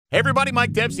Hey everybody,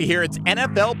 Mike Dempsey here. It's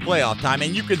NFL playoff time,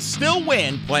 and you can still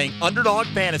win playing Underdog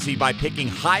Fantasy by picking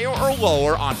higher or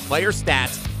lower on player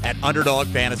stats at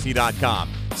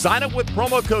UnderdogFantasy.com. Sign up with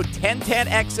promo code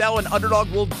 1010XL, and Underdog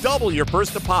will double your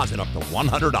first deposit up to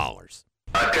 $100.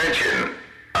 Attention.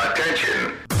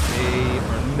 They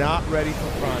are not ready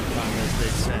for prime time, as they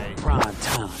say. Prime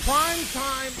time. Prime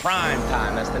time. Prime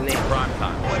time, that's the name. Prime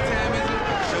time. What time is it?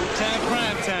 Showtime,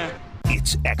 prime time.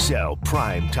 It's XL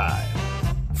Prime Time,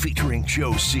 featuring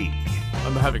Joe C.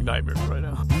 I'm having nightmares right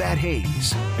now. Matt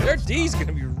Hayes. Their D's going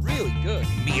to be really good.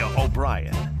 Mia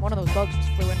O'Brien. One of those bugs just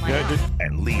flew in my eye.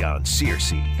 And Leon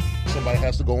Searcy. Somebody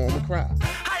has to go on the crowd.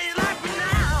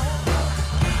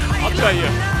 I'll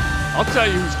tell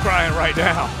you who's crying right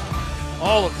now.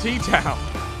 All of T-Town.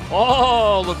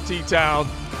 All of T-Town.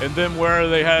 And then where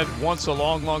they had once a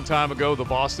long, long time ago, the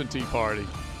Boston Tea Party.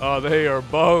 They are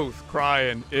both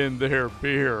crying in their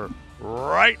beer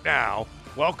right now.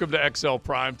 Welcome to XL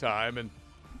Primetime, and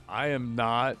I am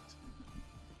not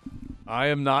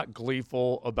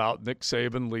gleeful about Nick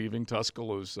Saban leaving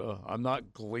Tuscaloosa. I'm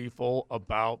not gleeful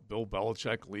about Bill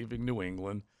Belichick leaving New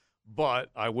England, but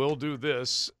I will do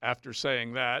this after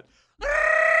saying that.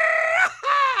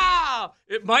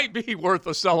 It might be worth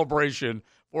a celebration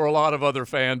for a lot of other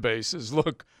fan bases.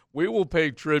 Look, we will pay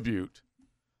tribute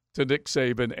to Nick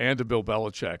Saban and to Bill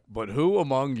Belichick, but who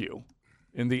among you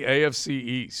in the AFC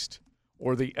East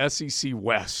or the SEC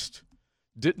West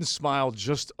didn't smile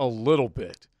just a little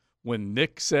bit when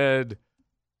Nick said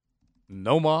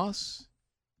no mas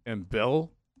and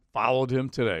Bill followed him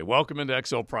today? Welcome into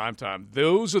XL Primetime.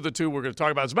 Those are the two we're going to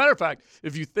talk about. As a matter of fact,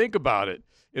 if you think about it,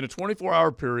 in a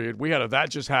 24-hour period, we had That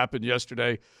Just Happened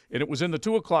yesterday, and it was in the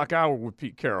 2 o'clock hour with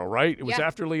Pete Carroll, right? It was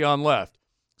after Leon left.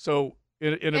 So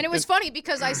it was funny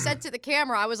because I said to the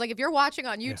camera, I was like, if you're watching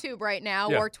on YouTube right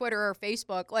now or Twitter or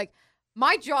Facebook, like,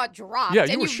 my jaw dropped. Yeah,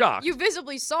 you were shocked. You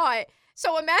visibly saw it.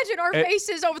 So imagine our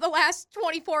faces over the last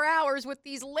 24 hours with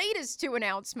these latest two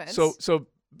announcements. So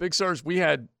Big Stars, we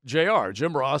had JR,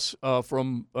 Jim Ross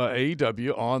from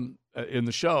AEW on in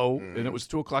the show, and it was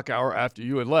 2 o'clock hour after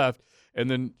you had left. And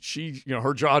then she,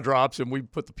 her jaw drops, and we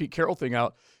put the Pete Carroll thing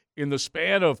out. In the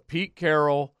span of Pete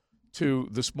Carroll to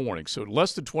this morning, so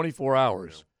less than 24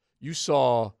 hours, you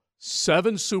saw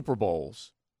seven Super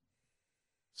Bowls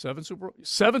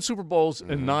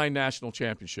and 9 national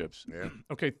championships. Yeah.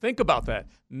 Okay, think about that.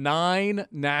 9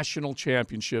 national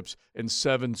championships and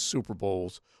 7 Super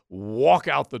Bowls walk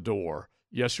out the door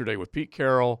yesterday with Pete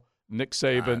Carroll, Nick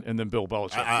Saban, and then Bill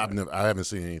Belichick. I haven't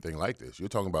seen anything like this. You're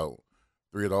talking about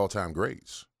 3 of the all-time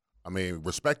greats. I mean,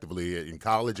 respectively, in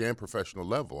college and professional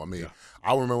level. I mean,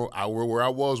 I remember where I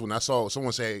was when I saw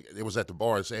someone say, it was at the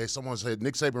bar, and say, hey, someone said,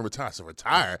 Nick Saban retired. I said,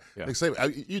 retire? Yeah. Nick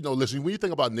Saban, listen, when you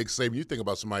think about Nick Saban, you think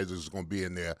about somebody that's going to be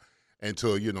in there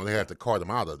until, they have to cart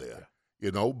him out of there,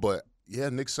 But,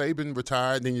 Nick Saban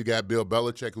retired. Then you got Bill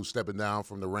Belichick, who's stepping down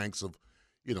from the ranks of,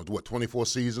 24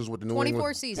 seasons with the New England?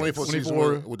 24 seasons. 24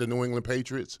 seasons with the New England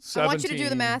Patriots. 17. I want you to do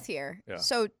the math here. Yeah.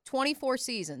 So 24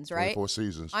 seasons, right? 24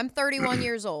 seasons. I'm 31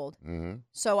 years old. Mm-hmm.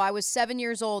 So I was 7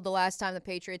 years old the last time the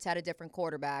Patriots had a different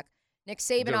quarterback. Nick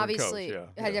Saban obviously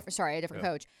had a different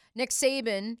coach. Nick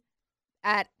Saban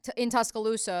in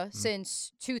Tuscaloosa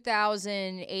since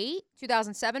 2008,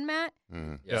 2007, Matt.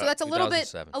 Mm-hmm. Yeah. So that's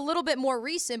a little bit more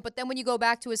recent. But then when you go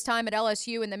back to his time at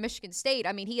LSU and then Michigan State,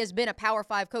 I mean, he has been a Power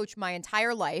 5 coach my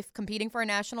entire life, competing for a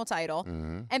national title.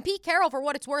 Mm-hmm. And Pete Carroll, for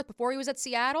what it's worth, before he was at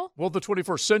Seattle. Well, the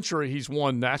 21st century, he's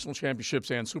won national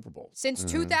championships and Super Bowls. Since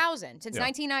 2000, since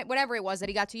 1990, whatever it was that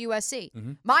he got to USC.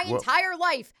 Mm-hmm. My entire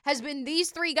life has been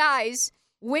these 3 guys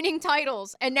winning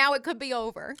titles, and now it could be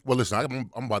over. Well, listen,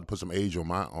 I'm about to put some age on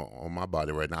my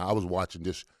body right now. I was watching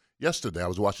this yesterday. I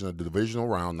was watching the divisional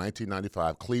round,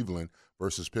 1995, Cleveland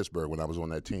versus Pittsburgh when I was on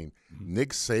that team. Mm-hmm. Nick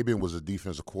Saban was the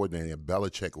defensive coordinator, and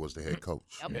Belichick was the head coach.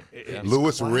 Yep.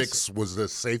 Louis Ricks was the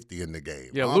safety in the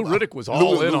game. Yeah, Lou Riddick was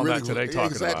all in on that today talking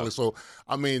about. Exactly. So,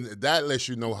 I mean, that lets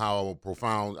you know how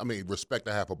profound, respect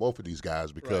I have for both of these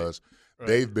guys because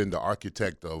they've been the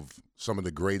architect of some of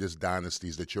the greatest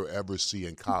dynasties that you'll ever see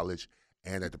in college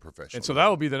and at the professional And so that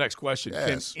will be the next question.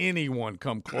 Yes. Can anyone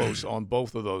come close on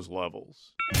both of those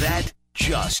levels? That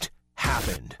just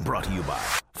happened. Brought to you by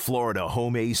Florida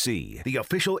Home AC, the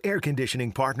official air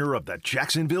conditioning partner of the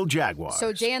Jacksonville Jaguars.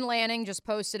 So Dan Lanning just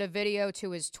posted a video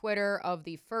to his Twitter of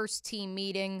the first team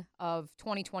meeting of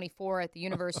 2024 at the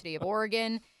University of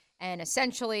Oregon and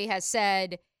essentially has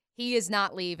said he is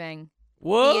not leaving.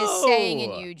 Whoa. He is staying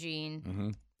in Eugene. Mm-hmm.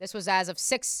 This was as of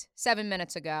 6-7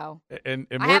 minutes ago. And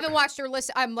I haven't watched or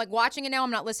listened. I'm like watching it now.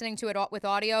 I'm not listening to it with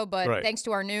audio, but thanks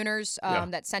to our nooners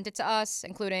that sent it to us,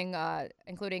 including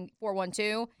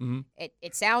 412.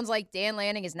 It sounds like Dan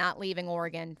Lanning is not leaving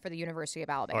Oregon for the University of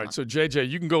Alabama. All right, so JJ,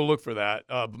 you can go look for that.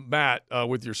 Matt,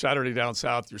 with your Saturday down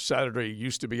south, your Saturday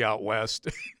used to be out west,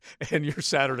 and your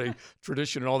Saturday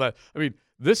tradition and all that. I mean,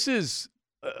 this is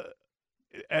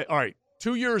all right.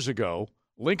 2 years ago,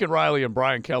 Lincoln Riley and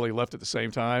Brian Kelly left at the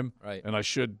same time, right? And I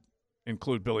should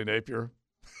include Billy Napier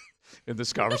in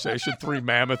this conversation. 3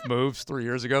 mammoth moves 3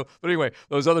 years ago. But anyway,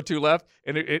 those other 2 left,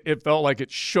 and it felt like it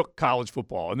shook college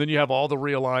football. And then you have all the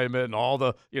realignment and all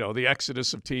the the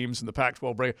exodus of teams and the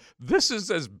Pac-12 break. This is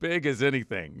as big as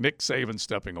anything. Nick Saban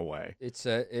stepping away. It's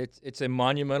a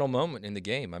monumental moment in the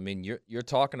game. I mean, you're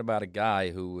talking about a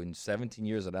guy who in 17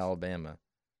 years at Alabama,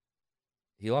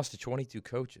 he lost to 22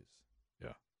 coaches.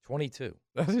 22.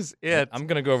 That is it. I'm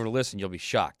going to go over the list and you'll be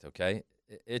shocked, okay?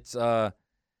 It's I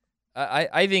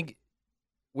think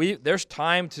there's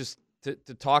time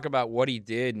to talk about what he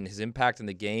did and his impact in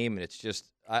the game, and it's just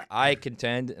I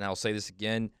contend, and I'll say this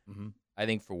again, I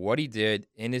think for what he did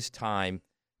in his time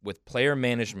with player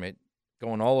management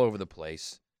going all over the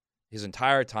place, his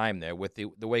entire time there with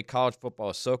the way college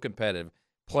football is so competitive,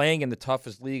 playing in the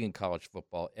toughest league in college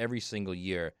football every single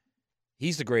year,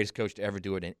 he's the greatest coach to ever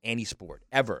do it in any sport,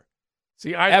 ever.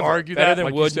 See, I'd argue better that, than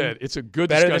like Wooden, you said. It's a good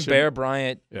better discussion. Than Bear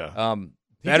Bryant. Yeah.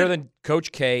 Better than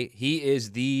Coach K. He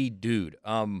is the dude.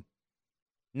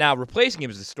 Now, replacing him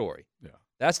is the story. Yeah.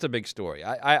 That's the big story.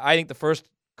 I think the first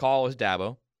call is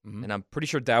Dabo, and I'm pretty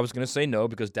sure Dabo's going to say no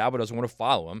because Dabo doesn't want to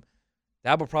follow him.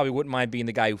 Dabo probably wouldn't mind being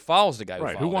the guy who follows the guy who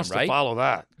follows him, Who wants to follow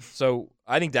that? So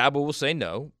I think Dabo will say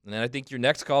no, and then I think your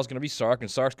next call is going to be Sark,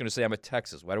 and Sark's going to say, I'm at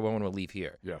Texas. Why do I want to leave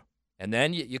here? Yeah. And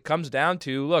then it comes down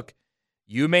to, look,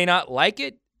 you may not like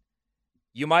it.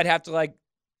 You might have to,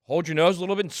 hold your nose a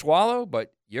little bit and swallow,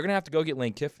 but you're going to have to go get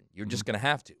Lane Kiffin. You're just going to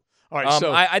have to. All right,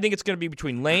 so I think it's going to be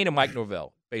between Lane and Mike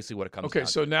Norvell, basically what it comes down to. Okay,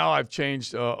 so now I've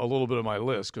changed a little bit of my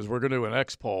list because we're going to do an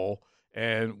X poll,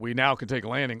 and we now can take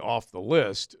Lanning off the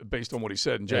list based on what he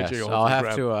said. And JJ, yes, I'll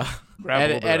have to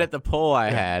edit the poll I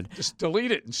had. Just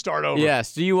delete it and start over.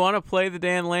 Yes. Do you want to play the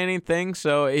Dan Lanning thing?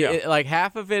 So,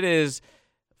 half of it is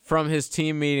from his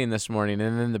team meeting this morning,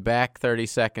 and then the back 30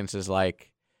 seconds is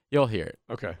you'll hear it.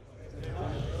 Okay.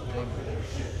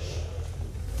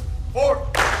 Forward.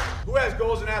 Who has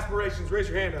goals and aspirations? Raise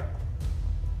your hand up.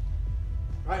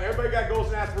 All right, everybody got goals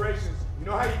and aspirations. You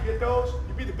know how you get those?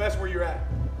 You be the best where you're at.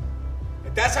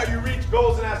 If that's how you reach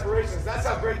goals and aspirations, that's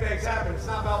how great things happen. It's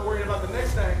not about worrying about the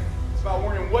next thing. It's about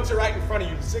worrying what's right in front of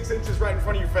you, 6 inches right in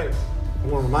front of your face. I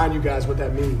want to remind you guys what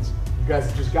that means. You guys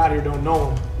that just got here don't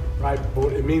know them, right?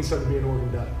 But it means something to be an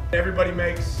Oregon Duck. Everybody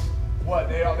makes what?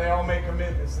 They all make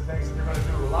commitments to things that they're going to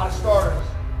do. A lot of starters.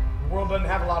 The world doesn't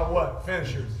have a lot of what?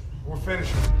 Finishers. We're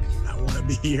finishers. I want to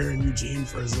be here in Eugene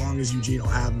for as long as Eugene will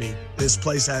have me. This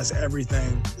place has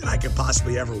everything that I could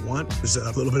possibly ever want. There's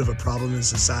a little bit of a problem in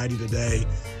society today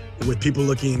with people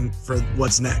looking for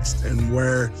what's next and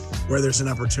where there's an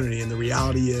opportunity. And the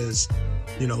reality is,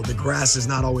 the grass is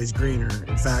not always greener.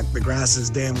 In fact, the grass is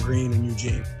damn green in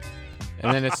Eugene.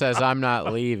 And then it says, I'm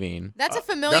not leaving. That's a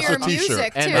familiar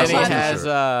music, too. And then he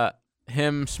has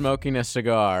him smoking a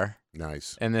cigar.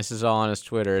 Nice. And this is all on his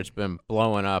Twitter. It's been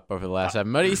blowing up over the last 7.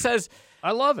 But he says,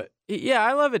 I love it. Yeah,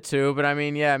 I love it too. But I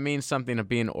mean, it means something to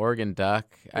be an Oregon Duck.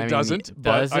 It doesn't.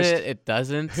 Does it? It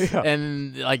doesn't. Yeah.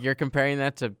 And you're comparing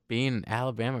that to being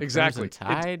Alabama exactly. Crimson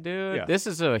Tide, dude. Yeah. This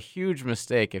is a huge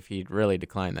mistake if he'd really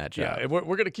declined that job. Yeah, we're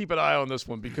going to keep an eye on this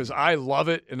one because I love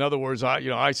it. In other words,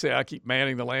 I say I keep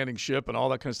manning the landing ship and all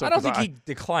that kind of stuff. I don't think he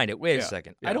declined it. Wait a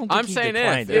second. Yeah. I don't think he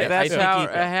declined it. If that's how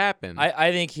it happened.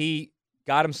 I think he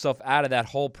got himself out of that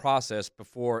whole process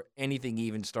before anything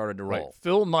even started to roll. Right.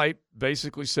 Phil Knight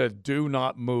basically said, do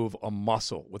not move a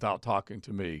muscle without talking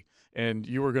to me. And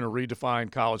you were going to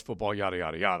redefine college football, yada,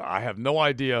 yada, yada. I have no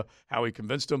idea how he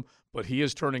convinced him, but he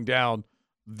is turning down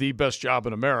the best job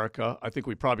in America. I think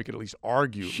we probably could at least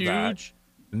argue that. Huge,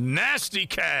 nasty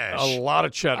cash. A lot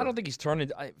of cheddar. I don't think he's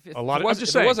turning a lot.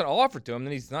 If it wasn't offered to him,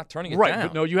 then he's not turning it right, down. Right,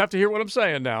 but no, you have to hear what I'm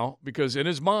saying now because in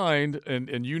his mind,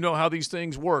 and you know how these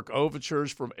things work,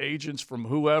 overtures from agents, from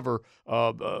whoever,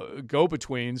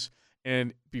 go-betweens,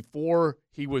 and before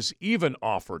he was even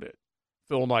offered it,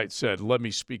 Phil Knight said, "Let me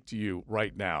speak to you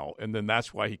right now," and then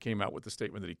that's why he came out with the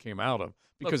statement that he came out of.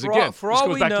 Because Look,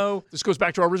 this goes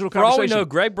back to our original for conversation. all we know,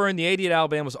 Greg Byrne, the AD at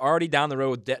Alabama, was already down the road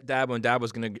with Dabo, and Dabo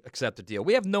was going to accept the deal.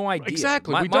 We have no idea.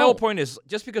 Exactly. My whole point is,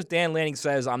 just because Dan Lanning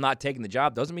says I'm not taking the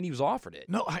job doesn't mean he was offered it.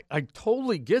 No, I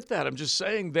totally get that. I'm just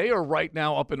saying they are right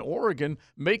now up in Oregon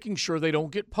making sure they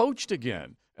don't get poached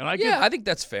again. And I think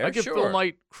that's fair. I give Phil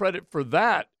Knight credit for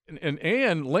that,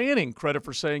 and Lanning credit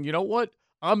for saying, you know what?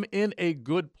 I'm in a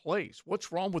good place.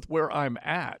 What's wrong with where I'm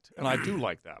at? And I do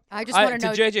like that. I just want to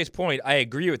know. To JJ's point, I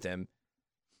agree with him.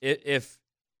 If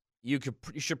you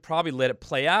should probably let it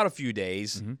play out a few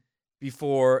days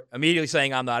before immediately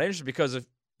saying I'm not interested, because if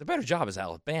the better job is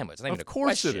Alabama. It's not even a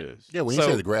question. It is. Yeah, when you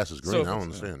say the grass is green, I don't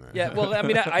understand that. Yeah, well, I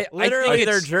mean, I literally think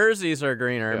their jerseys are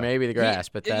greener, maybe the grass,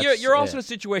 but that's you're also in a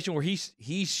situation where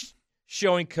he's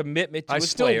showing commitment to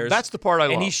his players. That's the part I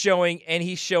love. And he's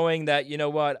showing that, you know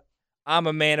what, I'm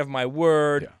a man of my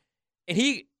word. Yeah.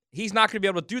 And he's not going to be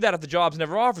able to do that if the job's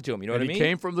never offered to him. You know what I mean? He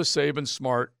came from the Saban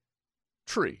Smart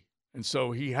tree. And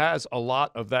so he has a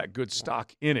lot of that good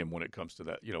stock in him when it comes to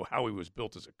that, how he was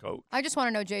built as a coach. I just want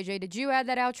to know, JJ, did you add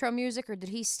that outro music, or did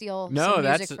he steal some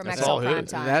music from that's XL all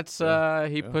Primetime?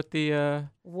 That's he put the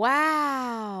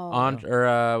wow on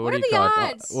or what do you call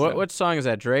odds? it? What song is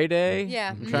that? Dre Day?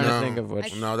 Yeah. I'm trying to think of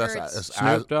which. No, that's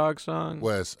Snoop Dogg song.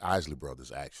 Well, it's Isley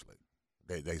Brothers actually.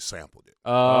 They sampled it.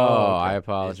 Oh, I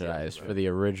apologize for the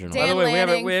original. Dan By the way,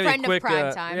 Lanning, we have friend a quick, of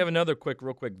Primetime. we have another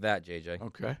real quick that, JJ.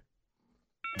 Okay.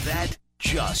 That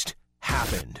just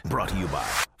happened. Brought to you by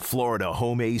Florida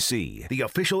Home AC, the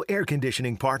official air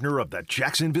conditioning partner of the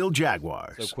Jacksonville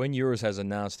Jaguars. So Quinn Ewers has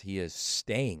announced he is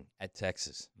staying at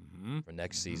Texas for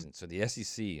next season. So the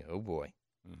SEC, oh boy,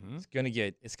 it's gonna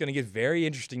get very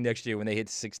interesting next year when they hit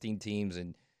 16 teams,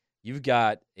 and you've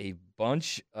got a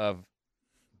bunch of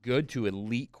good to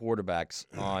elite quarterbacks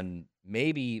on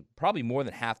probably more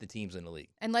than half the teams in the league.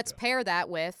 And let's pair that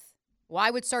with,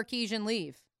 why would Sarkisian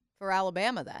leave for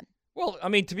Alabama then? Well, I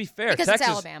mean, to be fair, because Texas,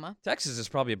 it's Alabama. Texas is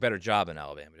probably a better job than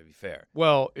Alabama, to be fair.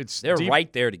 Well, they're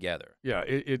right there together. Yeah,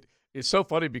 it's so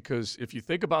funny because if you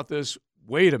think about this,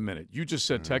 wait a minute, you just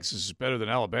said Texas is better than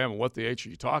Alabama. What the H are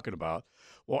you talking about?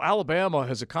 Well, Alabama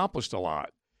has accomplished a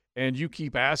lot, and you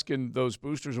keep asking those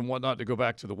boosters and whatnot to go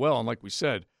back to the well. And like we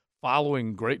said,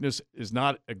 following greatness is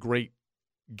not a great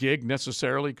gig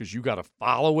necessarily, because you got to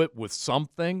follow it with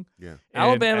something. Yeah, and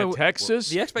Alabama, at Texas,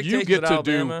 the expectations you get at to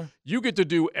Alabama, you get to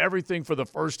do everything for the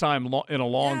first time in a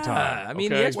long time. I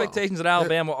mean, okay? the expectations at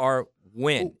Alabama are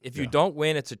win. If you don't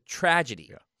win, it's a tragedy.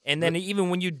 Yeah. And then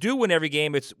even when you do win every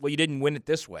game, it's you didn't win it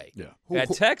this way. Yeah.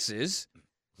 At Texas,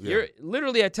 you're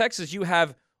literally at Texas. You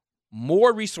have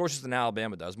more resources than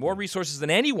Alabama does, more resources than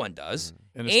anyone does,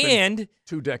 and it's been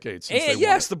 2 decades since they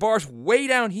won it. The bar's way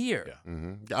down here.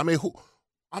 Yeah. I mean,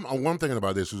 I'm thinking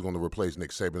about this. Who's going to replace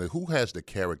Nick Saban? Who has the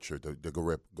character to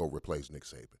go replace Nick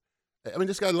Saban? I mean,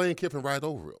 this guy Lane Kiffin right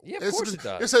over it. Yeah, of course it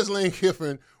does. It says Lane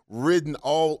Kiffin written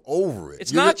all over it.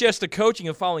 It's not just the coaching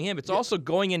and following him. It's also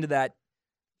going into that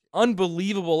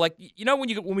unbelievable, like,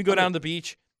 when we go down to the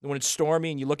beach, when it's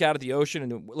stormy and you look out at the ocean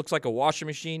and it looks like a washing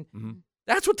machine.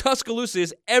 That's what Tuscaloosa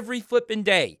is every flipping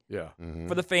day. Yeah.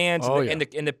 For the fans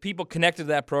and the people connected to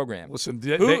that program. Listen,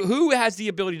 who has the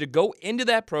ability to go into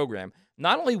that program,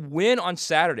 not only win on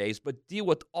Saturdays, but deal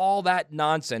with all that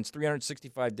nonsense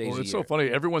 365 days a year? It's so funny.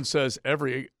 Everyone says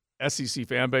every SEC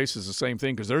fan base is the same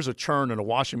thing, because there's a churn in a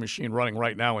washing machine running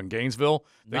right now in Gainesville.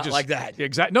 Not like that.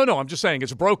 Exactly. No, I'm just saying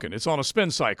it's broken. It's on a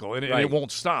spin cycle, and it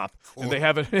won't stop. And they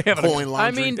haven't. I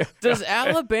mean, does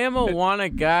Alabama want a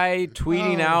guy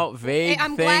tweeting out vague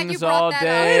things all day?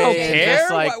 They don't care.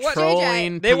 Just like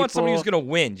trolling They want somebody who's going to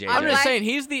win, JJ. I'm just saying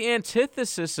he's the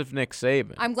antithesis of Nick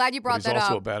Saban. I'm glad you brought that up. He's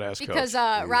also a badass coach. Because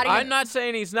I'm not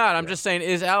saying he's not. I'm just saying,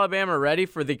 is Alabama ready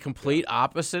for the complete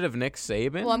opposite of Nick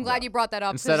Saban? Well, I'm glad you brought that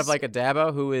up. Instead of like a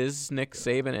Dabo, who is Nick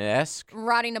Saban-esque.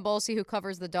 Roddy Nabolsi, who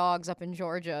covers the Dogs up in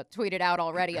Georgia, tweeted out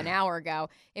already an hour ago,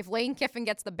 if Lane Kiffin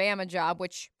gets the Bama job,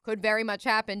 which could very much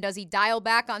happen, does he dial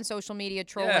back on social media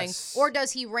trolling, or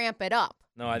does he ramp it up?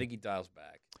 No, I think he dials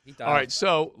back. All right,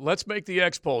 so let's make the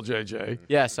X poll, JJ.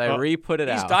 Yes, I re-put it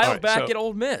out. He's dialed back at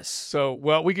Ole Miss. So,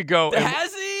 well, we could go.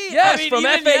 Has he? Yes, I mean, from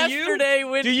even FAU. Yesterday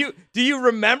when Do you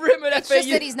remember him at It's FAU? just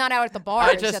that he's not out at the bars.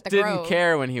 I just at the didn't Grove.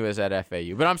 care when he was at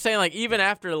FAU. But I'm saying, like, even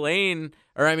after Lane,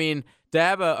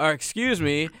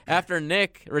 after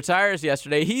Nick retires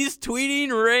yesterday, he's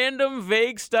tweeting random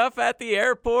vague stuff at the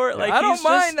airport. Like I don't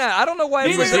mind that. I don't know why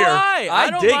he was here. I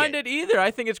don't mind it either.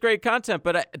 I think it's great content.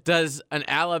 But does an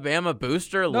Alabama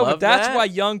booster love that? No, but that's why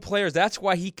young players. That's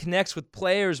why he connects with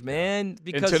players, man.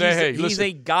 Because he's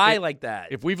a guy like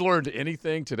that. If we've learned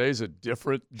anything, today's a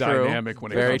different dynamic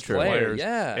when it comes to players.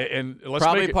 Yeah, and let's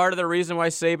probably part of the reason why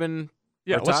Saban.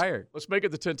 Retired. Let's make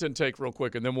it the 10-10 take real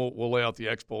quick, and then we'll lay out the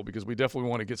X Bowl because we definitely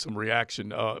want to get some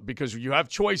reaction because you have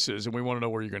choices, and we want to know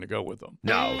where you're going to go with them.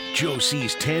 Now, Joe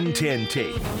C's 10-10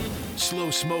 take.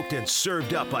 Slow smoked and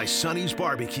served up by Sonny's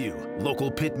Barbecue. Local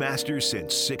pit masters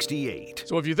since '68.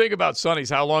 So if you think about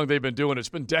Sonny's, how long they've been doing it, it's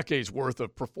been decades worth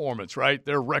of performance, right?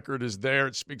 Their record is there.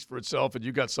 It speaks for itself, and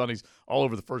you got Sonny's all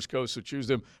over the first coast, so choose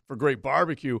them for great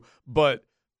barbecue. But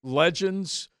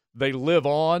legends – they live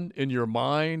on in your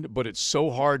mind, but it's so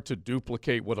hard to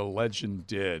duplicate what a legend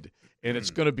did. And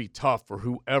it's going to be tough for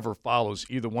whoever follows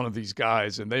either one of these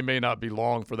guys, and they may not be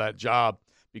long for that job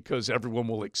because everyone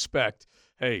will expect,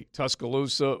 hey,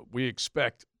 Tuscaloosa, we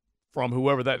expect from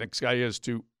whoever that next guy is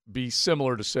to be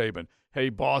similar to Saban. Hey,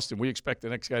 Boston, we expect the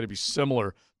next guy to be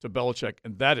similar to Belichick,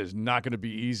 and that is not going to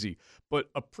be easy. But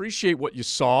appreciate what you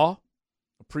saw,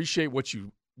 appreciate what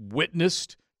you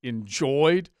witnessed,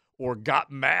 enjoyed, or got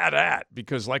mad at,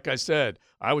 because like I said,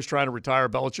 I was trying to retire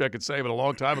Belichick and Saban a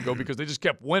long time ago because they just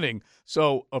kept winning.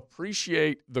 So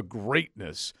appreciate the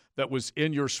greatness that was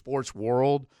in your sports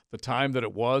world, the time that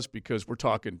it was, because we're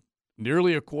talking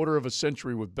nearly a quarter of a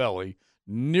century with Belly,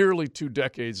 nearly 2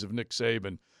 decades of Nick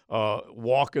Saban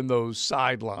walking those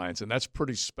sidelines, and that's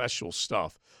pretty special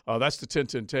stuff. That's the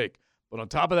 10-10 take. But on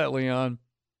top of that, Leon,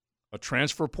 a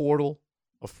transfer portal,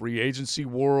 a free agency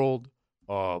world,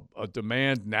 a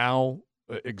demand now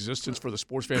existence for the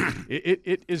sports fan.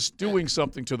 It is doing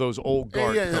something to those old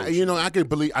guard coaches. You know, I could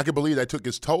believe that took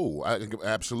its toll.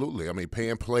 Absolutely. I mean,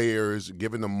 paying players,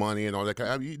 giving them money, and all that.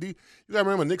 You got to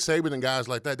remember Nick Saban and guys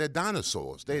like that. They're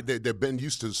dinosaurs. They've been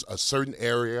used to a certain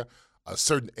area, a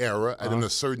certain era, and then a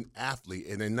certain athlete.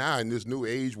 And then now in this new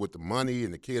age with the money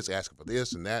and the kids asking for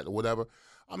this and that or whatever.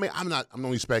 I mean, I'm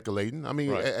only speculating. I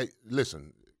mean,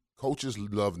 listen. Coaches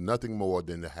love nothing more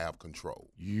than to have control.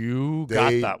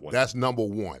 Got that one. That's number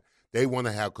one. They want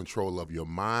to have control of your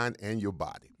mind and your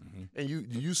body. Mm-hmm. And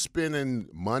you spending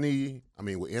money, I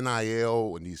mean, with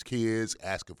NIL and these kids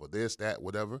asking for this, that,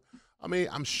 whatever. I mean,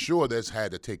 I'm sure that's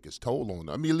had to take its toll on them.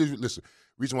 I mean, listen,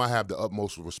 reason why I have the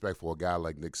utmost respect for a guy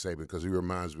like Nick Saban, because he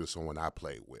reminds me of someone I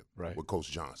played with Coach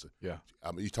Johnson. Yeah.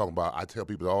 I mean, you talking about, I tell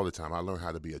people all the time, I learned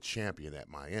how to be a champion at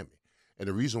Miami. And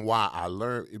the reason why I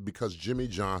learned is because Jimmy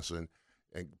Johnson,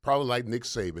 and probably like Nick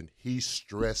Saban, he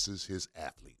stresses his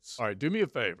athletes. All right, do me a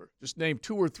favor. Just name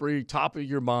 2 or 3 top of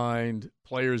your mind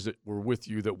players that were with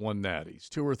you that won natties.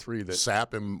 2 or 3 that.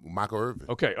 Sapp and Michael Irvin.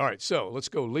 Okay, all right. So let's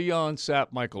go Leon, Sapp,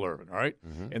 Michael Irvin, all right?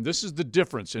 Mm-hmm. And this is the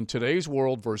difference in today's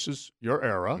world versus your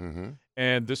era. Mm-hmm.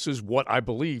 And this is what I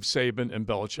believe Saban and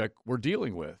Belichick were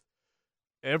dealing with.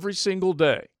 Every single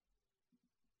day,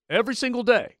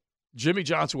 Jimmy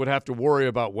Johnson would have to worry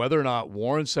about whether or not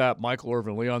Warren Sapp, Michael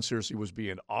Irvin, Leon Searcy was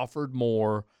being offered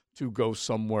more to go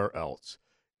somewhere else.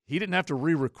 He didn't have to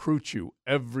re-recruit you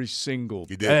every single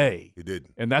day. He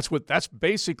didn't. And that's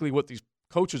basically what these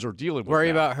coaches are dealing with. Worry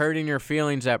now. about hurting your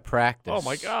feelings at practice. Oh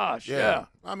my gosh, yeah.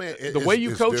 I mean, the way you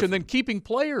coach different. And then keeping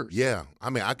players. Yeah, I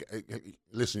mean,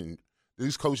 listen.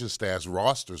 These coaching staffs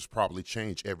rosters probably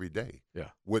change every day. Yeah.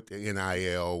 With the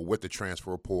NIL, with the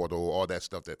transfer portal, all that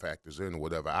stuff that factors in or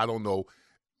whatever. I don't know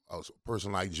a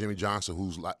person like Jimmy Johnson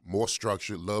who's like more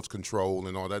structured, loves control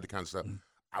and all that kind of stuff. Mm-hmm.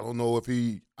 I don't know if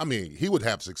he would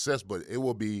have success, but it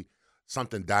will be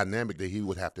something dynamic that he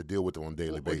would have to deal with on a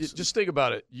daily basis. Just think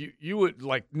about it. You would,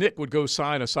 like Nick would go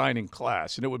sign a signing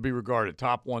class, and it would be regarded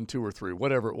top 1, 2, or 3,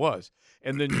 whatever it was.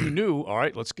 And then you knew, all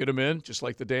right, let's get them in, just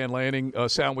like the Dan Lanning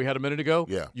sound we had a minute ago.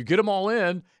 Yeah. You get them all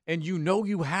in, and you know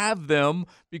you have them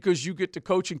because you get to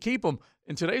coach and keep them.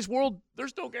 In today's world,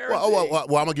 there's no guarantee. Well, I'm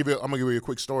gonna give you a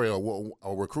quick story of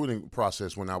a recruiting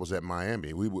process when I was at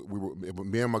Miami. We were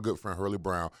me and my good friend Hurley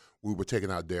Brown. We were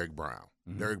taking out Derek Brown.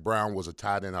 Mm-hmm. Derek Brown was a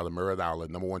tight end out of Merritt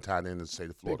Island, number 1 tight end in the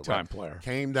state of Florida. Big-time player.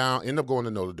 Came down, ended up going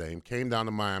to Notre Dame, came down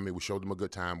to Miami. We showed him a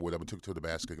good time, whatever, took to the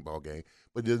basketball game,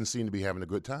 but didn't seem to be having a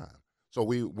good time. So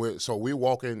we're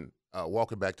walking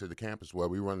back to the campus where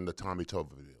we run into Tommy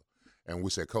Tuberville. And we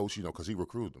said, Coach, because he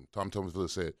recruited him. Tommy Tuberville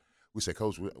said, we said,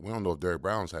 Coach, we don't know if Derek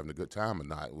Brown's having a good time or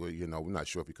not. We're not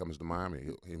sure if he comes to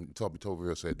Miami. Tommy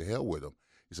Tuberville said, the hell with him.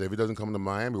 He said, if he doesn't come to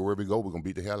Miami, wherever we go, we're gonna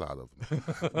beat the hell out of him.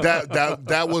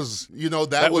 that was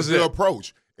the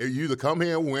approach. If you either come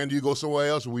here and win, you go somewhere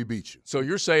else, or we beat you. So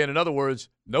you're saying, in other words,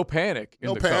 no panic.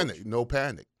 No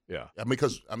panic. Yeah.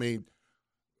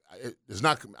 It's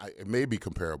not. It may be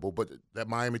comparable, but that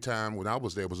Miami time when I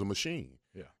was there was a machine.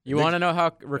 Yeah. You want to know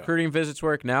how recruiting visits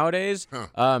work nowadays?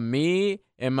 Me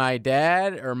and my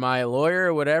dad or my lawyer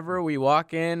or whatever, we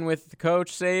walk in with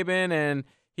Coach Saban and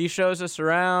he shows us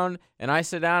around, and I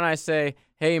sit down and I say,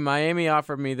 hey, Miami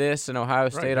offered me this and Ohio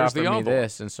State offered me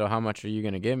this, and so how much are you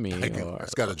going to give me?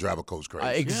 That's got to drive a coach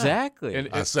crazy. Exactly. And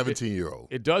a 17-year-old.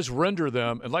 It does render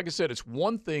them, and like I said, it's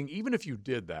one thing, even if you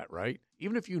did that, right?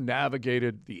 Even if you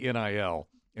navigated the NIL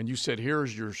and you said,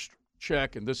 here's your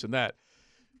check and this and that,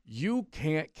 you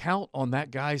can't count on that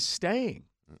guy staying.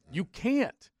 You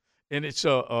can't. And it's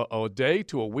a day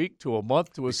to a week to a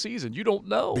month to a season. You don't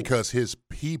know. Because his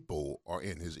people are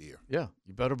in his ear. Yeah,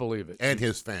 you better believe it. And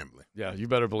his family. Yeah, you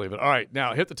better believe it. All right,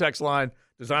 now hit the text line,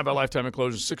 designed by Lifetime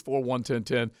Enclosures,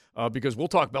 641-1010, because we'll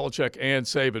talk Belichick and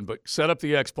Saban, but set up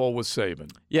the X poll with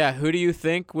Saban. Yeah, who do you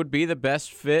think would be the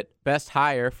best fit, best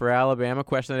hire for Alabama?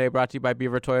 Question of the day brought to you by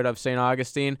Beaver Toyota of St.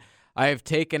 Augustine. I have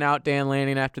taken out Dan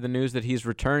Lanning after the news that he's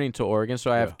returning to Oregon, so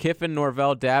I have Kiffin,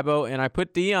 Norvell, Dabo, and I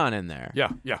put Dion in there.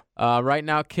 Yeah. Right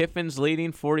now, Kiffin's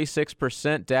leading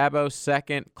 46%, Dabo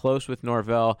second, close with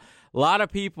Norvell. A lot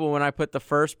of people, when I put the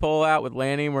first poll out with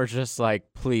Lanning, were just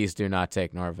like, please do not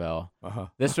take Norvell.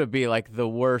 This would be like the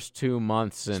worst 2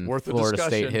 months in Florida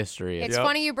State history. It's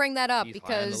funny you bring that up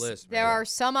because list, there are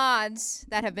some odds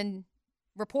that have been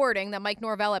reporting that Mike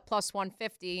Norvell at plus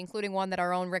 150, including one that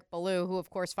our own Rick Ballou, who of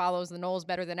course follows the Noles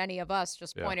better than any of us,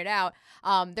 just pointed out.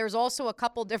 There's also a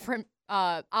couple different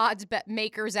odds bet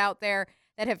makers out there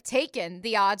that have taken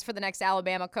the odds for the next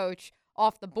Alabama coach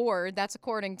off the board. That's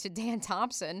according to Dan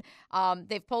Thompson.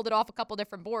 They've pulled it off a couple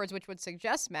different boards, which would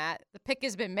suggest, Matt, the pick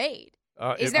has been made.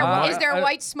 Is there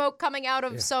white smoke coming out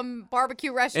of some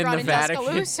barbecue restaurant in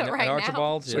Tuscaloosa right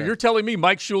now? So you're telling me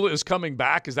Mike Shula is coming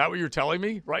back? Is that what you're telling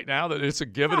me right now? That it's a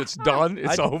given, it's done,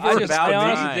 it's over? I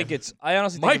honestly think it's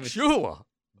Mike Shula.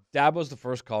 Dabo's the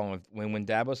first call. When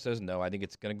Dabo says no, I think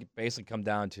it's going to basically come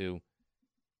down to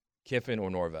Kiffin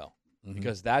or Norvell,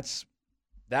 because that's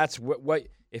what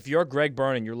if you're Greg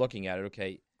Byrne and you're looking at it,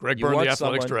 okay. Greg Byrne, the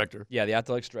athletics director. Yeah, the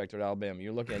athletics director at Alabama.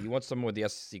 You're looking at, you want someone with the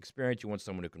SEC experience. You want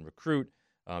someone who can recruit.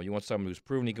 You want someone who's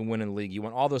proven he can win in the league. You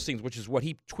want all those things, which is what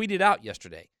he tweeted out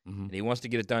yesterday. And he wants to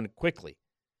get it done quickly.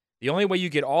 The only way you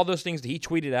get all those things that he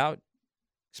tweeted out,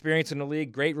 experience in the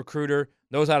league, great recruiter,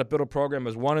 knows how to build a program,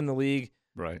 has won in the league.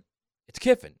 Right. It's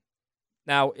Kiffin.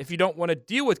 Now, if you don't want to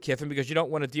deal with Kiffin because you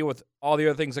don't want to deal with all the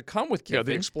other things that come with Kiffin. Yeah,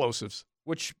 the explosives.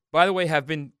 Which, by the way, have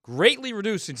been greatly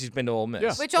reduced since he's been to Ole Miss.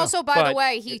 Yeah. Which also, by the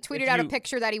way, he tweeted out a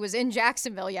picture that he was in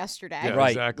Jacksonville yesterday. Yeah,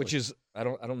 right, exactly. Which is, I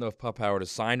don't know if Pup Howard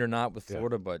is signed or not with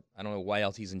Florida, but I don't know why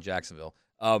else he's in Jacksonville.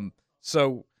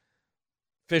 So,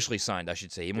 officially signed, I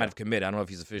should say. He might have committed. I don't know if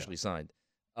he's officially signed.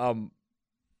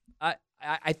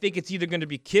 I think it's either going to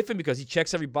be Kiffin because he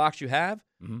checks every box you have,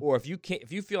 or if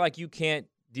you feel like you can't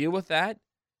deal with that,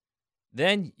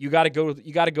 then you got to go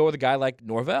with a guy like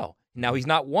Norvell. Now, he's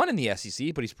not won in the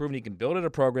SEC, but he's proven he can build at a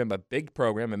program, a big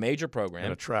program, a major program.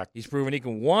 And a track. He's proven he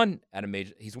can won at a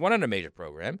major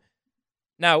program.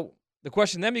 Now, the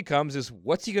question then becomes is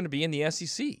what's he going to be in the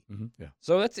SEC? Yeah.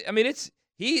 So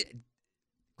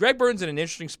Greg Byrne's in an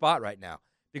interesting spot right now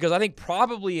because I think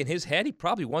probably in his head he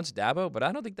probably wants Dabo, but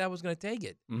I don't think Dabo's going to take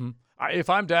it. If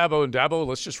I'm Dabo, and Dabo,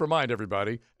 let's just remind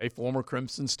everybody, a former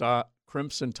Crimson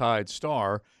Tide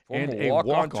star and a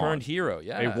walk-on turned hero,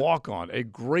 a walk-on, a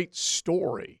great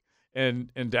story, and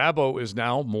Dabo is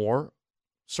now more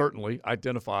certainly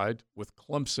identified with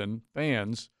Clemson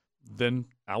fans than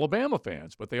Alabama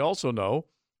fans, but they also know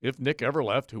if Nick ever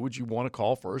left, who would you want to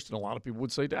call first? And a lot of people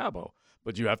would say Dabo,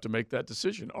 but you have to make that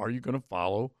decision. Are you going to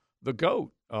follow the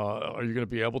GOAT? Are you going to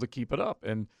be able to keep it up?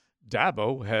 And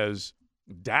Dabo has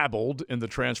dabbled in the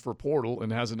transfer portal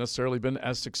and hasn't necessarily been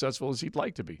as successful as he'd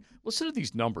like to be. Listen to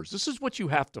these numbers. This is what you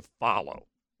have to follow,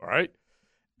 all right?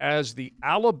 As the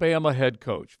Alabama head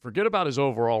coach, forget about his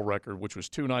overall record, which was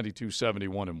 292,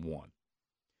 71, and 1.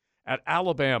 At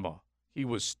Alabama, he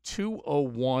was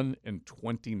 201 and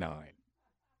 29.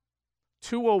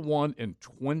 201 and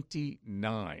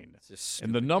 29.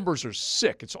 And the numbers are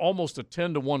sick. It's almost a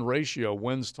 10-to-1 ratio,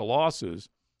 wins to losses,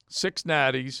 6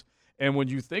 natties. And when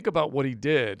you think about what he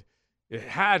did,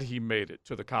 had he made it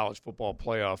to the college football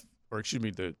playoff, or excuse me,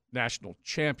 the national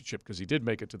championship, because he did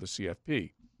make it to the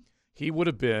CFP, he would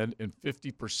have been in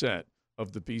 50%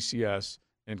 of the BCS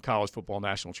and college football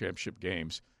national championship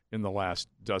games in the last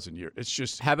dozen years. It's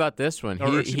just how about this one?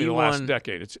 The last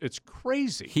decade. It's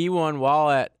crazy. He won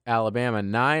while at Alabama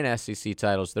 9 SEC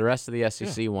titles. The rest of the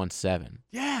SEC won 7.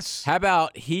 Yes. How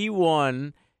about he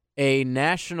won a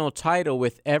national title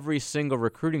with every single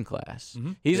recruiting class.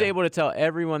 He's able to tell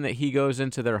everyone that he goes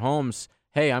into their homes,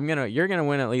 hey, you're gonna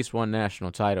win at least one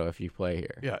national title if you play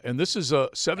here. Yeah, and this is a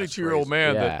 72-year-old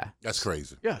man that's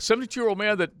crazy. Yeah, 72-year-old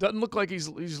man that doesn't look like he's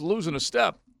losing a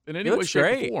step in any way,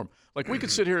 shape, or form. Like, we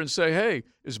could sit here and say, hey,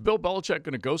 is Bill Belichick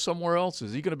going to go somewhere else?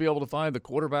 Is he going to be able to find the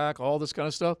quarterback, all this kind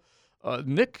of stuff?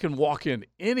 Nick can walk in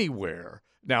anywhere.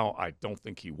 Now, I don't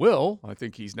think he will. I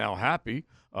think he's now happy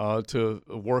to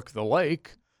work the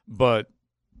lake, but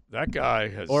that guy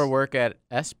has – or work at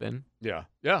Espen. Yeah.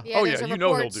 There's a you know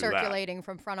he'll report do circulating that.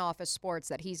 from Front Office Sports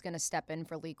that he's going to step in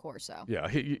for Lee Corso. Yeah,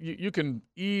 you can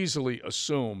easily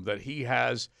assume that he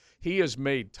has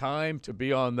made time to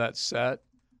be on that set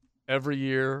every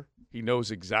year. He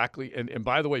knows exactly. And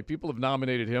by the way, people have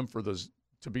nominated him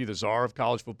to be the czar of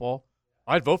college football.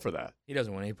 I'd vote for that. He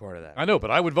doesn't want any part of that. I know, but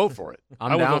I would vote for it.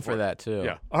 I'm down for that, too.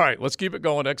 Yeah. All right, let's keep it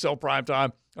going. XL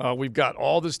Primetime. We've got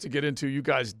all this to get into. You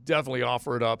guys definitely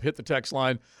offer it up. Hit the text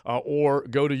line or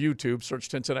go to YouTube, search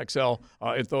 1010XL,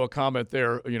 and throw a comment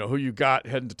there, who you got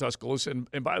heading to Tuscaloosa.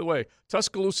 And by the way,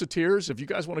 Tuscaloosa Tears, if you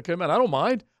guys want to come in, I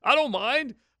don't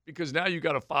mind because now you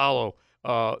got to follow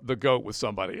the GOAT with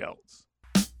somebody else.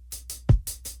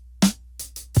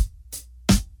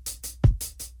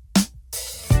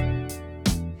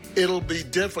 It'll be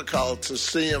difficult to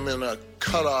see him in a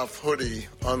cutoff hoodie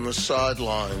on the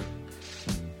sideline,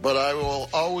 but I will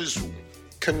always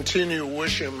continue to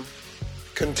wish him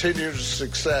continued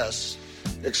success,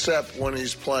 except when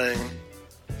he's playing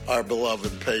our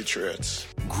beloved Patriots.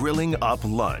 Grilling up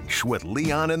lunch with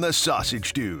Leon and the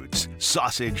Sausage Dudes.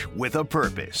 Sausage with a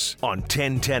purpose on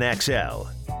 1010XL.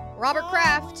 Robert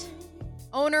Kraft,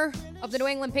 owner of the New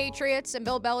England Patriots, and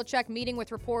Bill Belichick meeting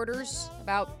with reporters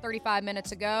about 35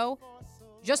 minutes ago.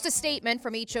 Just a statement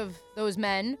from each of those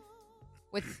men,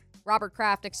 with Robert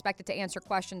Kraft expected to answer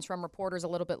questions from reporters a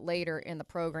little bit later in the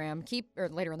program.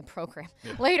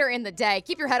 Later in the day.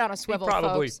 Keep your head on a swivel,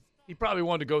 folks. He probably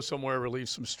wanted to go somewhere, relieve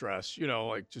some stress,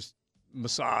 like just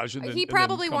massage. And then, he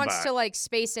probably and then come wants back. to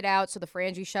space it out so the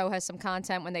Frangie Show has some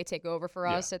content when they take over for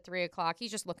us at 3 o'clock.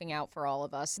 He's just looking out for all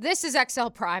of us. This is XL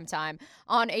Primetime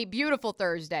on a beautiful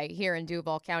Thursday here in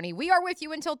Duval County. We are with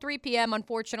you until 3 p.m.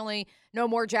 Unfortunately, no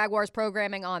more Jaguars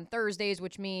programming on Thursdays,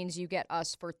 which means you get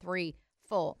us for 3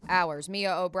 full hours.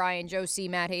 Mia O'Brien, Joe C.,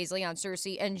 Matt Hazley on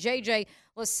Cersei, and JJ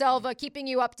LaSelva keeping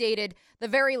you updated, the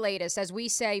very latest, as we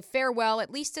say farewell, at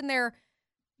least in their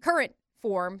current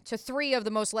form, to 3 of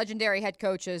the most legendary head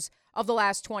coaches of the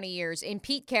last 20 years. In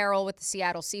Pete Carroll with the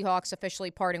Seattle Seahawks officially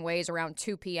parting ways around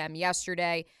 2 p.m.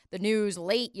 yesterday. The news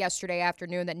late yesterday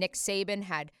afternoon that Nick Saban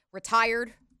had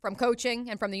retired from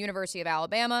coaching and from the University of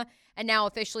Alabama. And now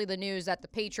officially the news that the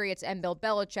Patriots and Bill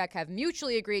Belichick have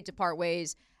mutually agreed to part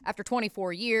ways after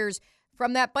 24 years.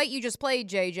 From that bite you just played,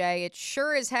 JJ, it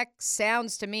sure as heck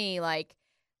sounds to me like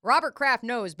Robert Kraft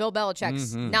knows Bill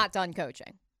Belichick's not done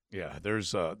coaching. Yeah,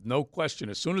 there's no question.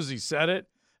 As soon as he said it,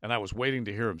 and I was waiting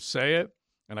to hear him say it,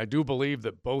 and I do believe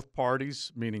that both parties,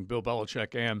 meaning Bill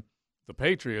Belichick and the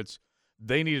Patriots,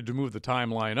 they needed to move the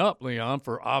timeline up, Leon,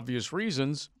 for obvious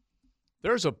reasons.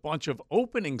 There's a bunch of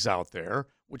openings out there,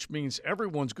 which means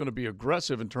everyone's going to be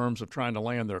aggressive in terms of trying to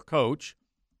land their coach,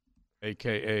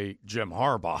 a.k.a. Jim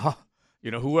Harbaugh,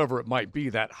 whoever it might be,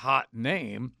 that hot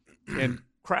name. And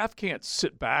Kraft can't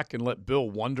sit back and let Bill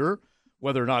wonder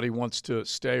whether or not he wants to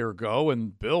stay or go,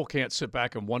 and Bill can't sit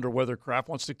back and wonder whether Kraft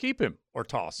wants to keep him or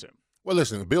toss him. Well,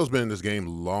 listen, Bill's been in this game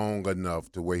long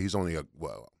enough to where he's only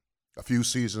a few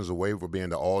seasons away from being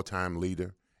the all-time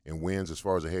leader in wins as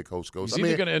far as a head coach goes. He's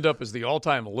either going to end up as the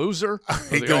all-time loser or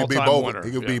he the all-time winner.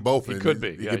 He could be both. He could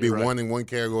be. He could be one in one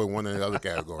category, one in the other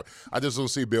category. I just don't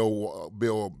see Bill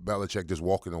Belichick just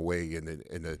walking away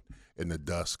in the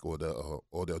dusk or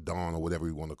the dawn or whatever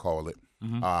you want to call it.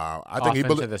 I think he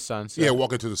into the sunset. Yeah,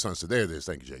 walking to the sunset. There it is.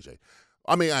 Thank you, JJ.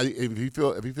 I mean, if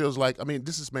he feels like, I mean,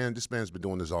 this man's been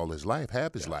doing this all his life,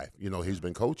 half his life. He's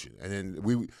been coaching, and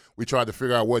then we tried to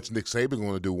figure out what Nick Saban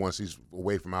going to do once he's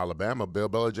away from Alabama. Bill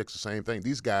Belichick's the same thing.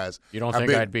 These guys, you don't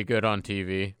think I'd be good on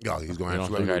TV? Yeah, he's going to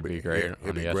absolutely be great.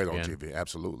 He'll be great on TV,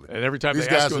 absolutely. And every time they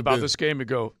ask him about this game, you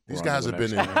go, these guys have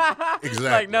been exactly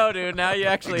like, no, dude. Now you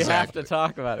actually have to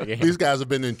talk about the game. These guys have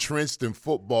been entrenched in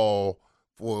football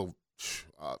for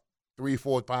 3,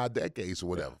 4, 5 decades or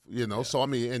whatever. So I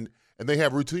mean, and they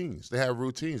have routines.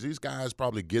 These guys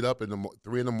probably get up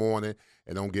 3 in the morning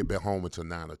and don't get back home until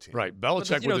 9 or 10. Right.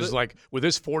 Belichick with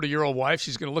his 40-year-old wife,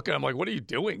 she's going to look at him like, "What are you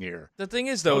doing here?" The thing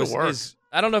is, though, is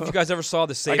I don't know if you guys ever saw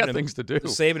the Saban, I got things to do. The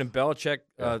Saban and Belichick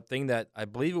thing that I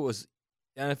believe it was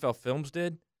NFL Films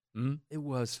did. Mm-hmm. It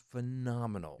was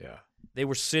phenomenal. Yeah. They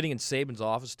were sitting in Saban's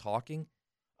office talking.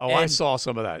 Oh, I saw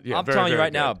some of that. Yeah, I'm telling you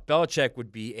right now, Belichick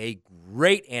would be a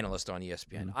great analyst on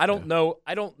ESPN. I don't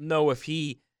know if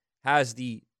he has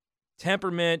the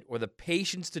temperament or the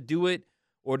patience to do it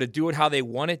or to do it how they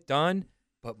want it done.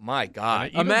 But my God,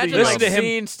 imagine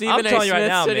seeing Stephen A.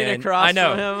 Smith sitting across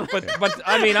from him. But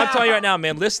I mean, I'm telling you right now,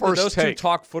 man. Listen to those two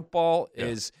talk football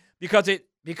is because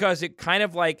it kind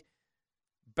of like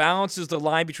balances the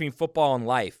line between football and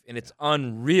life, and it's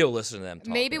unreal listening to them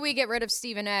talk. Maybe we get rid of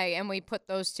Stephen A. and we put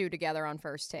those two together on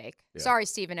First Take. Yeah. Sorry,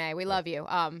 Stephen A. We love you,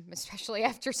 especially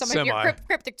after some of your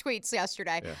cryptic tweets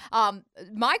yesterday. Yeah.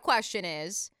 My question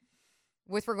is,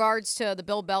 with regards to the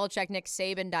Bill Belichick, Nick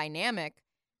Saban dynamic,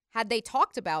 had they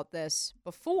talked about this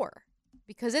before?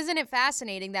 Because isn't it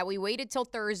fascinating that we waited till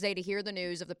Thursday to hear the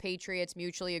news of the Patriots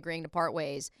mutually agreeing to part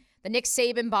ways? The Nick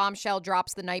Saban bombshell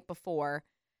drops the night before.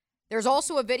 There's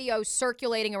also a video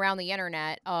circulating around the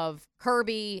internet of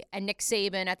Kirby and Nick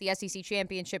Saban at the SEC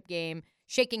championship game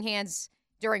shaking hands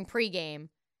during pregame.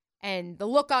 And the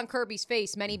look on Kirby's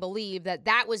face, many believe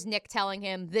that was Nick telling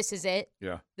him, this is it.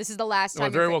 Yeah. This is the last time.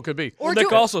 It very well could be. Or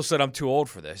Nick also said, I'm too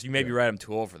old for this. You may be right, I'm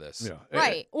too old for this. Yeah.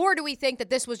 Right. Or do we think that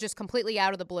this was just completely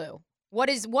out of the blue? What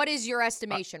is your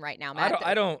estimation right now, Matt?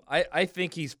 I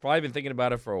think he's probably been thinking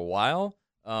about it for a while.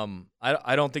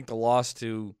 I don't think the loss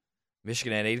to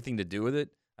Michigan had anything to do with it.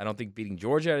 I don't think beating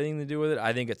Georgia had anything to do with it.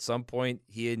 I think at some point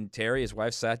he and Terry, his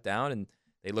wife, sat down and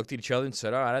they looked at each other and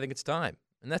said, all right, I think it's time.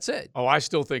 And that's it. Oh, I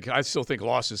still think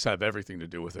losses have everything to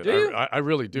do with it. Do you? I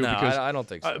really do. No, because I don't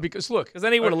think so. Because look,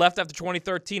 then he would have left after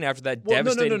 2013 after that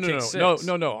devastating kick six.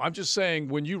 No. I'm just saying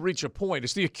when you reach a point,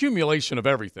 it's the accumulation of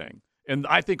everything, and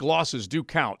I think losses do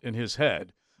count in his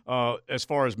head as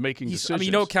far as making decisions. I mean,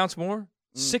 you know what counts more?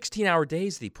 16-hour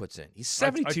days that he puts in. He's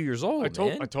 72 years old. I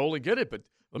totally get it, but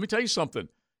let me tell you something.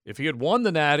 If he had won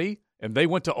the Natty and they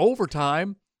went to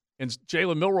overtime, and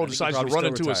Jalen Milroe decides to run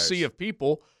into a sea of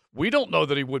people, we don't know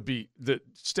that he would be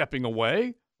stepping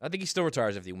away. I think he still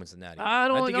retires if he wins the Natty. I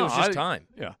think it was just time.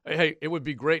 Yeah. Hey, it would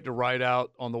be great to ride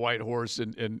out on the white horse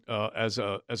and as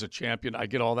a champion. I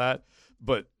get all that,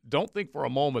 but don't think for a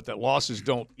moment that losses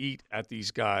don't eat at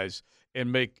these guys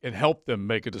and help them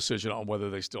make a decision on whether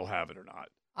they still have it or not.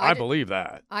 I believe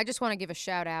that. I just want to give a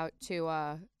shout out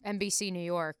to NBC New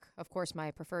York, of course,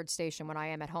 my preferred station when I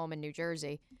am at home in New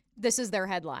Jersey. This is their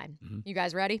headline. Mm-hmm. You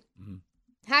guys ready?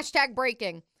 Mm-hmm.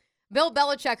 #breaking. Bill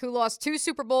Belichick, who lost 2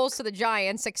 Super Bowls to the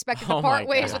Giants, expected to part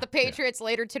ways with the Patriots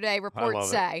later today, reports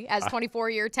say, as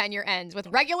 24-year tenure ends with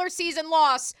regular season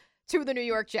loss to the New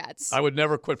York Jets. I would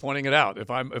never quit pointing it out. If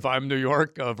I'm New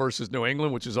York versus New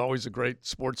England, which is always a great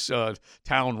sports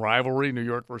town rivalry, New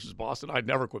York versus Boston, I'd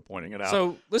never quit pointing it out.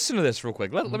 So listen to this real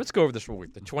quick. Let's go over this real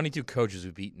quick. The 22 coaches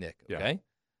who beat Nick, okay?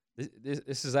 Yeah.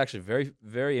 This is actually very,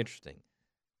 very interesting.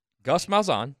 Gus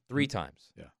Malzahn, 3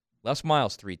 times. Yeah. Les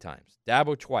Miles 3 times.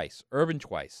 Dabo twice. Urban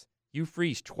twice. Hugh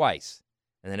Freeze twice.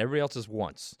 And then everybody else is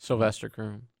once. Sylvester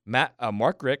Croom.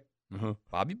 Mark Richt.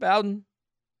 Bobby Bowden.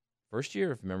 First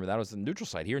year, if you remember, that was the neutral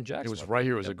site here in Jacksonville. It was right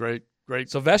here. It was a great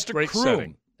Sylvester great Croom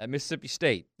setting. At Mississippi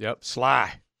State. Yep,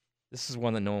 Sly. This is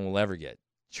one that no one will ever get.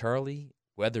 Charlie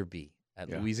Weatherby at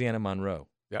Louisiana Monroe.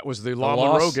 That was the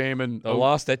Monroe game. The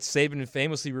loss that Saban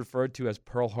famously referred to as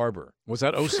Pearl Harbor. Was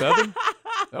that 07?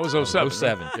 That was 07.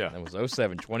 07. Right? Yeah. That was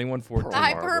 07, 21-14. The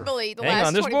hyperbole. The Hang last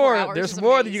on, there's 24 more. hours There's is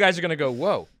more that amazing. you guys are going to go,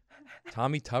 whoa.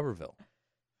 Tommy Tuberville.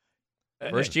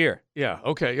 First year. Yeah,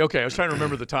 okay. I was trying to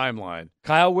remember the timeline.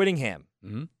 Kyle Whittingham.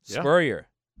 Mm-hmm. Spurrier.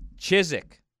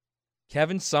 Chiswick.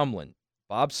 Kevin Sumlin.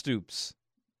 Bob Stoops.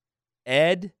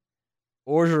 Ed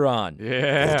Orgeron.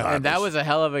 Yeah. And that was a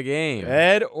hell of a game.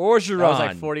 Ed Orgeron. That was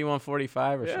like 41-45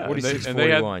 or something.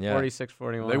 46-41, yeah.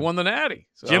 46-41. They won the Natty.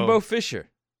 So. Jimbo Fisher.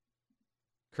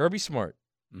 Kirby Smart.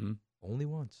 Mm-hmm. Only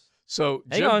once. So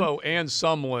Jimbo and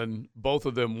Sumlin, both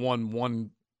of them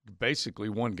won basically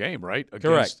one game, right?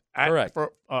 Correct.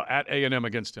 At A&M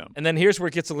against him. And then here's where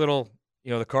it gets a little,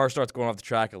 the car starts going off the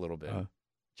track a little bit.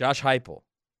 Josh Heupel.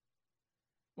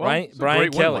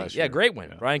 Brian Kelly. Yeah, great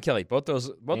win. Yeah. Brian Kelly. Both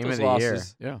those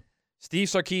losses. Yeah. Steve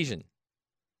Sarkisian.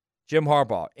 Jim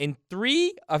Harbaugh. In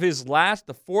 3 of his last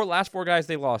four guys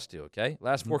they lost to, okay?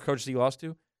 Last 4 coaches he lost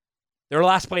to, their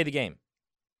last play of the game.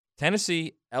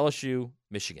 Tennessee, LSU,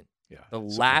 Michigan. Yeah. The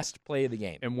last play of the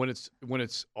game. And when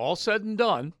it's all said and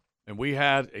done, and we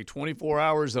had a 24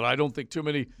 hours that I don't think too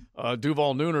many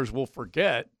Duval Nooners will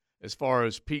forget, as far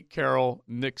as Pete Carroll,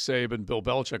 Nick Saban, Bill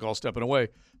Belichick all stepping away.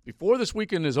 Before this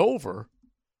weekend is over,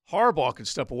 Harbaugh could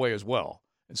step away as well.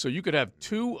 And so you could have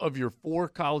 2 of your 4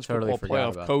 college football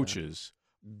playoff coaches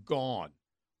gone.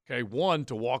 Okay, 1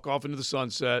 to walk off into the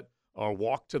sunset or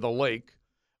walk to the lake,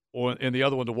 and the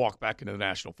other one to walk back into the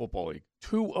National Football League.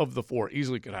 2 of the 4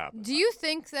 easily could happen. Do you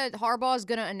think that Harbaugh is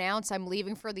going to announce I'm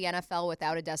leaving for the NFL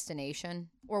without a destination,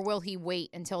 or will he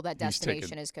wait until that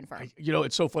destination is confirmed?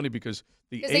 It's so funny because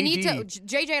they need to.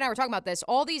 JJ and I were talking about this.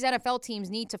 All these NFL teams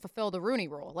need to fulfill the Rooney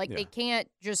Rule. Like they can't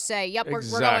just say, "Yep, we're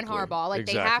going Harbaugh." Like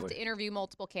they have to interview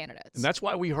multiple candidates. And that's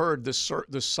why we heard this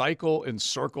cycle and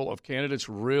circle of candidates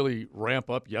really ramp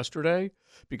up yesterday,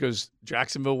 because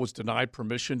Jacksonville was denied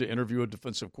permission to interview a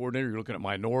defensive coordinator. You're looking at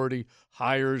minority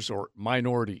hires or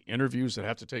minority interviews that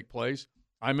have to take place.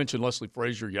 I mentioned Leslie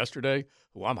Frazier yesterday,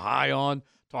 who I'm high on,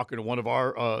 talking to one of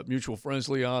our mutual friends,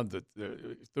 Leon, that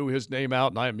threw his name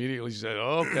out, and I immediately said,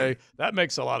 okay, that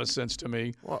makes a lot of sense to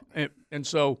me. Well, and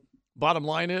so bottom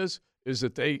line is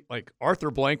that they, like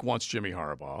Arthur Blank wants Jimmy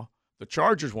Harbaugh. The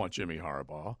Chargers want Jimmy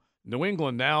Harbaugh. New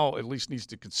England now at least needs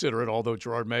to consider it, although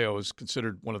Gerard Mayo is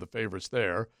considered one of the favorites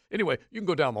there. Anyway, you can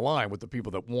go down the line with the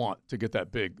people that want to get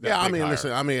that big.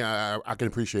 Listen, I can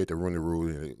appreciate the Rooney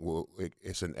Rule.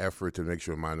 It's an effort to make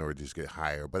sure minorities get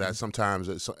higher. But sometimes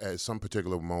at some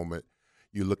particular moment,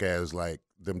 you look at it as like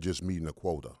them just meeting a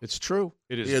quota. It's true.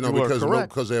 It is.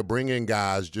 Because they're bringing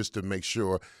guys just to make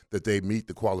sure that they meet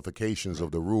the qualifications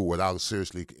of the rule without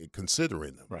seriously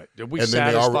considering them. Right. Did we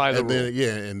satisfy the rule?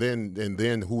 And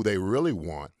then who they really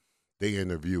want, they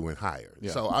interview and hire.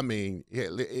 Yeah. So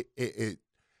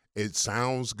it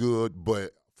sounds good,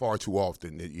 but far too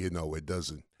often it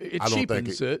doesn't. I don't think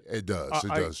it. It does. It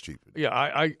does cheapen. Yeah,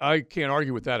 I can't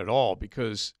argue with that at all,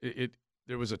 because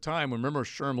there was a time, remember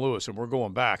Sherm Lewis, and we're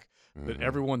going back, that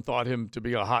everyone thought him to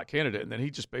be a hot candidate, and then he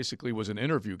just basically was an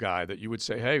interview guy that you would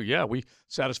say, hey, yeah, we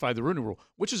satisfied the Rooney Rule,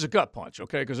 which is a gut punch,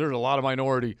 okay, because there's a lot of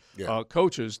minority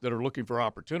coaches that are looking for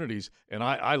opportunities, and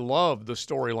I love the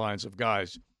storylines of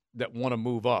guys that want to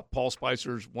move up. Paul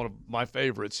Spicer's one of my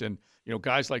favorites, and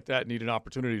guys like that need an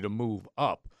opportunity to move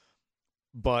up.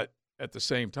 But at the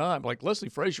same time, like Leslie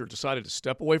Frazier decided to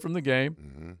step away from the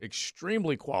game,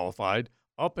 extremely qualified,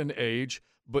 up in age,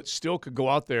 but still could go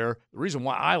out there. The reason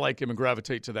why I like him and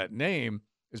gravitate to that name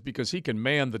is because he can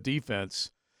man the defense,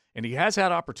 and he has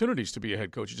had opportunities to be a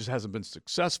head coach. He just hasn't been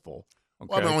successful. Okay?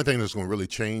 Well, the only thing that's going to really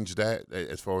change that,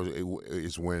 as far as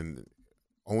is when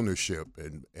ownership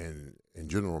and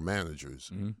general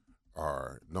managers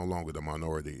are no longer the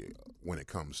minority when it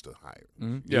comes to hire.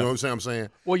 You know what I'm saying?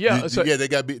 Well, yeah. They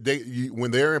got to be. When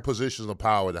they're in positions of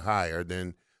power to hire,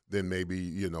 then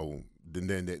maybe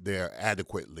then they're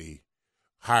adequately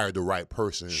hire the right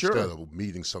person instead of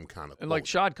meeting some kind of quota. And like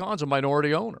Shad Khan's a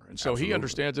minority owner, and so he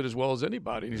understands it as well as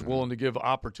anybody. And he's willing to give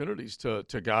opportunities to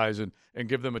guys and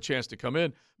give them a chance to come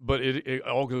in. But it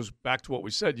all goes back to what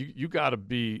we said. You got to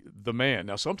be the man.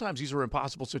 Now, sometimes these are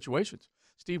impossible situations.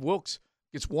 Steve Wilkes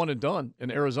gets one and done in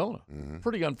Arizona.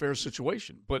 Pretty unfair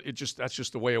situation, but that's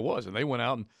just the way it was. And they went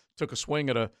out and took a swing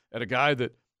at a guy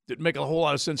that didn't make a whole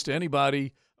lot of sense to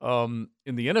anybody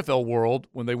in the NFL world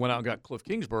when they went out and got Cliff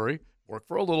Kingsbury. Worked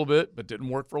for a little bit, but didn't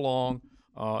work for long.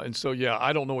 And so,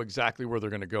 I don't know exactly where they're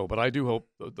going to go, but I do hope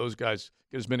those guys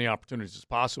get as many opportunities as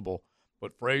possible.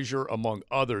 But Frazier, among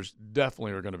others,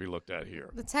 definitely are going to be looked at here.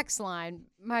 The text line,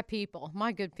 my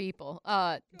good people.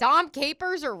 Dom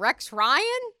Capers or Rex Ryan?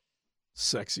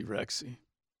 Sexy Rexy.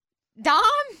 Dom?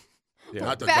 Yeah.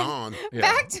 Not the Don.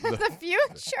 Back to the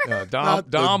Future.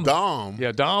 Dom.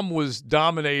 Yeah, Dom was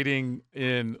dominating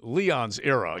in Leon's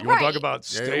era. You want to talk about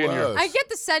staying here? I get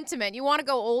the sentiment. You want to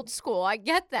go old school. I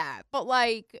get that. But,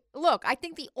 look, I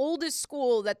think the oldest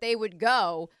school that they would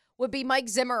go would be Mike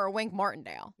Zimmer or Wink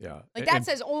Martindale. Yeah. That's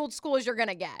as old school as you're going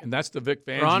to get. And that's the Vic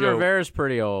Fangio. Ron Rivera's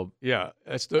pretty old. Yeah.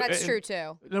 That's true,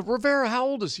 too. Rivera, how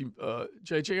old is he,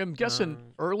 JJ? I'm guessing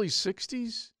early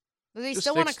 60s? Does he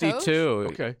still want to coach? 62.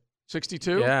 Okay.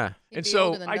 62? Yeah. And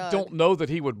so I don't know that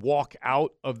he would walk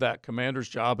out of that commander's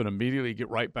job and immediately get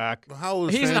right back. Well, how old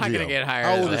is He's Fangio? not going to get hired.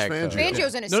 How old as is a head Fangio? coach.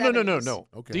 Fangio's in his 70s. No.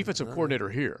 Okay. Defensive coordinator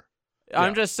here.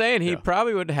 I'm just saying he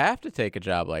probably would have to take a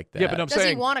job like that. Yeah, but I'm Does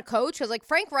saying he want to coach? Because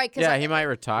Frank Reich. He might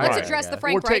retire. Let's address the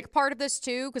Frank Or Reich part of this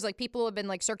too, because people have been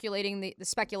circulating the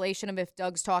speculation of if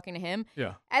Doug's talking to him.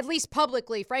 Yeah. At least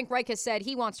publicly, Frank Reich has said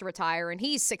he wants to retire, and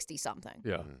he's 60-something.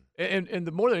 Yeah. And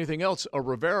the more than anything else, a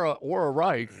Rivera or a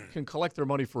Reich can collect their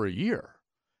money for a year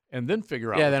and then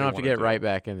figure out. Yeah, what they don't have to get do. right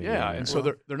back in the game. Yeah, and so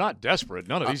they're not desperate.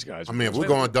 None of these guys. I mean, if we're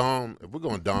going Dom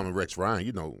and Rex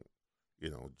Ryan,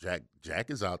 Jack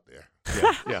is out there.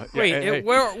 Yeah. Wait,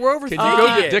 we're overthinking Can you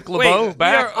go it. get Dick LeBeau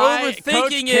back? We are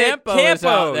overthinking it.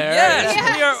 Campo.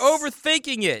 Yes, we are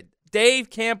overthinking it.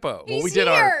 Dave Campo. He's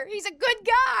here. He's a good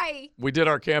guy. We did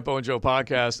our Campo and Joe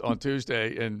podcast on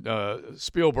Tuesday, and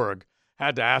Spielberg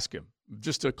had to ask him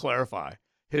just to clarify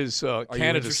his candidacy. Are you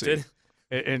interested?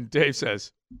 And Dave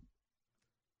says,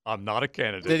 I'm not a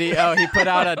candidate. Did he? Oh, he put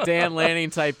out a Dan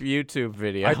Lanning type YouTube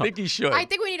video. I think he should. I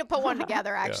think we need to put one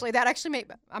together, actually. That actually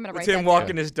I'm going to write It's him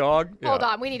walking his dog. Hold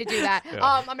on. We need to do that.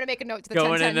 I'm going to make a note to the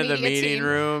Going 1010 into the media meeting team.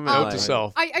 room. Note to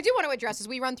self. I do want to address as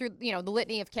we run through, the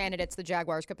litany of candidates the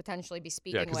Jaguars could potentially be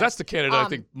speaking with. Yeah, because that's the candidate I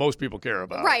think most people care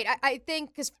about. Right. I think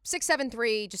because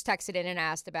 673 just texted in and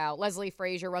asked about Leslie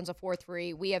Frazier runs a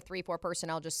 4-3. We have 3-4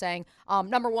 personnel. Just saying.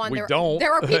 Number one,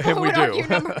 there are people who would argue.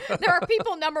 There are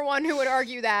people, number one, who would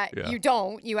argue that you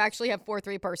don't. You actually have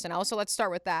 4-3 personnel. So let's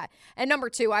start with that. And number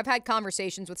two, I've had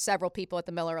conversations with several people at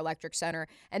the Miller Electric Center,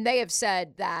 and they have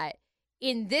said that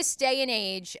in this day and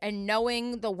age, and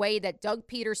knowing the way that Doug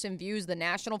Peterson views the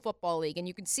National Football League, and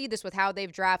you can see this with how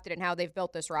they've drafted and how they've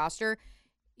built this roster,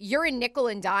 you're in nickel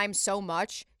and dime so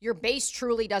much, your base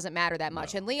truly doesn't matter that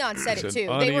much. And Leon said it too.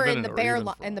 They were in the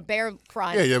bear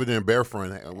front. Yeah, you've been in bear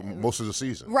front most of the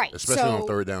season, right? Especially on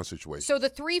third down situations. So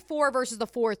the 3-4 versus the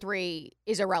 4-3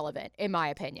 is irrelevant, in my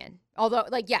opinion. Although,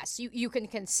 yes, you can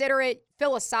consider it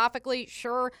philosophically,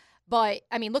 sure. But,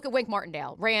 I mean, look at Wink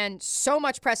Martindale. Ran so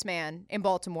much press man in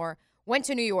Baltimore, went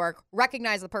to New York,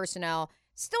 recognized the personnel,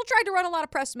 still tried to run a lot of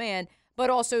press man, but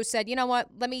also said, you know what,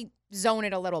 let me zone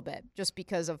it a little bit just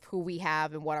because of who we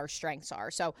have and what our strengths are.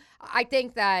 So I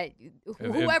think that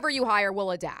whoever you hire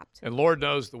will adapt. And Lord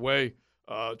knows the way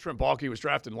Trent Baalke was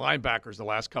drafting linebackers the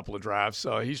last couple of drafts,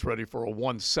 he's ready for a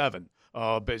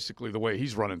 1-7, basically the way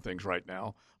he's running things right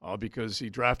now. Because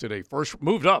he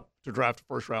moved up to draft a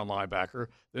first-round linebacker,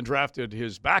 then drafted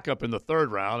his backup in the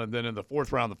third round, and then in the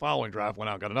fourth round, the following draft, went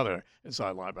out and got another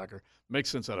inside linebacker. Makes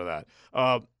sense out of that.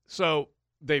 So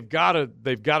they've got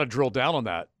to drill down on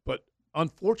that. But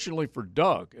unfortunately for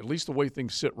Doug, at least the way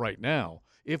things sit right now,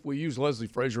 if we use Leslie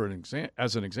Frazier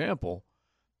as an example,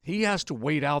 he has to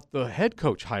wait out the head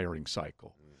coach hiring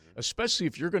cycle, especially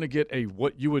if you're going to get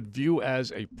what you would view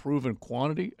as a proven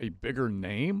quantity, a bigger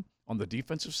name on the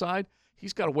defensive side.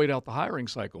 He's got to wait out the hiring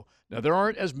cycle. Now, there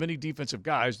aren't as many defensive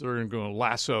guys that are going to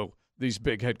lasso these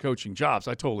big head coaching jobs.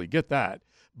 I totally get that.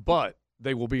 But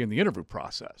they will be in the interview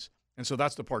process. And so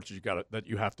that's the part that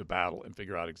you have to battle and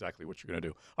figure out exactly what you're going to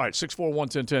do. All right,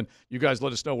 641-1010. You guys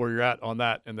let us know where you're at on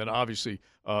that. And then obviously,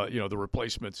 the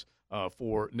replacements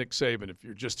for Nick Saban. If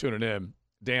you're just tuning in,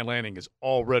 Dan Lanning has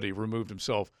already removed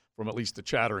himself from at least the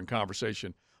chatter and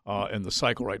conversation in the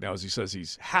cycle right now, as he says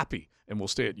he's happy and will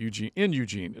stay in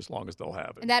Eugene as long as they'll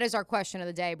have it. And that is our question of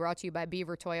the day, brought to you by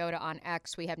Beaver Toyota on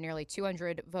X. We have nearly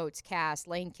 200 votes cast.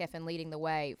 Lane Kiffin leading the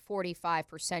way.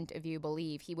 45% of you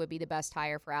believe he would be the best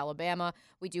hire for Alabama.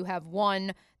 We do have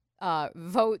one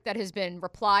vote that has been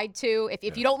replied to.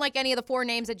 If you don't like any of the four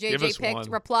names that JJ picked,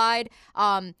 replied.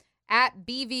 At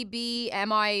BVBMI,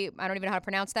 I don't even know how to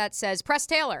pronounce that, says Press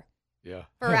Taylor. Yeah.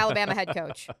 For Alabama head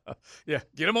coach. Yeah,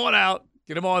 get him on out.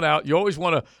 Get him on out. You always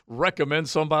want to recommend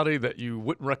somebody that you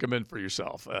wouldn't recommend for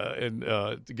yourself, and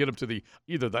to get them to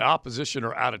either the opposition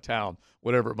or out of town,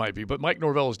 whatever it might be. But Mike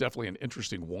Norvell is definitely an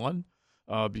interesting one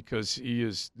because he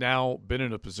has now been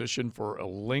in a position for a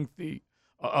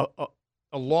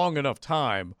long enough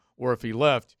time where if he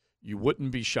left, you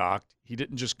wouldn't be shocked. He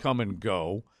didn't just come and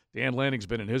go. Dan Lanning's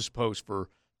been in his post for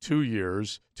 2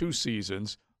 years, 2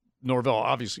 seasons. Norvell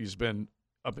obviously has been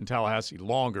up in Tallahassee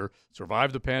longer,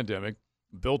 survived the pandemic,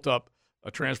 built up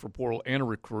a transfer portal and a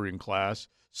recruiting class,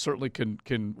 certainly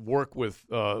can work with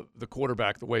the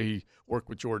quarterback the way he worked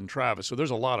with Jordan Travis. So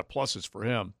there's a lot of pluses for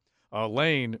him.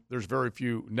 Lane, there's very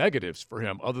few negatives for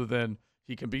him other than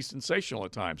he can be sensational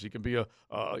at times. He can be a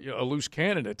loose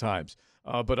cannon at times.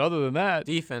 But other than that,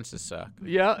 defenses suck.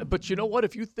 Yeah, but you know what?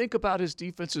 If you think about his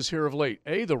defenses here of late,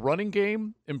 the running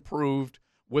game improved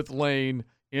with Lane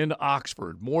in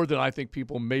Oxford more than I think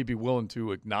people may be willing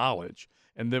to acknowledge.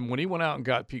 And then when he went out and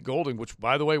got Pete Golding, which,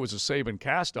 by the way, was a Saban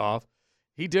cast-off,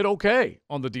 he did okay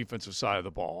on the defensive side of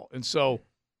the ball. And so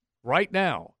right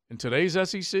now, in today's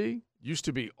SEC, used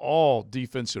to be all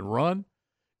defense and run.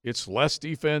 It's less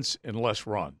defense and less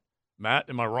run. Matt,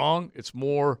 am I wrong? It's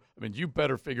more – I mean, you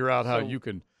better figure out how you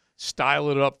can style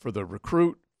it up for the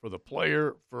recruit, for the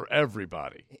player, for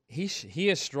everybody. He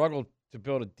has struggled to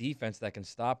build a defense that can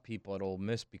stop people at Ole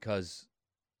Miss because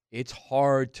it's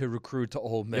hard to recruit to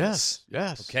Ole Miss.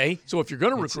 Yes. Okay? So if you're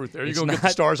going to recruit there, you're going to get the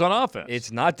stars on offense.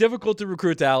 It's not difficult to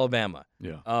recruit to Alabama.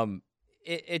 Yeah.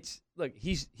 Look,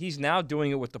 he's now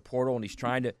doing it with the portal, and he's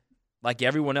trying to, like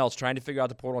everyone else, trying to figure out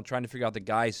the portal and trying to figure out the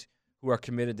guys who are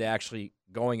committed to actually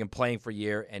going and playing for a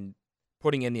year and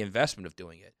putting in the investment of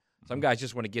doing it. Some guys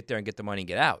just want to get there and get the money and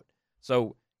get out.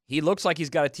 So he looks like he's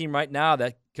got a team right now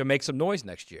that can make some noise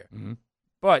next year. Mm-hmm.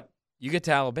 But you get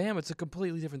to Alabama, it's a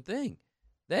completely different thing.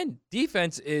 Then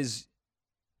defense is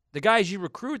the guys you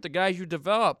recruit, the guys you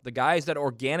develop, the guys that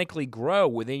organically grow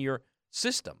within your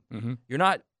system. Mm-hmm. You're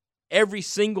not every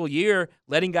single year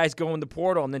letting guys go in the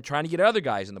portal and then trying to get other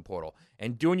guys in the portal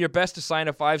and doing your best to sign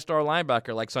a 5-star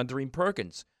linebacker like Suntarine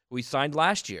Perkins, who he signed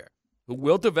last year, who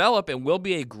will develop and will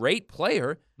be a great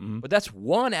player, but that's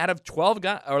 1 out of 12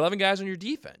 guys or 11 guys on your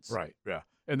defense. Right, yeah.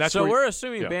 And that's so we're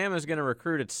assuming Bama's going to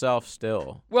recruit itself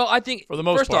still. Well, I think for the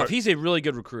most first part, off, he's a really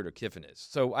good recruiter, Kiffin is.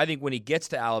 So I think when he gets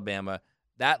to Alabama,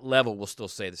 that level will still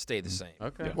stay the same.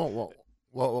 Okay. Yeah.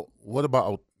 Well, what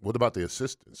about the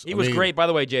assistants? He was great, by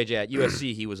the way, JJ. At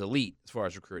USC, he was elite as far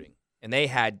as recruiting, and they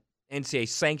had NCAA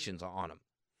sanctions on him.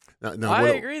 Now, I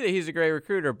agree that he's a great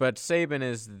recruiter, but Saban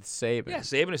is Saban. Yeah,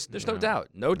 Saban is. There's no doubt,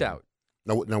 no doubt.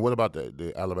 Now, what about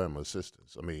the Alabama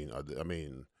assistants? I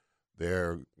mean,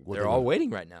 they're all waiting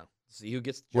right now. See who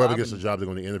gets the job. Whoever gets the job, they're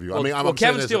going to interview. Well,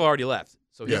 Kevin Steele already left,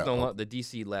 so he's the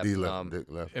DC left. He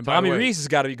left. And Tommy Reese has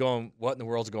got to be going, what in the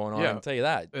world's going on? Yeah. I'll tell you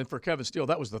that. And for Kevin Steele,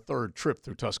 that was the 3rd trip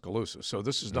through Tuscaloosa, so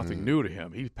this is nothing new to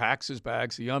him. He packs his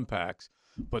bags, he unpacks.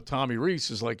 But Tommy Reese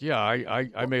is like, yeah,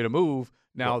 I made a move.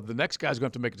 Now the next guy's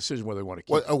going to have to make a decision whether they want to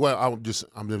keep. Well,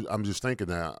 I'm just thinking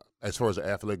now. As far as the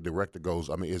athletic director goes,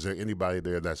 I mean, is there anybody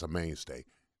there that's a mainstay?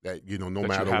 That no that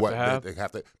matter what they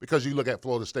have to, because you look at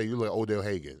Florida State, you look at Odell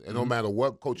Hagan, and no matter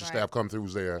what coaching staff come through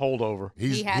there, holdover,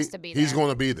 he has to be there. He's going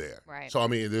to be there. Right. So I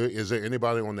mean, is there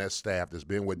anybody on that staff that's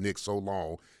been with Nick so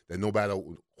long that no matter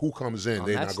who comes in,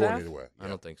 they're not going anywhere? I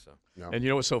don't think so. No. And you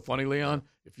know what's so funny, Leon?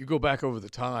 If you go back over the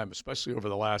time, especially over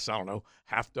the last, I don't know,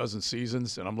 half dozen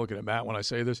seasons, and I'm looking at Matt when I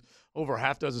say this, over a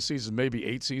half dozen seasons, maybe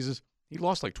 8 seasons, he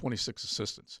lost like 26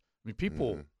 assistants. I mean,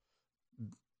 people,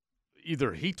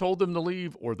 either he told them to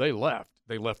leave or they left.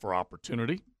 They left for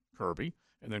opportunity, Kirby,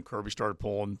 and then Kirby started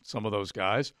pulling some of those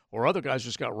guys, or other guys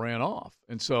just got ran off.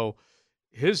 And so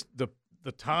the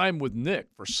time with Nick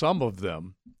for some of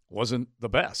them wasn't the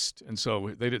best, and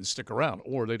so they didn't stick around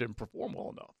or they didn't perform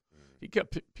well enough. He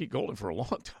kept Pete Golden for a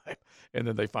long time, and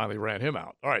then they finally ran him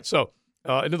out. All right, so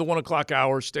into the 1 o'clock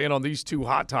hour, staying on these 2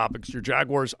 hot topics. Your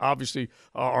Jaguars obviously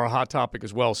are a hot topic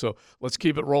as well, so let's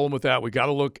keep it rolling with that. We got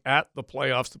to look at the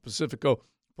playoffs. The Pacifico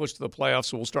push to the playoffs,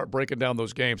 so we'll start breaking down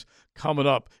those games coming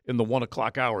up in the 1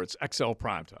 o'clock hour. It's XL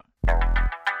Primetime.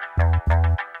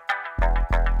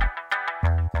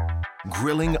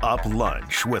 Grilling up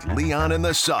lunch with Leon and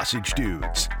the Sausage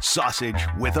Dudes. Sausage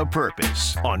with a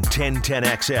purpose on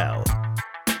 1010XL.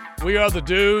 We are the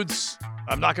dudes.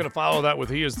 I'm not going to follow that with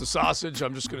he is the sausage.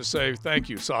 I'm just going to say thank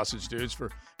you, Sausage Dudes,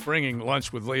 for bringing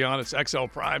lunch with Leon. It's XL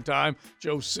Primetime.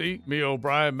 Joe C., me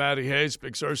O'Brien, Matty Hayes,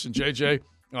 Big Sur, and JJ.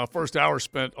 First hour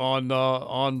spent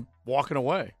on walking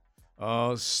away,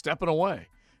 stepping away.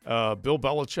 Bill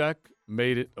Belichick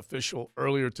made it official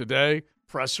earlier today.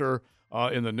 Presser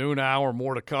in the noon hour.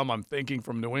 More to come, I'm thinking,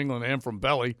 from New England and from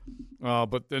Belly.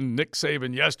 But then Nick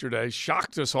Saban yesterday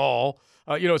shocked us all.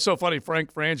 It's so funny.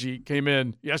 Frank Frangie came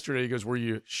in yesterday. He goes, were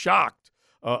you shocked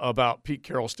about Pete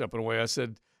Carroll stepping away? I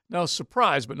said, no,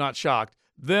 surprised, but not shocked.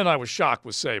 Then I was shocked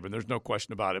with Saban. There's no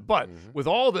question about it. But with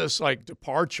all this,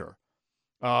 departure,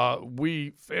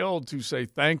 we failed to say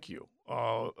thank you.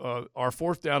 Our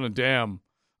 4th down and damn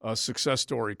success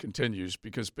story continues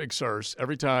because Big Sirs,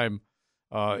 every time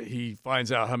he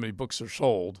finds out how many books are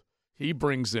sold, he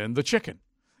brings in the chicken.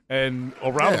 And a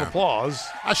round of applause.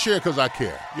 I share because I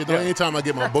care. Anytime I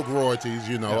get my book royalties,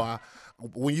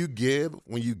 when you get,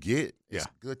 it's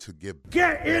good to give.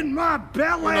 Get in my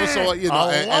belly.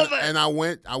 I love it. And I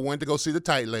went to go see the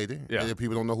tight lady. Yeah. And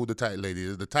people don't know who the tight lady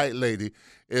is. The tight lady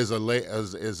is a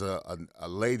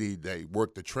lady that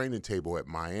worked the training table at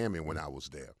Miami when I was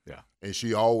there. Yeah. And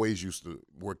she always used to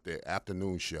work the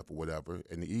afternoon shift or whatever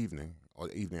in the evening or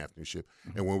the evening afternoon shift.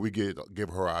 Mm-hmm. And when we give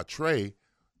her our tray,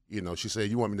 she said,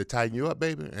 "You want me to tighten you up,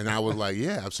 baby?" And I was like,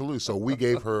 "Yeah, absolutely." So we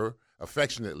gave her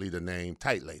affectionately the name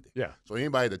Tight Lady. Yeah. So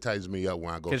anybody that tightens me up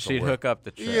when I go somewhere. Because she'd hook up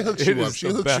the tray. Yeah, hooks you up. She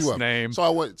hooks you up. Name. So I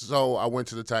went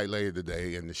to the Tight Lady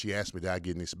today, and she asked me, "Did I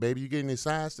get any? Baby, you get any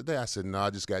sides today?" I said, "No, I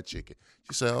just got chicken."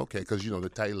 She said, "Okay," because the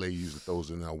Tight Lady usually throws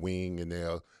in a wing and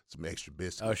there some extra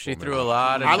biscuits. Oh, she threw a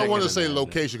lot of. I don't want to say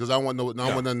location because I want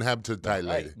nothing to happen to the Tight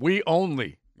Lady. We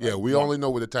only. We only know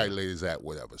where the Tight Lady's at,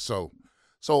 whatever. So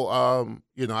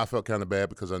I felt kind of bad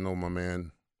because I know my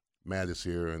man Matt is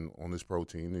here and on this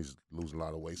protein. He's losing a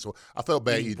lot of weight. So I felt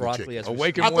bad eating the chicken.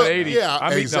 Awaken 180.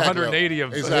 I'm eating 180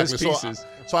 of his pieces.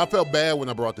 So I felt bad when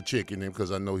I brought the chicken in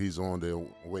because I know he's on the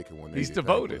Awaken 180. He's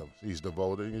devoted. He's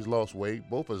devoted. He's lost weight.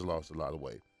 Both of us lost a lot of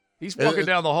weight. He's walking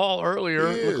down the hall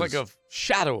earlier. Looked like a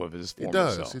shadow of his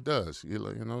former self. He does.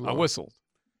 I whistled.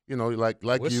 Like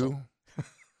Whistle. you.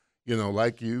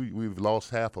 like you, we've lost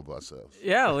half of ourselves.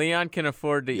 Yeah, Leon can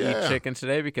afford to eat chicken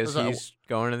today because he's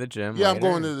going to the gym. Yeah, I'm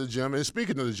going to the gym. And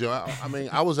speaking of the gym,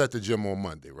 I was at the gym on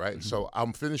Monday, right? So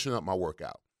I'm finishing up my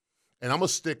workout. And I'm a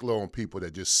stickler on people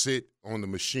that just sit on the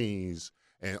machines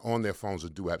and on their phones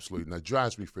and do absolutely nothing. It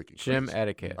drives me freaking crazy. Gym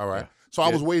etiquette. All right. So I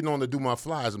was waiting on to do my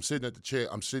flies. I'm sitting at the chair.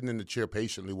 I'm sitting in the chair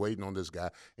patiently waiting on this guy,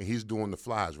 and he's doing the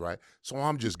flies, right? So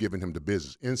I'm just giving him the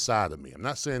business inside of me. I'm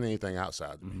not saying anything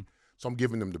outside of me. So I'm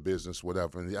giving him the business,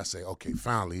 whatever. And I say, okay,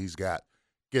 finally he's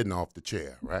getting off the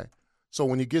chair, right? So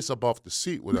when he gets up off the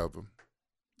seat, whatever,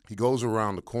 he goes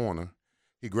around the corner.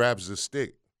 He grabs his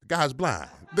stick. The guy's blind.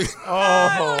 He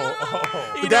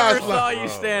never saw you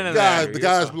standing there. The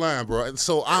guy's blind, bro. And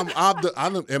so I'm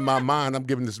in my mind, I'm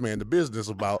giving this man the business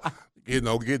about, getting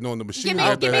on the machine.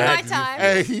 Give me my time.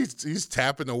 Hey, he's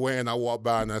tapping away, and I walk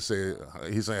by, and I said,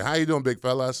 he's saying, how you doing, big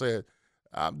fella? I said,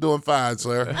 I'm doing fine,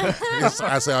 sir.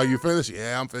 I said, are you finished?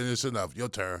 Yeah, I'm finished enough. Your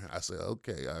turn. I said,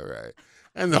 okay, all right.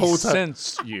 And the whole time,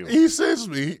 he sensed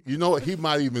me. You know what? He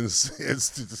might even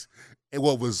sense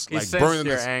what was he like burning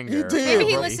your his anger. He did. Maybe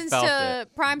he bro. listens to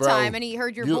Primetime and he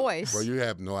heard your voice. Bro, you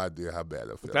have no idea how bad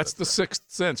I felt. That's the sixth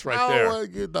sense right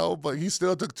there. But he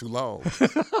still took too long.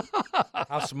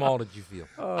 How small did you feel?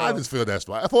 I just feel that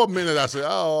small. For a minute, I said,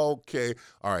 oh, okay.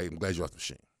 All right, I'm glad you're off the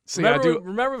machine. See,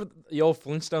 remember the old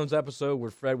Flintstones episode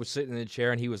where Fred was sitting in the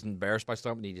chair and he was embarrassed by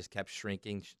something and he just kept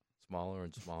shrinking smaller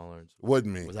and smaller and smaller.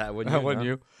 Wasn't me. Was that wasn't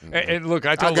you? And look,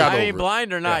 I mean,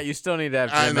 blind or not, you still need to have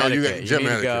gym etiquette. You need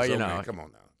to go, come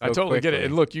on now. I totally get it.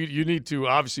 And look, you need to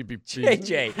obviously be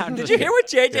JJ. Did you hear what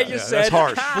JJ just said? That's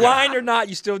harsh. Blind or not,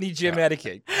 you still need gym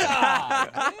etiquette.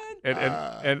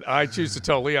 And I choose to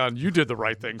tell Leon, you did the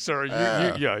right thing, sir.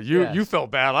 You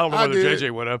felt bad. I don't know whether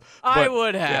JJ would have. I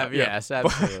would have, yes,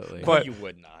 absolutely. But you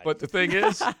would not. But the thing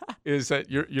is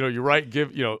that you're right.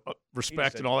 Give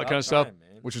respect and all that kind of stuff,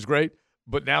 which is great.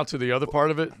 But now to the other part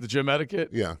of it, the gym etiquette.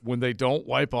 Yeah. When they don't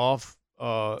wipe off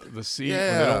the seat,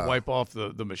 when they don't wipe off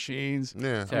the machines.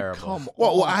 Yeah. Terrible. Come on.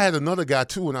 Well, I had another guy,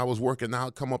 too, when I was working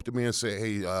out, come up to me and say,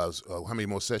 hey, how many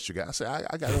more sets you got? I said,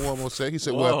 I got one more set. He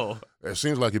said, well, it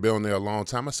seems like you've been on there a long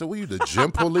time. I said, well, you the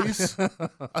gym police?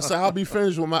 I said, I'll be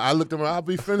finished with I looked at him, I'll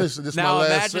be finished. This is my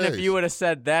last imagine if you would have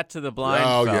said that to the blind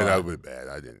Oh, fella. yeah, that would be bad.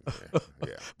 I didn't.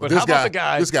 Yeah. But how about the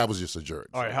guy? This guy was just a jerk.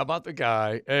 All right, how about the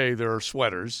guy? Hey, there are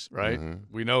sweaters, right?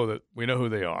 Mm-hmm. We know who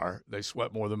they are. They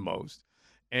sweat more than most.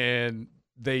 And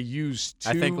they use two.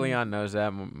 I think Leon knows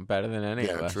that better than any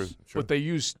of us. True. But they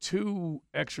use two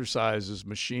exercises,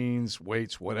 machines,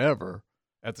 weights, whatever,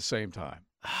 at the same time.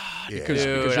 Because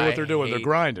you know what they're doing. They're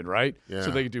grinding, right? Yeah.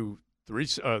 So they do three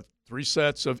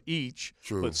sets of each,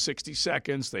 but 60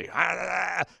 seconds.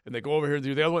 And they go over here and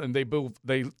do the other one, and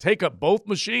they take up both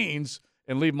machines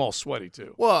and leave them all sweaty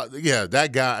too. Well, yeah,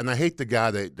 that guy, and I hate the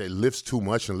guy that lifts too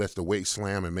much and lets the weight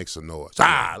slam and makes a noise.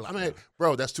 I mean,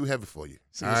 bro, that's too heavy for you.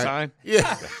 See the sign?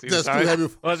 Yeah, that's too heavy.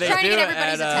 Well, they trying do to get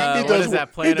everybody's attention. What is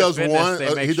that Planet Fitness?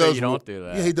 They make sure you don't do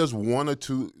that. Yeah, he does 1 or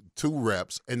 2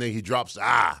 reps, and then he drops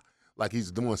like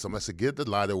he's doing something. I said, get the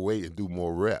lighter weight and do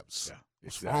more reps. Yeah,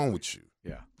 what's wrong with you?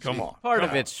 Yeah, come on. Part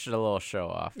of it's a little show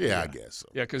off. Yeah, I guess so.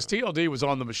 Yeah, because TLD was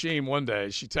on the machine one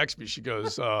day. She texted me. She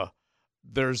goes,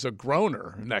 there's a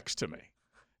groaner next to me.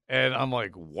 And I'm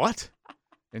like, what?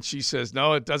 And she says,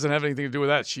 no, it doesn't have anything to do with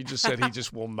that. She just said he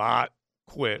just will not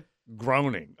quit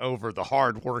groaning over the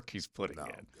hard work he's putting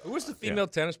in. Who was the female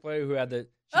tennis player who had she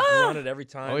groaned every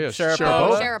time? Oh, yeah,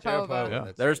 Sharapova.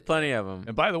 Yeah. There's plenty of them.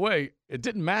 And by the way, it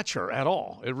didn't match her at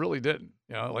all. It really didn't.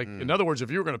 In other words,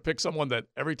 if you were going to pick someone that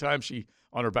every time she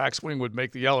on her backswing would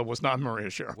make the yellow, was not Maria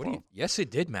Sharapova. Yes, it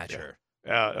did match her.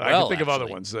 I can think of other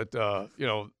ones that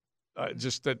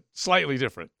just that slightly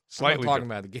different. Slightly I'm talking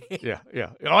different. about the game. Yeah.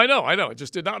 Oh, I know. It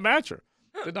just did not match her.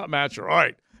 All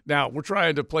right. Now, we're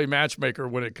trying to play matchmaker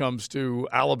when it comes to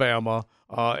Alabama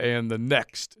and the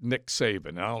next Nick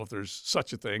Saban. I don't know if there's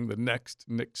such a thing, the next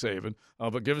Nick Saban,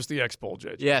 but give us the X poll,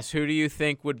 JJ. Yes, who do you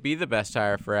think would be the best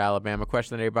hire for Alabama?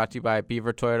 Question today brought to you by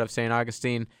Beaver Toyota of St.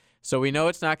 Augustine. So we know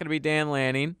it's not going to be Dan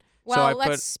Lanning. Well,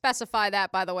 let's specify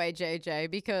that, by the way, JJ,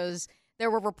 because there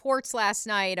were reports last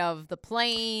night of the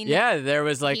plane. Yeah, there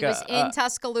was like he was in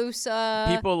Tuscaloosa.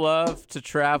 People love to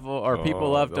travel, or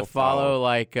people love to follow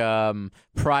like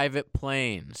private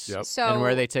planes. Yep. And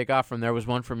where they take off from. There was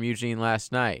one from Eugene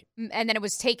last night. And then it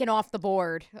was taken off the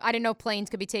board. I didn't know planes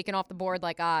could be taken off the board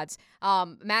like odds.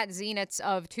 Matt Zenitz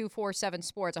of 247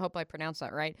 Sports, I hope I pronounced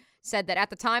that right, said that at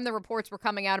the time the reports were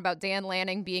coming out about Dan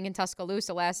Lanning being in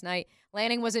Tuscaloosa last night,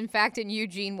 Lanning was in fact in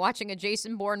Eugene watching a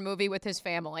Jason Bourne movie with his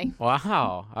family.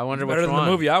 Wow. I wonder which better one. than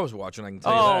the movie I was watching, I can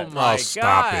tell you that. Oh, my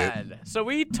stop God. So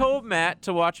we told Matt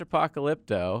to watch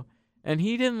Apocalypto, and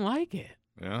he didn't like it.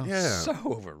 Yeah. So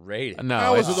overrated. No,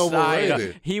 How is it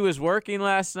overrated? He was working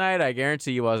last night. I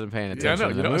guarantee you wasn't paying attention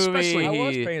to the movie. especially I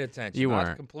was paying attention. You Not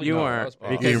weren't. completely. You No, I weren't. was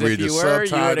paying Because attention. if you You read were, the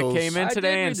you would have subtitles. came in I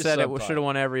today did and read the said it subtitles. should have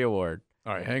won every award.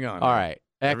 All right, hang on. All right,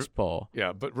 X poll.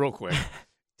 Yeah, but real quick,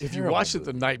 if you Terrible watched it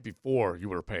the movie. night before, you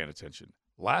were paying attention.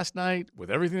 Last night, with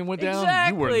everything that went down,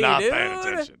 Exactly, you were not dude. paying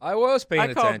attention. I was paying I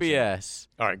attention. call BS.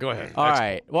 All right, go ahead. All Next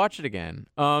right, watch it again.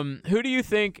 Who do you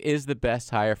think is the best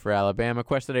hire for Alabama?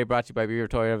 Question today brought to you by Beaver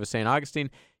Toyota of St.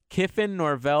 Augustine. Kiffin,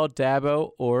 Norvell,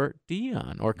 Dabo, or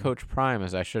Dion, or Coach Prime,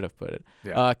 as I should have put it.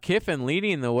 Yeah. Kiffin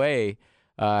leading the way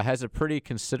has a pretty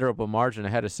considerable margin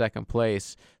ahead of second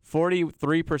place.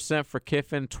 43% for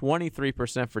Kiffin,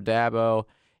 23% for Dabo,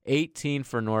 18%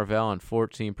 for Norvell, and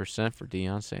 14% for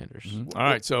Deion Sanders. All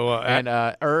right, so And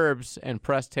Herbs and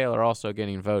Press Taylor also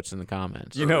getting votes in the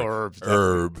comments. you know Herb's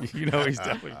you know he's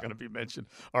definitely going to be mentioned.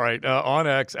 All right, on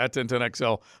X at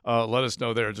 1010XL, let us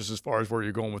know there just as far as where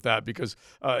you're going with that because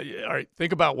all right,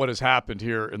 think about what has happened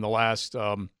here in the last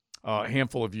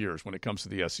handful of years when it comes to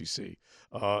the SEC.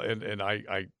 And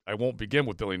I won't begin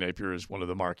with Billy Napier as one of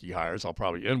the marquee hires. I'll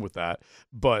probably end with that.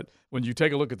 But when you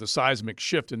take a look at the seismic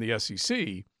shift in the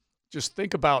SEC, just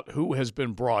think about who has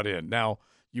been brought in. Now,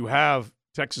 you have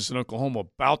Texas and Oklahoma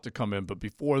about to come in, but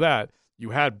before that, you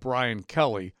had Brian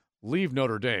Kelly leave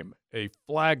Notre Dame, a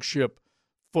flagship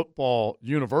football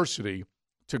university,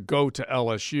 to go to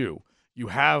LSU. You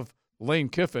have Lane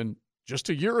Kiffin just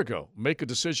a year ago make a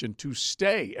decision to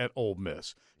stay at Ole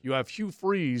Miss. You have Hugh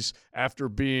Freeze, after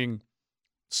being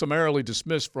summarily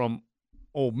dismissed from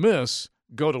Ole Miss,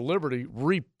 go to Liberty,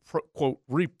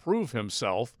 reprove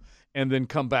himself, and then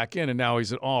come back in, and now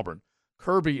he's at Auburn.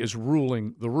 Kirby is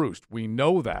ruling the roost. We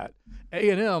know that.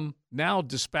 A&M now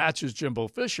dispatches Jimbo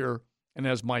Fisher and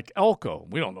has Mike Elko.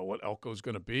 We don't know what Elko is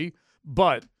going to be,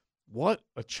 but what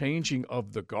a changing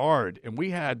of the guard. And we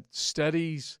had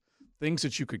steadies, things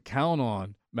that you could count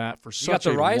on, Matt, for such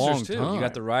a long time. You got the risers, too. You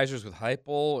got the risers with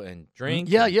Heupel and Drink.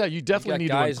 Yeah, you definitely you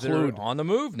got need guys to include. that are on the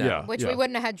move now. Yeah, Which we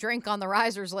wouldn't have had Drink on the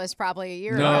risers list probably a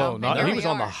year No, ago. not, he was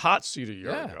on the are. hot seat a year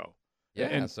ago. Yeah,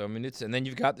 and, so I mean, and then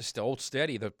you've got the old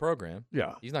steady, the program.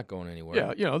 Yeah, he's not going anywhere.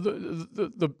 Yeah, you know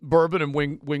the bourbon and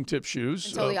wingtip shoes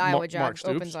until the Iowa job Mark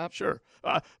Stoops, opens up. Sure,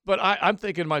 but I'm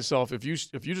thinking to myself, if you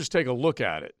just take a look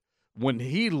at it, when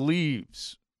he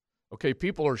leaves, okay,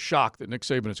 people are shocked that Nick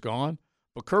Saban is gone,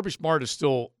 but Kirby Smart is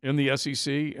still in the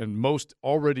SEC, and most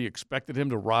already expected him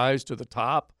to rise to the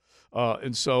top.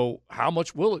 And so, how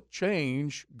much will it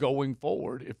change going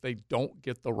forward if they don't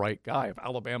get the right guy? If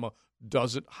Alabama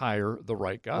doesn't hire the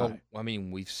right guy? Well, I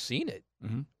mean, we've seen it.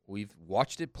 Mm-hmm. We've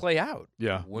watched it play out.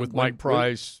 Yeah, with Mike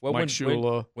Price, Mike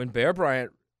Shula. When Bear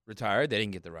Bryant retired, they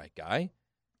didn't get the right guy.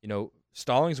 You know,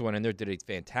 Stallings went in there, did a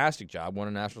fantastic job, won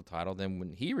a national title. Then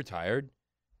when he retired,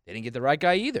 they didn't get the right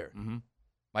guy either. Mm-hmm.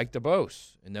 Mike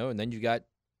DeBose, and then you got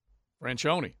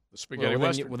Francione, the spaghetti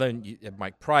western. Then you have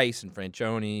Mike Price and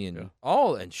Francione and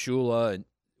and Shula, and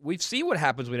we've seen what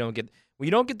happens when you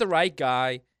don't get the right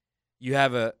guy. You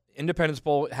have a Independence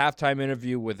Bowl halftime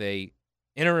interview with a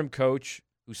interim coach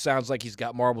who sounds like he's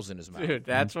got marbles in his mouth. Dude,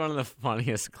 that's one of the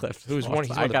funniest clips. He's one of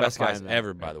the best guys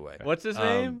ever, by the way. What's his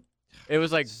name? It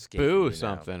was like Boo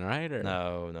something, right? Or?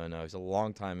 No. He's a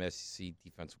longtime SEC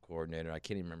defensive coordinator. I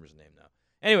can't even remember his name now.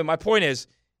 Anyway, my point is,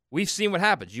 we've seen what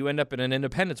happens. You end up in an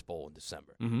Independence Bowl in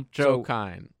December. Mm-hmm. Joe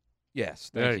Kine. Yes.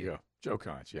 There you go. Joe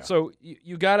Kines, yeah. So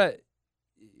you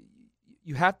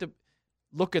have to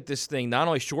look at this thing not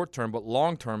only short term but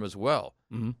long term as well.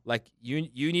 Mm-hmm. Like you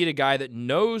need a guy that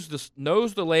knows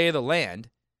the lay of the land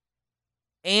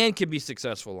and can be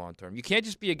successful long term. You can't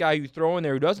just be a guy you throw in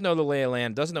there who doesn't know the lay of the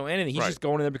land, doesn't know anything. He's just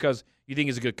going in there because you think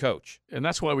he's a good coach. And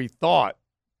that's why we thought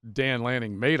Dan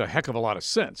Lanning made a heck of a lot of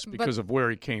sense because of where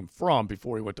he came from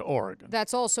before he went to Oregon.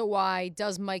 That's also why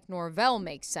does Mike Norvell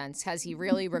make sense? Has he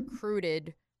really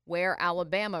recruited where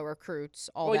Alabama recruits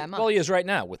that much? Well, he is right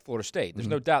now with Florida State. There's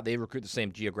no doubt they recruit the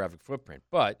same geographic footprint,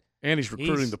 and he's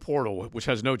recruiting the portal, which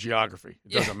has no geography.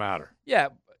 It doesn't matter. Yeah,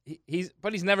 he's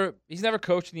never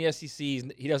coached in the SEC.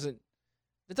 He doesn't.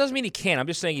 That doesn't mean he can't. I'm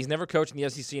just saying he's never coached in the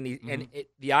SEC, and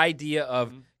the idea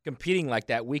of competing like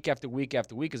that week after week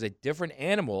after week is a different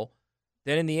animal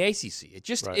than in the ACC. It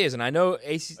just is, and I know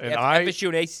FSU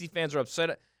and ACC fans are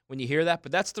upset when you hear that,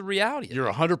 but that's the reality.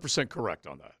 You're 100% correct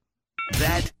on that.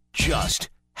 That just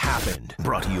happened.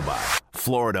 Brought to you by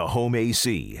Florida Home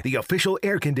AC, the official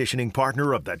air conditioning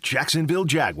partner of the Jacksonville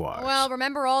Jaguars. Well,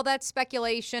 remember all that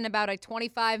speculation about a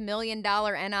 $25 million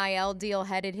NIL deal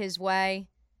headed his way?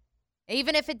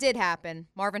 Even if it did happen,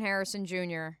 Marvin Harrison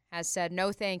Jr. has said,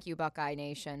 no thank you, Buckeye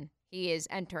Nation. He is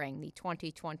entering the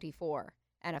 2024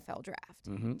 NFL draft.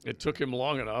 Mm-hmm. It took him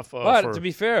long enough. But to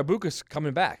be fair, Ibuka's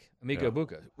coming back. Emeka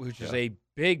Ibuka, which is a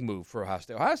big move for Ohio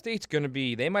State. Ohio State's going to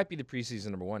be – they might be the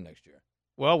preseason number 1 next year.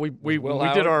 Well, we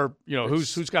did our,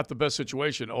 who's got the best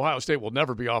situation. Ohio State will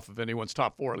never be off of anyone's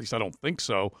top 4. At least I don't think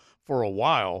so for a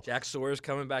while. Jack Sawyer's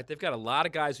coming back. They've got a lot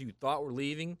of guys who you thought were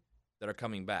leaving that are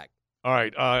coming back. All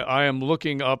right. I am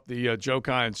looking up the Joe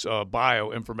Kynes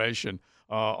bio information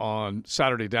on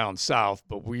Saturday Down South,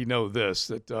 but we know this,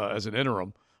 that as an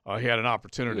interim, he had an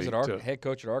opportunity. He was head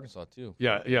coach at Arkansas, too.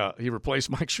 Yeah. He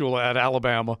replaced Mike Shula at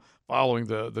Alabama following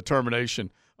the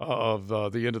termination of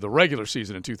the end of the regular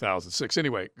season in 2006.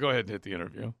 Anyway, go ahead and hit the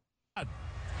interview.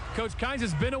 Coach Kynes,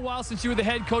 it's been a while since you were the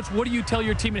head coach. What do you tell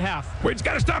your team at half? We just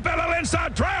got to stop that little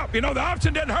inside trap. The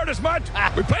option didn't hurt us much.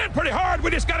 We playing pretty hard.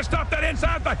 We just got to stop that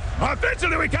inside thing.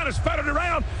 Offensively, we kind of sputtered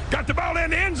around, got the ball in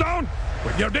the end zone.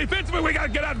 Defensively, we got to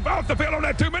get out off the field on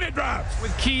that 2-minute drive.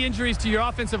 With key injuries to your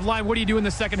offensive line, what do you do in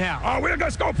the second half? Oh, we're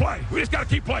just going to play. We just got to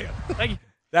keep playing. Thank you.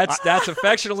 That's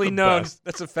affectionately known.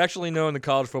 That's affectionately known in the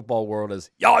college football world as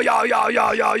yaw.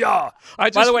 By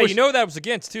the way, you know that was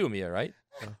against too, Mia, right?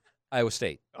 Iowa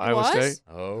State. Iowa State?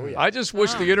 Oh, yeah. I just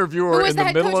wish the interviewer Who was in the the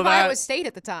head middle coach of of that. Iowa State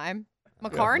at the time?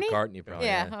 McCarney? McCartney, probably.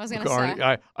 Yeah, I was going to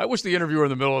say. I wish the interviewer in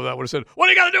the middle of that would have said, "What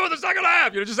do you got to do with the second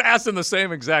half?" Just asked in the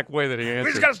same exact way that he answered. We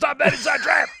just got to stop that inside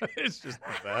trap. It's just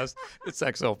the best. It's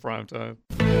XL Primetime.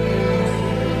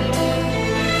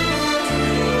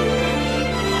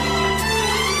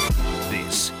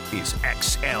 This is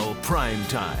XL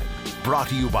Primetime, brought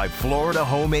to you by Florida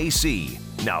Home AC.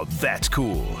 Now that's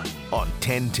cool on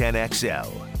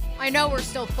 1010XL. I know we're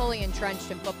still fully entrenched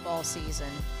in football season,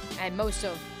 and most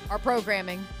of our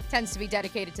programming tends to be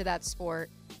dedicated to that sport.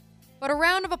 But a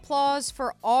round of applause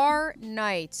for our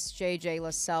Knights, JJ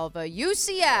LaSelva.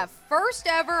 UCF, first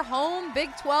ever home Big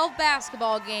 12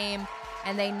 basketball game,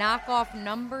 and they knock off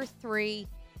number 3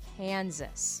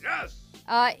 Kansas. Yes.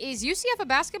 Is UCF a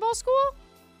basketball school?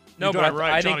 No, You're but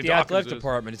right. I Johnny think the Dawkins athletic is.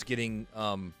 department is getting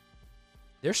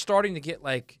they're starting to get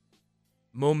like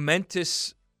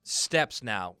momentous steps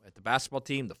now at the basketball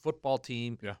team, the football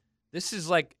team. Yeah. This is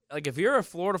like if you're a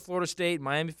Florida State,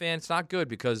 Miami fan, it's not good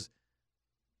because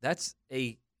that's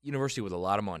a university with a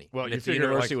lot of money. Well, and you it's a figure,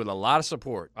 university with a lot of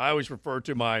support. I always refer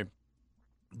to my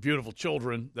beautiful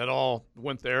children that all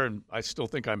went there, and I still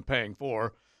think I'm paying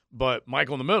for. But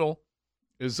Michael in the middle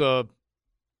is a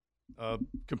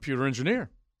computer engineer.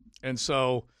 And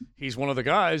so he's one of the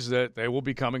guys that they will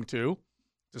be coming to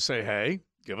say, hey,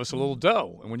 give us a little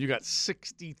dough. And when you got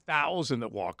 60,000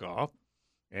 that walk off,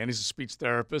 and he's a speech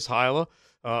therapist, Hyla,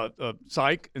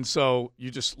 psych, and so you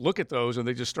just look at those and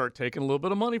they just start taking a little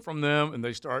bit of money from them and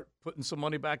they start putting some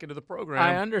money back into the program.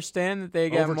 I understand that they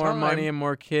get over more time. money and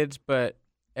more kids, but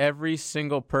every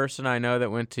single person I know that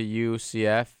went to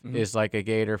UCF is like a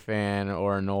Gator fan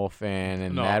or a Knoll fan,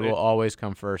 and that will always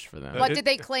come first for them. But did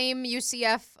they claim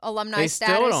UCF alumni They still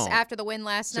status don't. after the win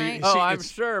last night? I'm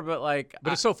sure, but like,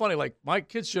 But it's so funny. Like my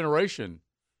kids' generation,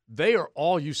 they are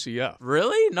all UCF.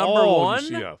 Really? Number all one?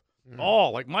 UCF.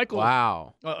 All like Michael.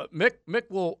 Wow. Mick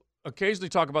will occasionally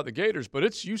talk about the Gators, but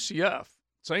it's UCF.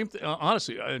 Same thing.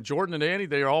 Honestly, Jordan and Annie,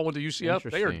 they all went to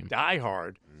UCF. They are Interesting.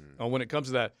 diehard when it comes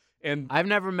to that. And I've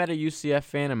never met a UCF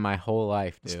fan in my whole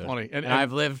life, dude. it's funny. And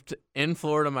I've lived in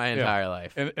Florida my entire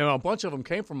life. And a bunch of them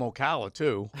came from Ocala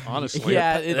too. Honestly,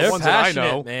 Yeah, the they're ones that I know,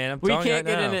 passionate, man. I'm We telling you can't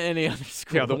right get now. into any other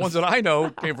schools. yeah, the ones that I know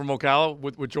came from Ocala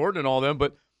with Jordan and all them.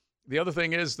 But the other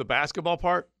thing is the basketball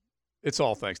part. It's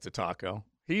all thanks to Taco.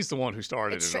 He's the one who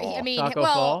started It's it true. all. I mean, Taco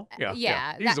well, Fall?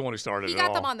 Yeah. He's the one who started He it got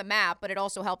all. them on the map, but it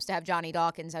also helps to have Johnny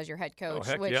Dawkins as your head coach,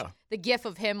 heck which yeah. the gif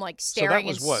of him like So that staring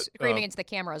was and what, screaming into the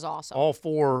camera is awesome. All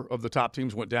 4 of the top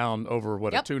teams went down over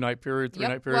what Yep. a 2-night period, 3-night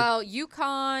Yep. period. Well,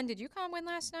 did UConn win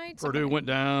last night? Purdue went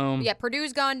down. Yeah,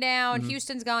 Purdue's gone down. Mm-hmm.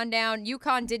 Houston's gone down.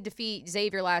 UConn did defeat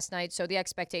Xavier last night, so the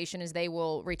expectation is they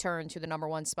will return to the number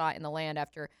 1 spot in the land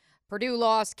after Purdue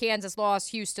lost, Kansas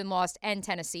lost, Houston lost, and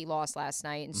Tennessee lost last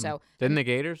night. And so Didn't the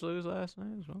Gators lose last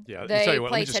night as well? Yeah, they tell you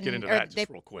what, let me played just get into that just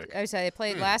real quick. I say they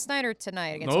played last night or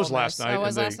tonight against No, it was Ole last Miss? night, Oh, it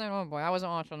was and last they- night. Oh boy, I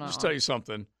wasn't watching that. Just tell you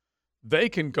something. They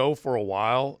can go for a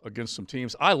while against some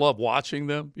teams. I love watching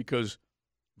them because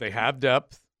they have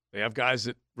depth. They have guys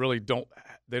that really don't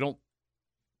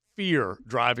fear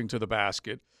driving to the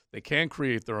basket. They can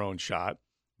create their own shot.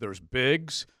 There's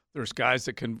bigs. There's guys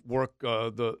that can work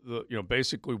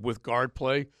basically with guard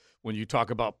play. When you talk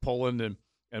about Poland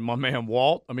and my man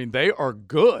Walt, I mean, they are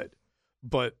good.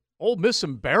 But Ole Miss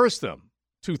embarrassed them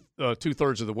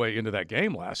two-thirds of the way into that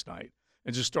game last night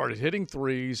and just started hitting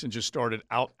threes and just started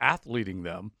out-athleting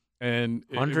them. And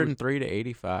 103 to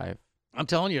 85. I'm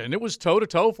telling you, and it was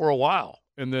toe-to-toe for a while.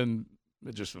 And then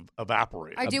It just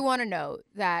evaporated. I do want to note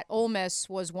that Ole Miss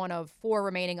was one of 4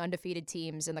 remaining undefeated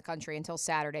teams in the country until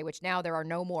Saturday, which now there are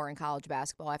no more in college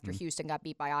basketball after Houston got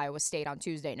beat by Iowa State on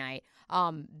Tuesday night.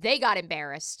 They got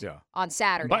embarrassed on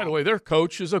Saturday. By the way, their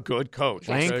coach is a good coach.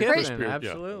 Lane Kiffin,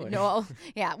 absolutely. No,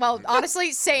 yeah. Well,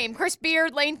 honestly, same. Chris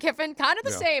Beard, Lane Kiffin, kind of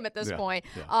the same at this point.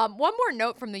 One more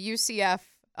note from the UCF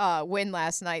win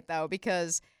last night, though,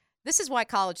 because this is why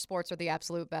college sports are the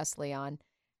absolute best, Leon.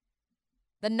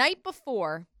 The night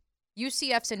before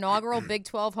UCF's inaugural Big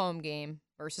 12 home game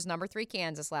versus number 3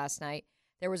 Kansas last night,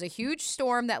 there was a huge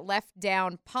storm that left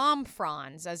down palm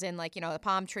fronds, as in, like, the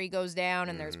palm tree goes down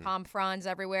and there's palm fronds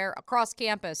everywhere across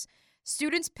campus.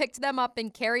 Students picked them up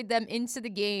and carried them into the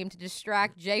game to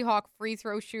distract Jayhawk free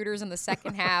throw shooters in the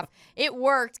second half. It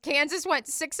worked. Kansas went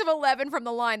 6 of 11 from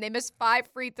the line. They missed 5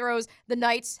 free throws. The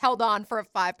Knights held on for a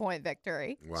 5-point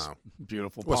victory. Wow.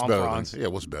 Beautiful. What's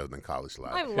better than college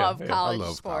life? I love college I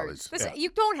love sports. college. You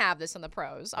don't have this in the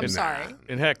pros. I'm sorry.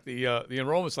 And heck, the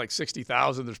enrollment's like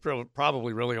 60,000. There's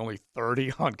probably really only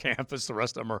 30 on campus. The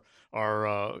rest of them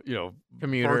are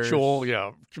commuters. Virtual.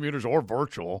 Yeah, commuters or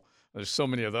virtual. There's so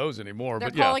many of those anymore.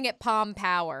 They're calling it Palm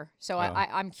Power. So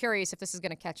I'm curious if this is going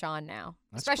to catch on now.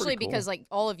 That's especially pretty cool. because like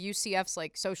all of UCF's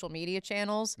like social media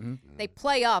channels, they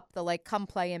play up the like come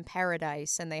play in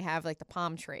paradise and they have like the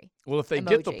palm tree. Well, if they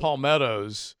get the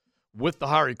palmettos with the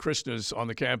Hare Krishnas on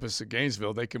the campus at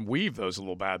Gainesville, they can weave those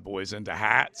little bad boys into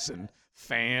hats and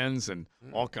fans and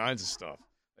all kinds of stuff.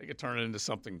 They could turn it into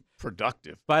something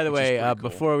productive. By the way, cool.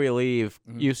 before we leave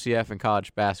UCF and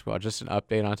college basketball, just an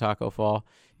update on Taco Fall.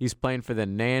 He's playing for the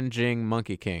Nanjing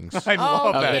Monkey Kings. I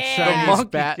love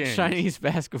that. The Chinese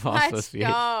Basketball Association.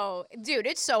 Let's go. Dude,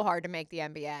 it's so hard to make the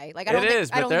NBA. Like, but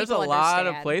there's a lot of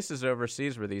understand. places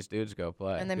overseas where these dudes go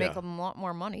play. And they make a lot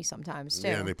more money sometimes, too.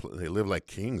 Yeah, and they live like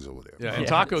kings over there. Yeah, and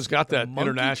Taco's got that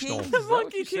international. The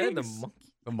Monkey Kings.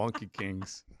 The Monkey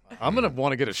Kings. I'm going to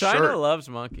want to get a China shirt. loves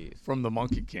monkeys. From the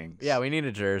Monkey Kings. Yeah, we need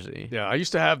a jersey. Yeah, I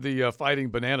used to have the Fighting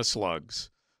Banana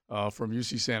Slugs from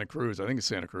UC Santa Cruz. I think it's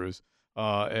Santa Cruz.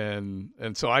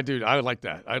 And so I like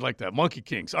that. I like that. Monkey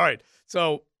Kings. All right.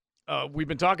 So we've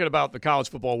been talking about the college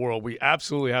football world. We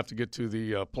absolutely have to get to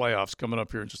the playoffs coming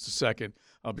up here in just a second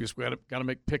because we got to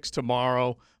make picks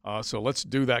tomorrow. So let's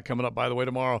do that coming up, by the way,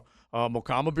 tomorrow.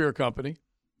 Mocama Beer Company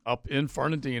up in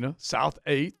Fernandina, South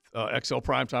 8th. XL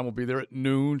Primetime will be there at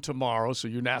noon tomorrow. So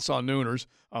you Nassau Nooners,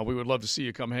 we would love to see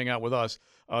you come hang out with us.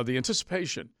 The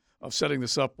anticipation of setting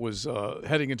this up was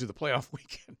heading into the playoff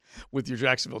weekend with your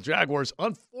Jacksonville Jaguars.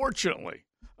 Unfortunately,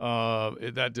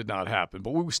 that did not happen.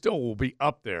 But we still will be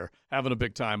up there having a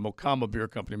big time. Mocama Beer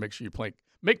Company. Make sure you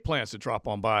make plans to drop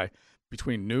on by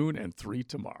between noon and 3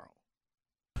 tomorrow.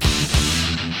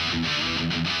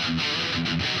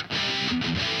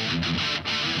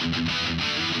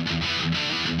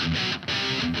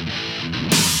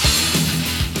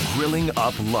 Grilling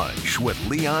up lunch with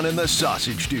Leon and the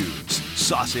Sausage Dudes.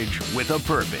 Sausage with a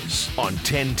purpose on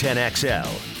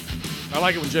 1010XL. I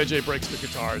like it when JJ breaks the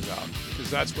guitars out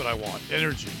because that's what I want.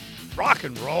 Energy, rock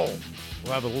and roll.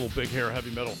 We'll have a little Big Hair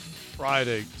Heavy Metal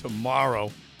Friday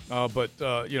tomorrow. But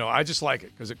I just like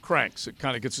it because it cranks. It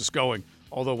kind of gets us going.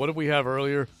 Although, what did we have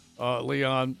earlier,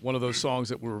 Leon? One of those songs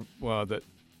that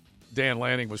Dan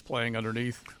Lanning was playing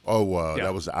underneath.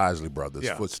 That was the Isley Brothers,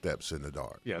 Footsteps in the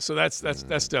Dark. Yeah, so that's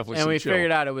definitely. And we chill.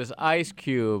 figured out it was Ice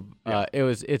Cube.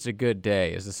 It's a Good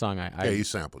Day is the song I he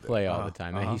sampled play all the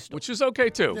time. Which is okay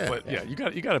too. But you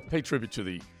got to pay tribute to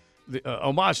the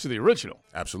homage to the original.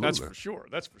 Absolutely,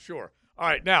 That's for sure. All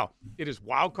right, now it is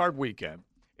Wild Card Weekend,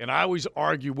 and I always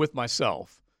argue with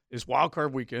myself: is Wild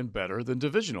Card Weekend better than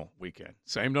Divisional Weekend?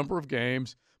 Same number of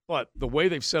games. But the way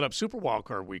they've set up Super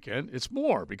Wildcard Weekend, it's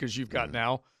more because you've got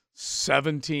now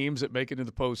 7 teams that make it into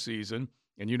the postseason,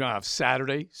 and you now have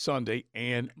Saturday, Sunday,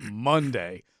 and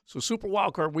Monday. So Super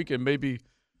Wildcard Weekend may be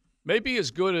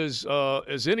as good as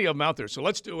any of them out there. So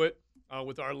let's do it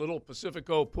with our little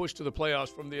Pacifico push to the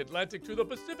playoffs from the Atlantic to the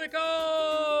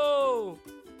Pacifico.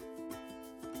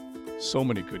 So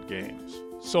many good games.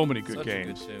 So many good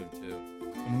games. Such a good tune, too.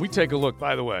 And we take a look,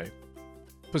 by the way,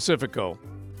 Pacifico.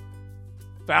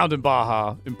 Found in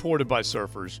Baja, imported by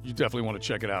surfers. You definitely want to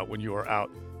check it out when you are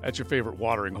out at your favorite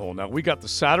watering hole. Now, we got the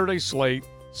Saturday slate,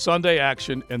 Sunday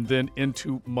action, and then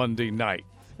into Monday night.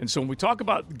 And so when we talk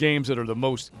about games that are the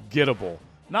most gettable,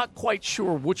 not quite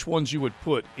sure which ones you would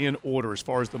put in order as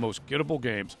far as the most gettable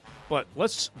games, but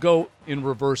let's go in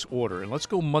reverse order. And let's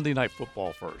go Monday Night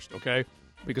Football first, okay?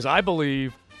 Because I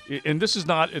believe, and this is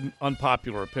not an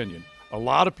unpopular opinion, a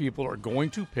lot of people are going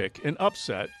to pick an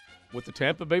upset with the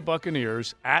Tampa Bay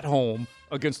Buccaneers at home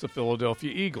against the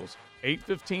Philadelphia Eagles.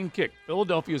 8:15 kick.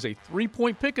 Philadelphia is a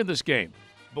 3-point pick in this game.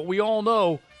 But we all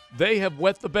know they have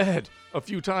wet the bed a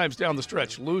few times down the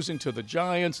stretch, losing to the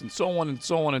Giants and so on and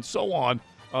so on and so on,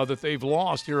 that they've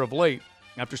lost here of late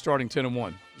after starting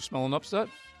 10-1. You smell an upset?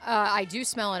 I do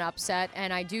smell an upset,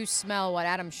 and I do smell what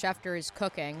Adam Schefter is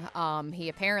cooking. He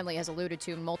apparently has alluded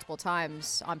to multiple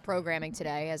times on programming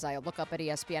today as I look up at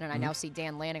ESPN, and I now see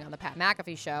Dan Lanning on the Pat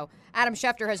McAfee show. Adam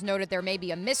Schefter has noted there may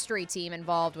be a mystery team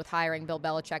involved with hiring Bill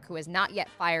Belichick, who has not yet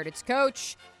fired its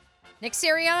coach. Nick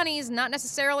Sirianni is not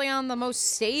necessarily on the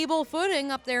most stable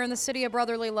footing up there in the city of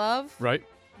brotherly love. Right.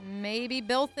 Maybe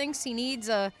Bill thinks he needs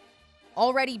a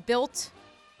already built,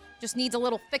 just needs a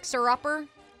little fixer-upper.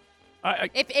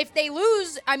 If they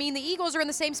lose, I mean, the Eagles are in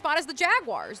the same spot as the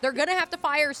Jaguars. They're going to have to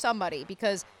fire somebody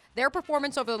because their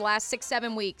performance over the last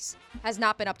 6-7 weeks has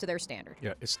not been up to their standard.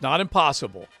 Yeah, it's not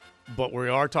impossible, but we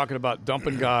are talking about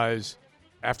dumping guys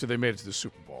after they made it to the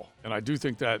Super Bowl. And I do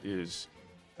think that is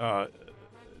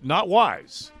not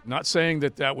wise. Not saying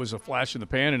that was a flash in the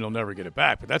pan and they'll never get it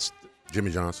back, but that's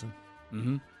Jimmy Johnson.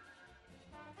 Mm-hmm.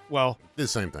 Well, did the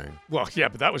same thing. Well, yeah,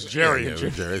 but that was Jerry. Yeah,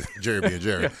 and Jerry being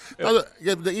Jerry.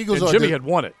 The Eagles. And Jimmy had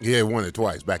won it. Yeah, won it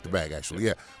twice, back to back. Actually,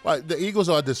 yeah. Well, the Eagles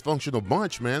are a dysfunctional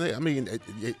bunch, man. I mean,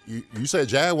 you said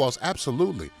Jaguars.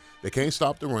 Absolutely, they can't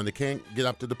stop the run. They can't get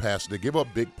up to the pass. They give up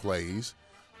big plays,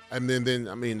 and then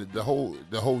I mean, the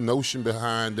whole notion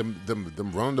behind them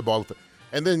running the ball,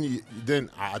 and then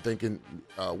I think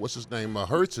what's his name?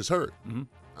 Hurts is hurt. Mm-hmm.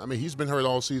 I mean, he's been hurt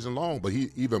all season long, but he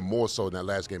even more so in that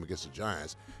last game against the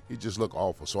Giants. He just looked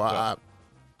awful. So I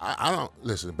don't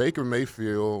listen. Baker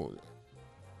Mayfield.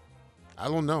 I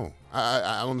don't know.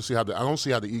 I don't see how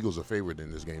the Eagles are favored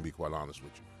in this game. To be quite honest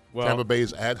with you. Well, Tampa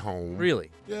Bay's at home. Really?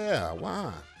 Yeah.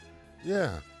 Why?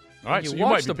 Yeah. All right. You So watched you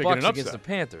might the be picking Bucs an against upset. the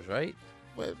Panthers, right?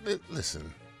 Well,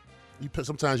 listen.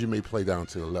 Sometimes you may play down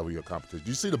to the level of your competition.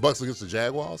 Do you see the Bucs against the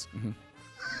Jaguars? Mm-hmm.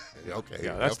 Okay.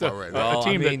 Yeah, that's all right. a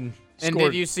team And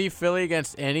did you see Philly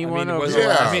against anyone over was the there,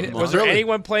 last was there Philly.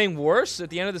 anyone playing worse at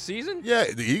the end of the season? Yeah,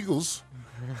 the Eagles.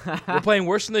 We're playing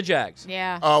worse than the Jags.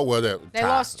 Yeah. Oh well, They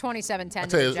lost 27-10 to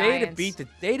the They'd Giants.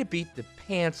 have beat the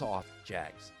pants off the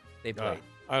Jags. They played.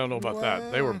 I don't know about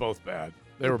that. They were both bad.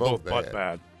 They were both butt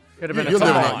bad. Could have been a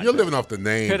tie. You're living off the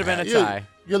name. Could have been a tie.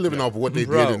 You're living off what they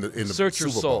Bro, did in the search your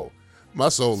Super soul. Bowl. My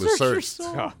soul is searched.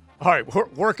 All right, we're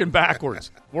working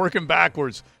backwards. Working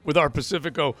backwards with our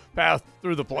Pacifico path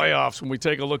through the playoffs. When we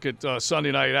take a look at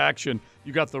Sunday night action,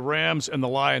 you got the Rams and the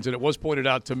Lions, and it was pointed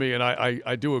out to me, and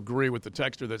I do agree with the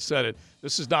texter that said it.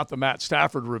 This is not the Matt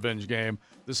Stafford revenge game.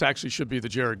 This actually should be the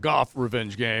Jared Goff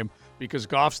revenge game because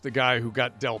Goff's the guy who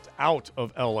got dealt out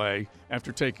of L.A.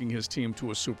 after taking his team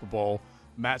to a Super Bowl.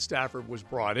 Matt Stafford was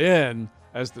brought in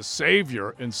as the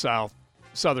savior in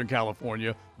Southern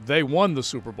California. They won the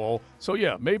Super Bowl. So,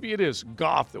 yeah, maybe it is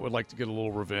Goff that would like to get a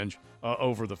little revenge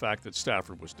over the fact that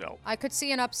Stafford was dealt. I could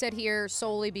see an upset here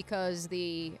solely because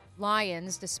the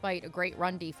Lions, despite a great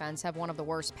run defense, have one of the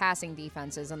worst passing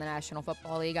defenses in the National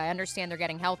Football League. I understand they're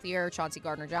getting healthier, Chauncey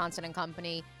Gardner-Johnson and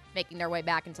company making their way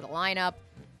back into the lineup.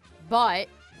 But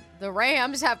the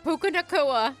Rams have Puka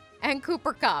Nacua and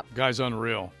Cooper Kupp. Guy's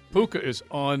unreal. Puka is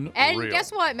unreal. And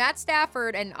guess what? Matt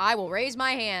Stafford, and I will raise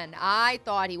my hand, I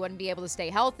thought he wouldn't be able to stay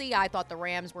healthy. I thought the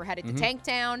Rams were headed to tank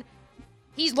town.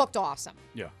 He's looked awesome.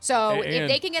 Yeah. So And- if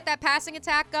they can get that passing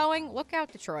attack going, look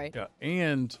out, Detroit. Yeah,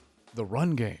 and the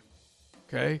run game,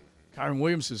 okay? Kyron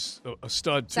Williams is a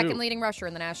stud, too. Second leading rusher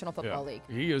in the National Football League.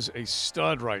 He is a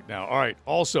stud right now. All right,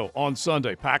 also on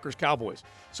Sunday, Packers-Cowboys.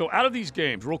 So out of these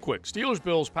games, real quick,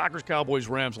 Steelers-Bills, Packers-Cowboys,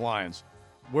 Rams-Lions.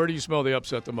 Where do you smell the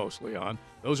upset the most, Leon?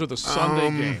 Those are the Sunday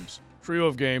games. Trio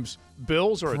of games.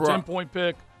 Bills are a 10-point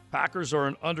pick. Packers are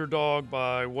an underdog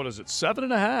by,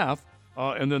 7.5.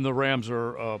 And then the Rams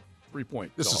are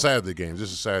 3-point. This is Saturday games.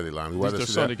 This is Saturday line. These are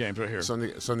Sunday games right here.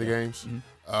 Sunday games?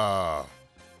 Mm-hmm.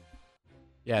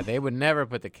 Yeah, they would never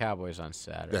put the Cowboys on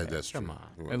Saturday. That's Come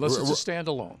true. on. Unless it's a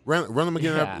standalone. Run them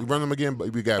again. Yeah. Run them again.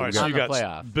 But we got All right, we so got you got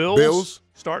playoff. Bills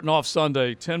starting off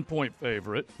Sunday, 10-point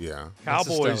favorite. yeah.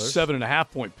 Cowboys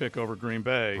 7.5-point pick over Green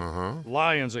Bay.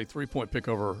 Lions a 3-point pick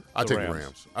over I the take the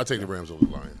Rams. I take the Rams over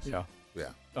the Lions. Yeah. Yeah.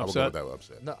 I will Upset? go with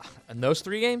that upset. No, and those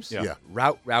three games? Yeah. Yeah.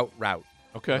 Route.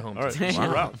 Okay. The home All right. team.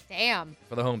 Wow. Route. Damn.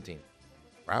 For the home team.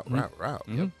 Route.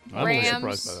 Mm-hmm. I'm a little surprised by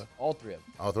Rams. that. All three of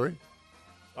them. All three?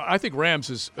 I think Rams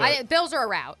is. Bills are a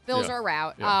route. Bills Yeah. are a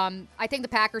route. Yeah. I think the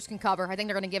Packers can cover. I think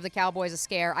they're going to give the Cowboys a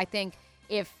scare. I think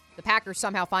if the Packers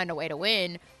somehow find a way to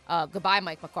win, goodbye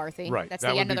Mike McCarthy. Right. That's That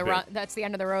the would end of be the big. run. That's the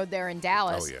end of the road there in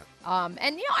Dallas. Oh, yeah.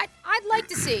 And I'd like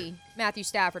to see Matthew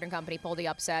Stafford and company pull the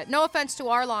upset. No offense to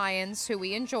our Lions, who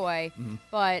we enjoy, Mm-hmm.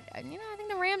 but I think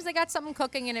the Rams, they got something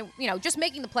cooking, and just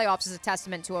making the playoffs is a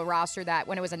testament to a roster that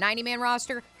when it was a 90-man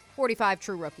roster, 45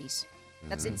 true rookies.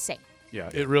 That's insane. Yeah,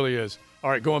 it really is. All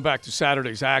right, going back to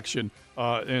Saturday's action,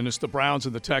 and it's the Browns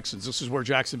and the Texans. This is where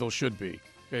Jacksonville should be.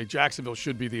 Okay, Jacksonville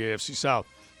should be the AFC South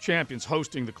champions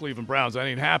hosting the Cleveland Browns. That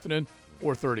ain't happening.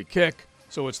 4:30 kick.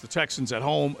 So it's the Texans at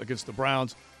home against the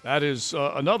Browns. That is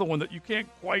another one that you can't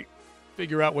quite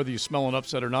figure out whether you smell an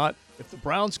upset or not. If the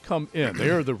Browns come in, they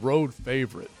are the road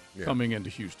favorite coming into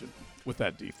Houston with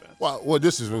that defense. Well,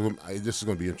 this is going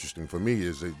to be interesting for me.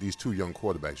 Is that these two young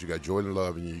quarterbacks? You got Jordan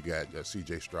Love and you got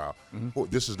C.J. Stroud. Mm-hmm.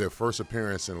 This is their first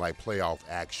appearance in playoff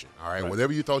action. All right,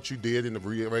 whatever you thought you did in the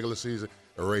regular season,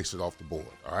 erase it off the board.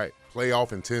 All right,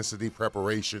 playoff intensity,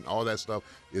 preparation, all that stuff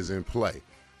is in play.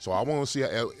 So I want to see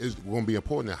how it's going to be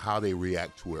important how they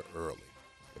react to it early.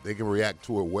 If they can react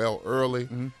to it well early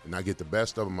and not get the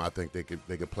best of them, I think they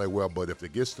could play well. But if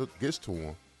it gets to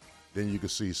them, then you can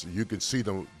see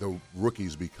the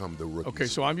rookies become the rookies. Okay,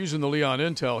 so I'm using the Leon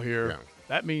intel here. Yeah.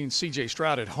 That means C.J.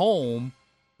 Stroud at home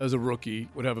as a rookie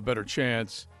would have a better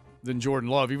chance than Jordan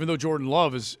Love, even though Jordan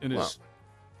Love is in his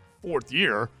fourth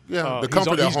year. Yeah, the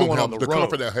comfort at home helps. The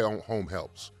comfort at home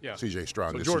helps. Yeah. C.J.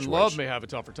 Stroud. So in this Jordan situation. Love may have a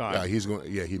tougher time. Yeah, he's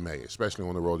going. Yeah, he may, especially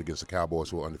on the road against the Cowboys,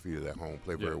 who are undefeated at home,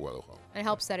 play very well at home. It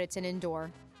helps that it's an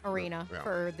indoor arena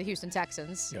for the Houston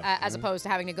Texans, as opposed to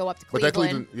having to go up to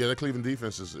Cleveland. But that Cleveland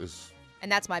defense is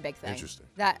and that's my big thing. Interesting.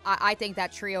 That I think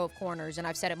that trio of corners, and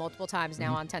I've said it multiple times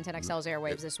now on 1010XL's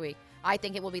airwaves this week, I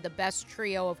think it will be the best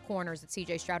trio of corners that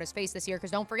C.J. Stroud has faced this year,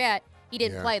 because don't forget, he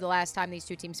didn't play the last time these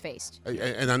two teams faced.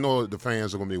 And I know the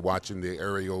fans are going to be watching the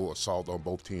aerial assault on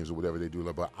both teams or whatever they do,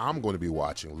 but I'm going to be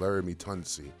watching Laramie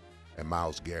Tunsil and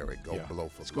Myles Garrett go blow for blow.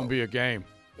 It's going to be a game.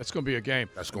 That's going to be a game.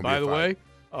 That's going to be a fight. By the way,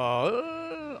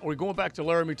 are we going back to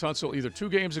Laramie Tunsil either 2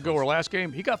 games ago or last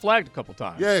game? He got flagged a couple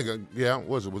times. Yeah.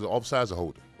 Was it offsides or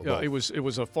holding? Yeah, it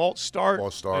was a false start.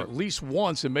 At least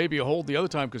once, and maybe a hold the other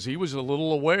time, because he was a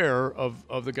little aware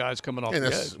of the guys coming off the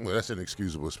edge. Well, that's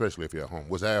inexcusable, especially if you're at home.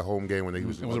 Was that a home game when he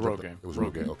was? It was a road game. It was a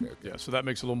road game. Okay. Yeah, so that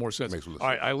makes a little more sense. All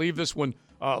right, I leave this one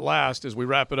last as we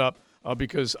wrap it up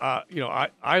because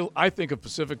I think of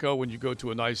Pacifico when you go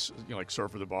to a nice like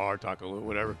Surf at the Bar, Taco,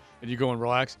 whatever, and you go and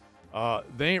relax.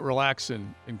 They ain't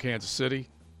relaxing in Kansas City.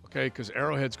 Okay, because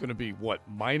Arrowhead's going to be,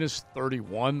 minus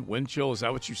 31 wind chill? Is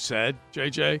that what you said,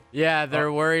 JJ? Yeah,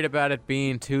 they're worried about it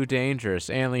being too dangerous.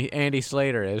 Andy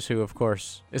Slater is, who, of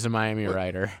course, is a Miami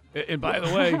writer. And by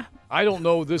the way, I don't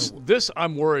know this. This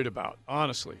I'm worried about,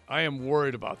 honestly. I am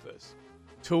worried about this.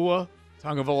 Tua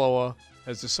Tagovailoa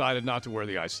has decided not to wear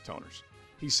the isotoners.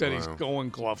 He said he's going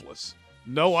gloveless.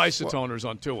 No isotoners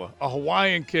on Tua. A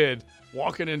Hawaiian kid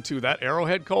walking into that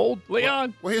Arrowhead cold,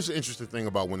 Leon? Well, here's the interesting thing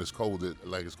about when it's cold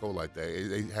like that.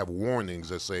 They have warnings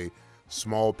that say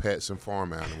small pets and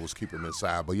farm animals, keep them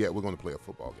inside. But we're going to play a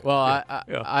football game. Well,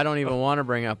 I don't even want to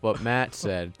bring up what Matt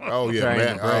said.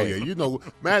 Matt.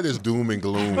 Matt is doom and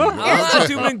gloom. I'm not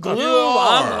doom and gloom.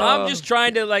 I'm just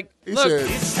trying to look. It's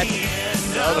the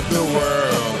end of the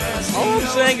world. All I'm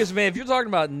saying is, man, if you're talking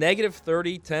about negative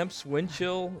 30 temps, wind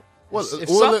chill. Well, if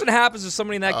something happens to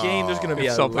somebody in that game, there's going to be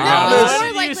a lot.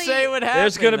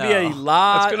 There's going to be a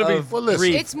lot of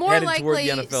grief. It's more likely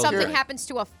something happens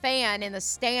to a fan in the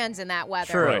stands in that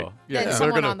weather than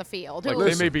someone on the field.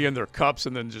 They may be in their cups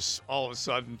and then just all of a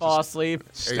sudden fall asleep.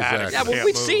 Exactly. Yeah, but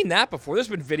we've seen that before. There's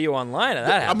been video online of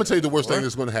that. I'm going to tell you the worst thing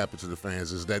that's going to happen to the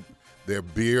fans is that their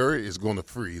beer is going to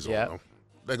freeze on them.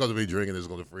 They're going to be drinking. It's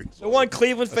going to freeze. The one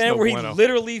Cleveland fan where he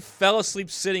literally fell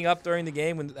asleep sitting up during the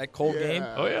game, when that cold game.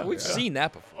 Oh, yeah. We've seen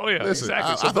that before. Oh, yeah,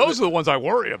 exactly. So those are the ones I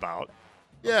worry about.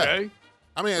 Yeah. Okay?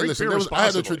 I mean, listen, I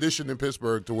had a tradition in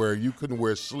Pittsburgh to where you couldn't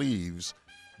wear sleeves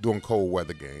during cold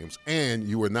weather games, and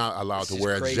you were not allowed to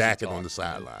wear a jacket on the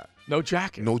sideline. No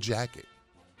jacket? No jacket.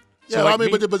 So yeah, I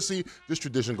mean, but see, this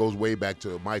tradition goes way back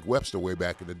to Mike Webster way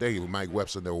back in the day. Mike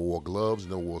Webster never wore gloves,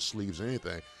 never wore sleeves or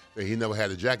anything. He never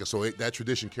had a jacket, so that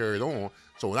tradition carried on.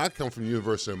 So when I come from the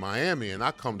University of Miami and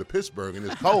I come to Pittsburgh and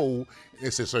it's cold, and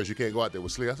it says, "Sir, you can't go out there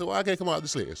with sleeves." I said, "Well, I can't come out with the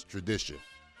sleeves. It's tradition."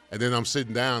 And then I'm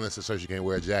sitting down and said, "Sir, you can't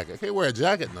wear a jacket." "I can't wear a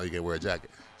jacket." "No, you can't wear a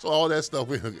jacket." So all that stuff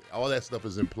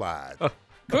is implied.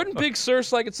 Couldn't Big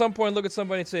Surf at some point look at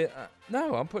somebody and say,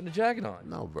 "No, I'm putting a jacket on"?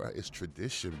 No, bro, it's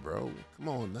tradition, bro. Come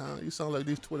on now, you sound like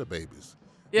these Twitter babies.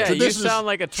 Yeah, you sound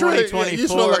like a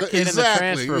 2024 kid in the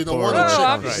transfer portal.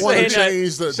 I'm just saying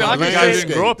change the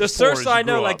landscape. The Surfs I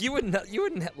know, you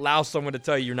wouldn't allow someone to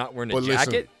tell you you're not wearing a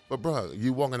jacket. But bro,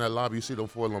 you walk in that lobby, you see them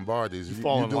 4 Lombardis. You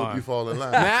fall in line. You fall in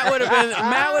line. Matt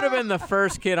would have been the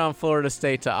first kid on Florida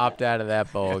State to opt out of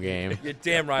that bowl game. You're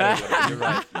damn right I would. You're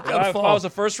right. If I was a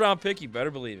first-round pick, you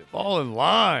better believe it. Fall in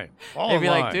line. They'd be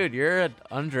like, dude, you're an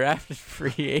undrafted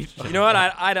free agent. You know what?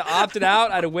 I'd have opted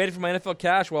out. I'd have waited for my NFL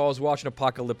cash while I was watching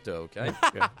Apocalypto, okay?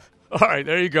 Yeah. All right,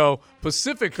 there you go.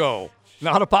 Pacifico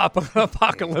Not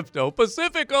Apocalypto.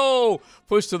 Pacifico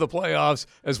push to the playoffs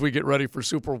as we get ready for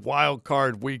Super Wild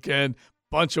Card Weekend.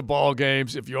 Bunch of ball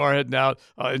games. If you are heading out,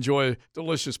 enjoy a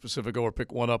delicious Pacifico or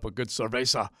pick one up. A good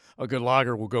cerveza, a good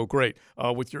lager will go great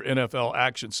with your NFL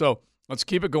action. So let's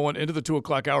keep it going into the 2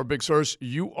 o'clock hour. Big Sirs,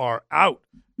 you are out.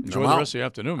 Enjoy the rest of the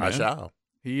afternoon, man. I shall.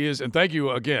 He is. And thank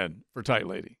you again for Tight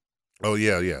Lady. Oh,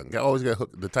 yeah. I always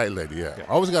got the Tight Lady, yeah.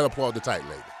 Always got to applaud the Tight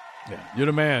Lady. Yeah, you're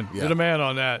the man. Yeah. You're the man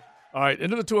on that. All right,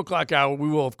 into the 2 o'clock hour, we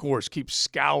will, of course, keep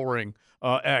scouring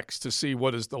X to see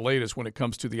what is the latest when it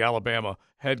comes to the Alabama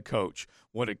head coach,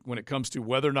 when it comes to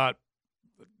whether or not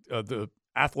the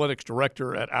athletics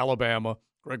director at Alabama,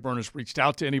 Greg Burness, reached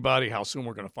out to anybody, how soon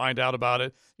we're going to find out about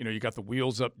it. You know, you got the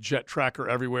wheels up jet tracker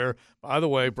everywhere. By the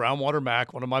way, Brownwater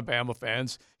Mac, one of my Bama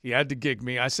fans, he had to gig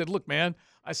me. I said, look, man,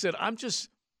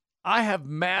 I have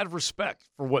mad respect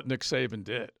for what Nick Saban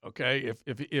did. Okay,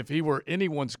 if he were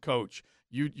anyone's coach,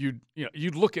 you'd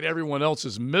look at everyone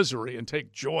else's misery and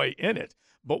take joy in it.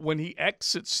 But when he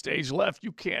exits stage left,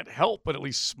 you can't help but at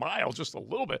least smile just a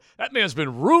little bit. That man's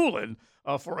been ruling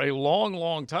for a long,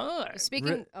 long time.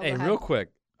 Real quick,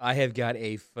 I have got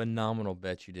a phenomenal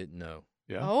bet you didn't know.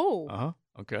 Yeah. Oh.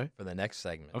 Okay. For the next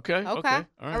segment. Okay. All right.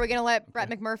 Are we going to let Brett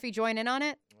McMurphy join in on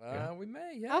it? We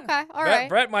may. Yeah. Okay. All right.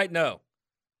 Brett might know.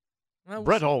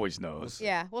 Brett always knows.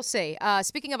 Yeah, we'll see.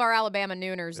 Speaking of our Alabama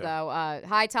Nooners, though,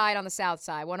 High Tide on the South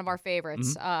Side, one of our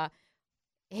favorites.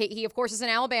 He, of course, is an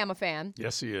Alabama fan.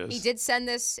 Yes, he is. He did send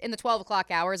this in the 12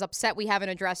 o'clock hour. Is upset we haven't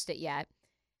addressed it yet.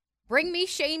 Bring me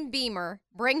Shane Beamer.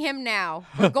 Bring him now.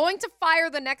 We're going to fire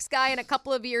the next guy in a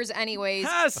couple of years anyways.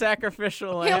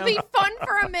 Sacrificial lamb. He'll be fun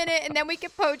for a minute, and then we can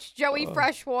poach Joey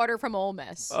Freshwater from Ole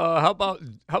Miss. How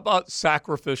about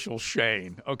sacrificial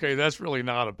Shane? Okay, that's really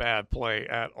not a bad play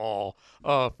at all,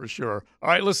 for sure. All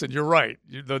right, listen, you're right.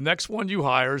 The next one you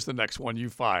hire is the next one you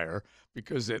fire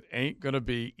because it ain't going to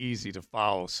be easy to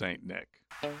follow St. Nick.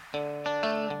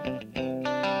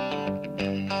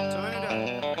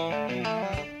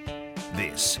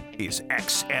 This is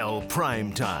XL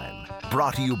Primetime,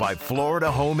 brought to you by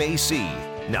Florida Home AC.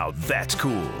 Now that's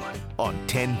cool on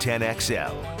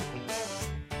 1010XL.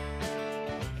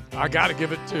 I got to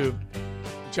give it to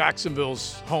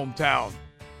Jacksonville's hometown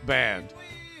band,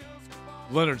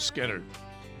 Leonard Skinner,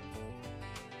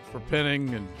 for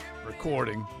penning and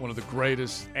recording one of the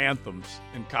greatest anthems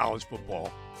in college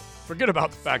football. Forget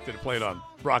about the fact that it played on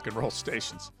rock and roll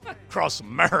stations across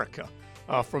America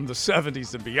from the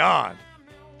 70s and beyond.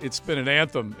 It's been an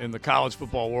anthem in the college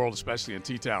football world, especially in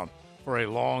T-Town, for a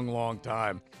long, long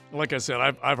time. Like I said,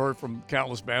 I've heard from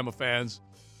countless Bama fans.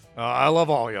 I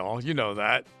love all y'all. You know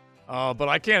that. But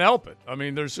I can't help it. I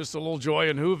mean, there's just a little joy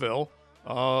in Whoville,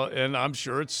 and I'm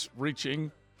sure it's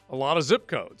reaching a lot of zip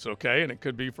codes, okay? And it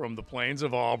could be from the plains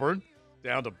of Auburn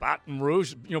down to Baton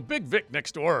Rouge. You know, Big Vic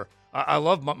next door. I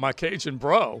love my Cajun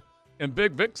bro. And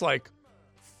Big Vic's like,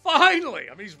 finally.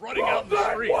 I mean, he's running out in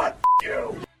the street. What?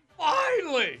 You?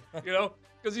 Finally. You know,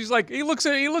 because he's like, he looks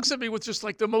at me with just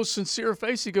like the most sincere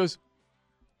face. He goes,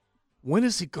 when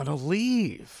is he going to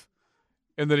leave?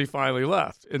 And then he finally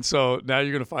left. And so now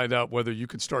you're going to find out whether you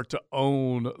can start to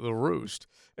own the roost.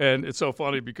 And it's so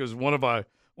funny because one of I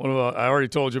already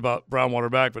told you about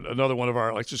Brownwater Mac, but another one of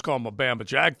our, let's just call him a Bama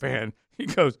Jag fan. He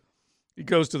goes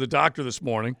to the doctor this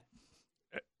morning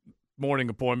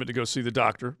appointment to go see the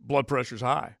doctor. Blood pressure's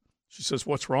high. She says,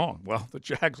 what's wrong? Well, the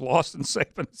Jags lost and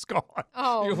Saban is gone.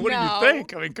 Oh, what do you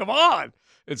think? I mean, come on.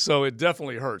 And so it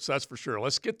definitely hurts, that's for sure.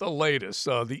 Let's get the latest,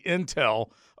 the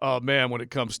intel, man, when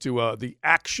it comes to the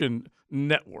Action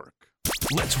Network.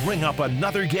 Let's ring up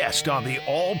another guest on the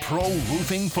All-Pro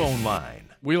Roofing phone line.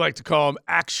 We like to call him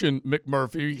Action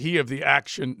McMurphy. He of the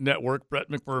Action Network, Brett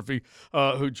McMurphy,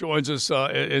 who joins us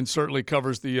and certainly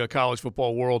covers the college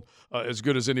football world as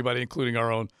good as anybody, including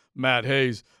our own Matt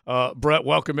Hayes. Brett,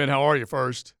 welcome in. How are you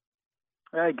first?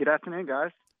 Hey, good afternoon, guys.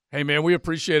 Hey, man, we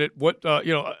appreciate it. What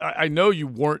I know you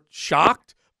weren't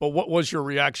shocked, but what was your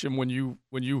reaction when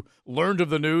you learned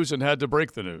of the news and had to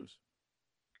break the news?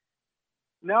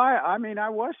 No, I mean, I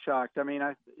was shocked. I mean,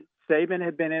 Saban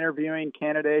had been interviewing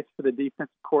candidates for the defensive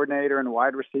coordinator and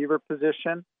wide receiver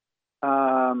position.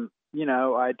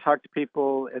 I talked to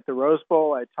people at the Rose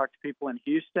Bowl. I talked to people in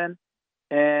Houston.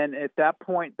 And at that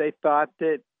point, they thought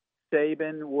that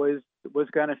Saban was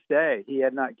going to stay. He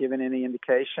had not given any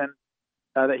indication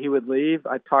that he would leave.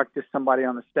 I talked to somebody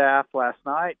on the staff last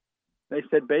night. They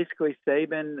said basically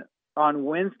Saban on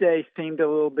Wednesday seemed a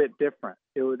little bit different.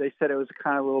 They said it was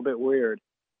kind of a little bit weird.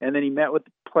 And then he met with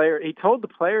the player. He told the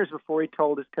players before he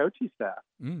told his coaching staff.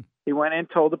 He went and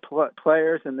told the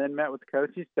players and then met with the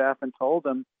coaching staff and told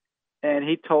them. And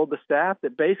he told the staff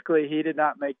that basically he did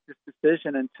not make this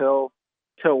decision until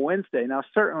till Wednesday. Now,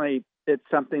 certainly it's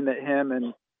something that him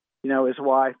and, his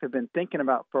wife have been thinking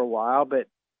about for a while. But,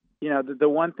 the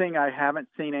one thing I haven't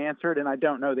seen answered, and I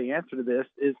don't know the answer to this,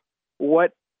 is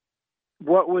what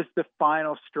was the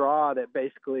final straw that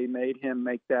basically made him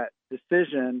make that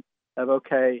decision of,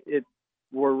 okay,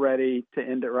 we're ready to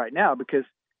end it right now? Because,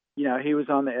 he was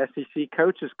on the SEC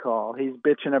coaches call. He's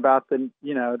bitching about the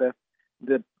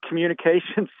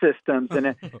communication systems.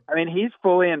 And he's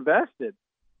fully invested.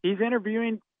 He's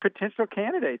interviewing potential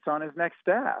candidates on his next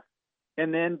staff.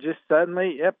 And then just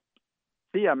suddenly,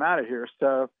 see, I'm out of here.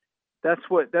 So that's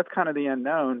kind of the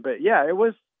unknown. But yeah, it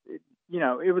was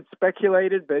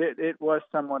speculated, but it was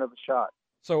somewhat of a shot.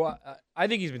 So I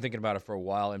think he's been thinking about it for a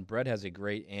while, and Brett has a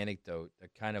great anecdote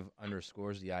that kind of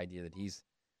underscores the idea that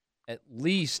at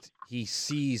least he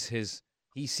sees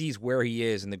where he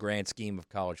is in the grand scheme of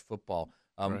college football.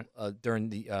 During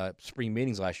the spring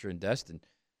meetings last year in Destin,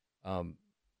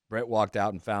 Brett walked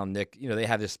out and found Nick. They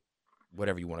had this,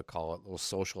 whatever you want to call it, little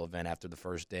social event after the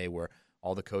first day where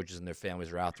all the coaches and their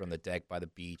families are out there on the deck by the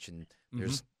beach, and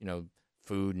there's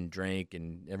food and drink,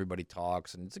 and everybody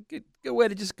talks, and it's a good way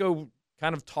to just go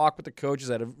kind of talk with the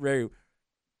coaches at a very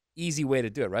easy way to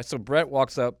do it, right? So Brett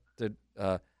walks up to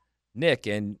Nick,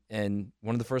 and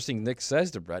one of the first things Nick says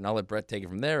to Brett, and I'll let Brett take it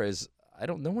from there, is, "I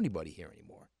don't know anybody here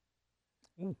anymore."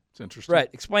 Ooh, it's interesting.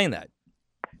 Brett, explain that.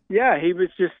 Yeah, he was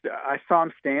I saw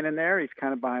him standing there. He's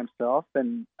kind of by himself,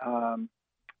 and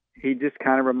he just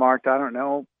kind of remarked, "I don't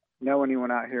know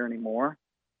anyone out here anymore."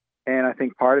 And I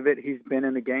think part of it, he's been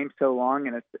in the game so long,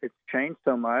 and it's changed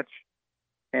so much.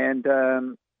 And,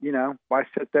 I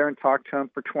sit there and talk to him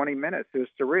for 20 minutes. It was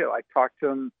surreal. I talked to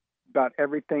him about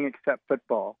everything except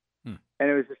football. And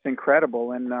it was just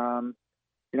incredible. And,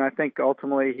 I think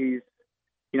ultimately he's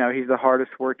the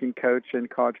hardest working coach in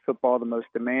college football, the most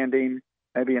demanding,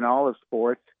 maybe in all of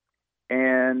sports.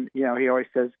 And, he always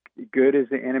says good is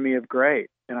the enemy of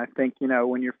great. And I think,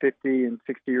 when you're 50 and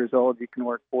 60 years old, you can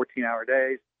work 14-hour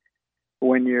days.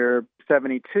 When you're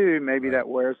 72, maybe that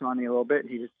wears on you a little bit. And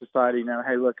he just decided,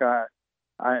 hey, look,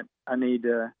 I need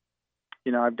to,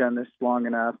 I've done this long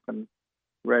enough and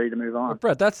ready to move on. But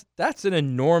Brett, that's an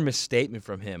enormous statement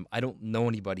from him. I don't know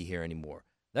anybody here anymore.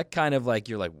 That kind of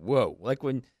you're like, whoa. Like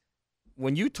when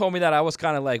you told me that, I was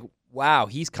kind of like, wow,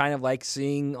 he's kind of like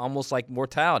seeing almost like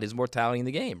his mortality in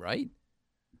the game, right?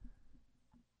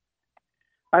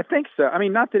 I think so.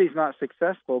 Not that he's not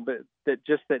successful, but that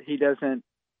he doesn't.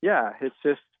 Yeah, it's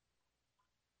just,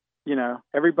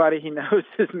 everybody he knows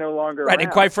is no longer right. around.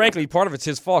 And quite frankly, part of it's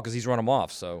his fault because he's run him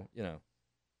off. So,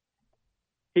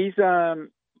 He's, I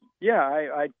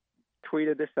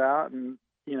tweeted this out, and,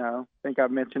 I think I've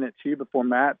mentioned it to you before,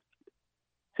 Matt.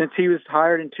 Since he was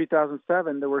hired in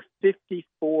 2007, there were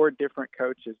 54 different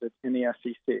coaches in the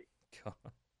SEC.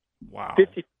 Wow.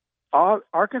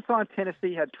 Arkansas and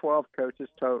Tennessee had 12 coaches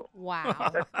total.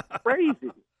 Wow. That's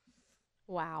crazy.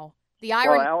 Wow.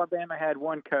 Alabama had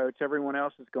one coach. Everyone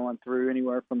else is going through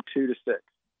anywhere from 2 to 6.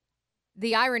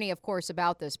 The irony, of course,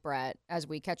 about this, Brett, as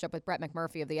we catch up with Brett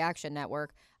McMurphy of the Action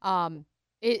Network,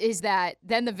 is that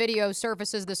then the video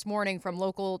surfaces this morning from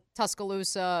local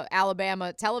Tuscaloosa,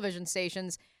 Alabama television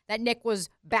stations that Nick was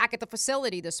back at the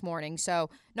facility this morning. So,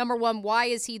 number one, why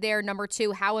is he there? Number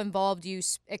two, how involved do you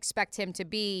expect him to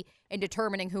be in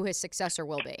determining who his successor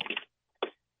will be?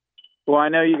 Well, I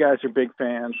know you guys are big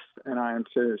fans, and I am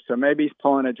too. So maybe he's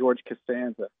pulling a George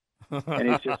Costanza,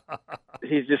 and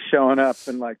he's just showing up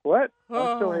and like, what?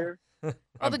 I'm still here.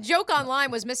 Well, the joke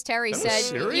online was Miss Terry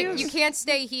said, you can't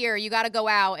stay here. You got to go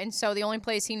out. And so the only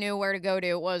place he knew where to go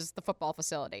to was the football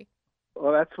facility.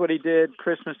 Well, that's what he did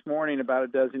Christmas morning about a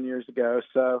dozen years ago.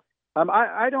 So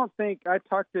I don't think – I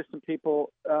talked to some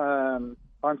people on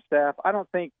staff. I don't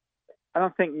think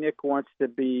Nick wants to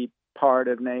be part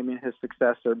of naming his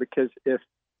successor, because if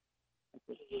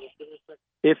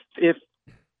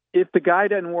the guy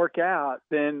doesn't work out,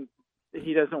 then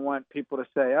he doesn't want people to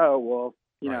say, oh, well,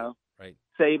 you know,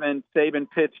 Saban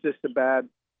pitched us a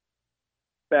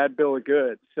bad bill of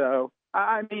goods. So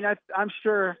I mean, I'm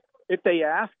sure if they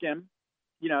ask him,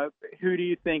 you know, who do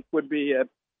you think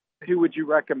who would you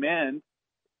recommend?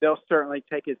 They'll certainly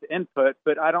take his input,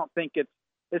 but I don't think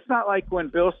it's not like when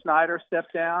Bill Snyder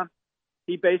stepped down.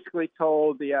 He basically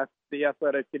told the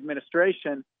athletic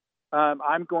administration,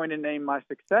 I'm going to name my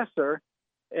successor.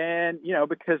 And, you know,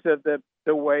 because of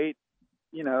the weight,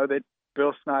 you know, that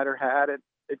Bill Snyder had at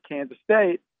Kansas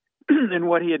State and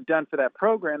what he had done for that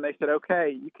program, they said,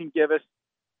 okay, you can give us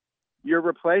your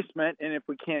replacement. And if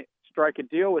we can't strike a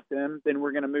deal with them, then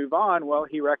we're going to move on. Well,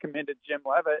 he recommended Jim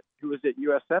Leavitt, who was at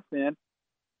USF then,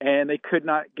 and they could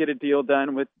not get a deal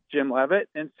done with Jim Leavitt.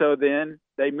 And so then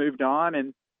they moved on,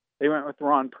 and They went with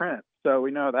Ron Prince, so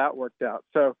we know that worked out.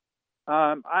 So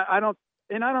I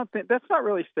don't think that's not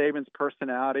really Saban's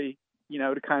personality,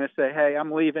 to kind of say, hey,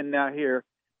 I'm leaving now here.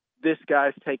 This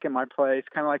guy's taking my place,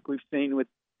 kind of like we've seen with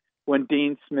when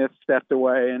Dean Smith stepped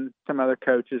away and some other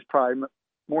coaches, probably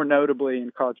more notably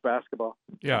in college basketball.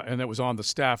 Yeah, and that was on the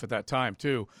staff at that time,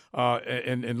 too.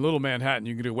 In Little Manhattan,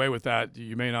 you can get away with that.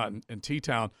 You may not in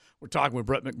T-Town. We're talking with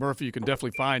Brett McMurphy. You can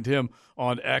definitely find him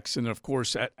on X and, of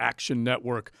course, at Action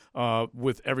Network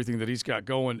with everything that he's got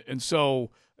going. And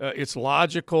so it's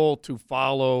logical to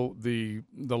follow the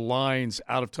lines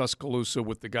out of Tuscaloosa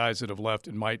with the guys that have left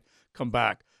and might come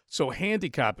back. So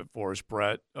handicap it for us,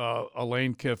 Brett. A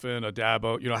Lane Kiffin, a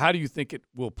Dabo. How do you think it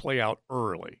will play out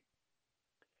early?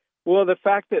 Well, the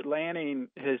fact that Lanning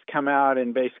has come out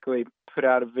and basically put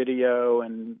out a video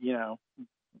and,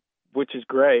 which is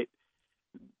great,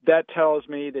 that tells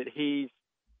me that he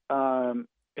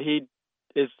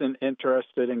isn't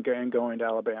interested in going to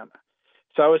Alabama.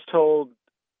 So I was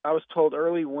told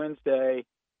early Wednesday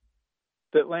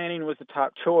that Lanning was the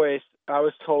top choice. I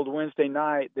was told Wednesday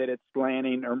night that it's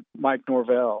Lanning or Mike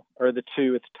Norvell are the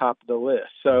two at the top of the list.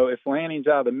 So if Lanning's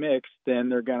out of the mix, then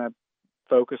they're going to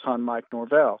focus on Mike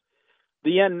Norvell.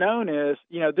 The unknown is,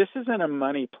 this isn't a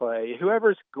money play.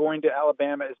 Whoever's going to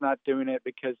Alabama is not doing it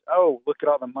because, oh, look at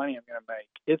all the money I'm going to make.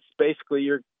 It's basically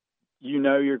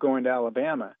you're going to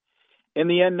Alabama. And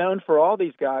the unknown for all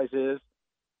these guys is,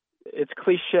 it's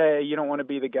cliche, you don't want to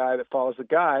be the guy that follows the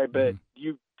guy, but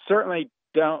you certainly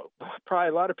don't. Probably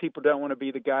a lot of people don't want to be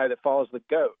the guy that follows the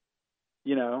goat.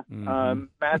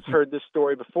 Matt's heard this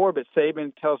story before, but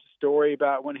Saban tells a story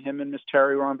about when him and Miss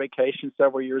Terry were on vacation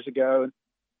several years ago, and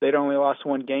they'd only lost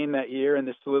one game that year, and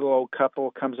this little old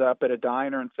couple comes up at a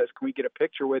diner and says, "Can we get a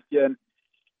picture with you?"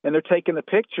 And they're taking the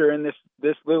picture, and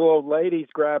this little old lady's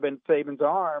grabbing Saban's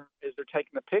arm as they're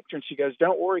taking the picture, and she goes,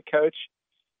 "Don't worry, Coach,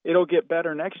 it'll get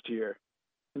better next year."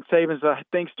 And Saban's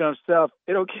thinks to himself,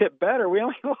 "It'll get better. We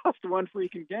only lost one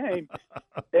freaking game,"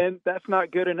 and that's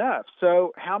not good enough.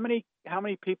 So how many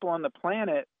people on the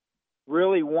planet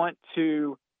really want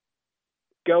to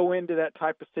go into that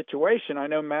type of situation? I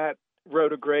know Matt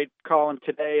wrote a great column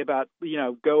today about,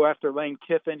 go after Lane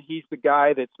Kiffin. He's the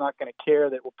guy that's not going to care,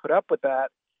 that will put up with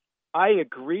that. I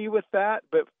agree with that,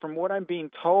 but from what I'm being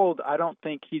told, I don't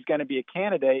think he's going to be a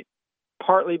candidate,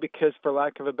 partly because, for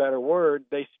lack of a better word,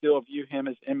 they still view him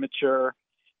as immature.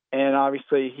 And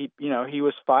obviously he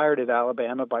was fired at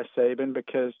Alabama by Saban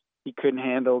because he couldn't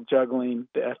handle juggling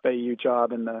the FAU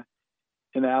job and the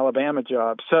Alabama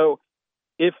job. So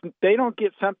if they don't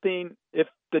get something, if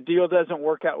the deal doesn't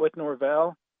work out with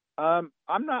Norvell, I'm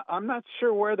not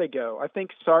sure where they go. I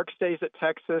think Sark stays at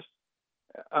Texas.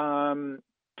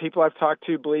 People I've talked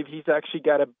to believe he's actually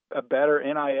got a better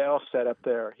NIL setup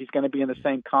there. He's going to be in the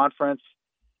same conference.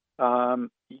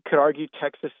 You could argue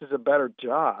Texas is a better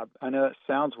job. I know that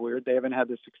sounds weird. They haven't had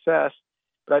the success,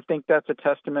 but I think that's a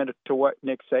testament to what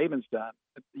Nick Saban's done.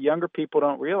 Younger people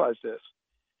don't realize this.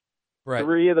 Right.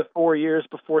 3 of the 4 years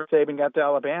before Saban got to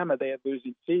Alabama, they had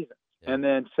losing seasons. Yeah. And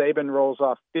then Saban rolls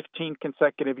off 15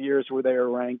 consecutive years where they are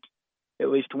ranked at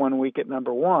least 1 week at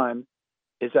number one.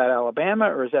 Is that Alabama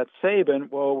or is that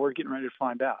Saban? Well, we're getting ready to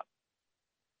find out.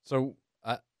 So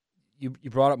you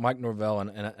brought up Mike Norvell,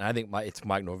 and I think it's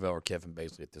Mike Norvell or Kiffin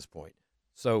basically at this point.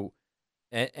 So,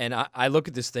 and I look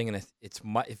at this thing, and if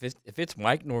it's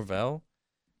Mike Norvell,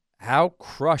 how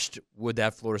crushed would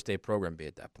that Florida State program be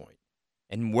at that point?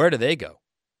 And where do they go?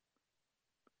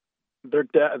 They're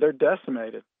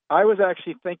decimated. I was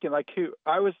actually thinking, I'll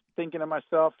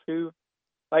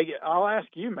ask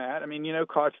you, Matt. I mean,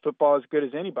 college football is as good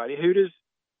as anybody. Who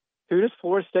does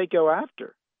Florida State go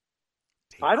after?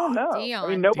 I don't know. Deion. I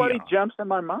mean, nobody jumps in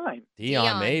my mind.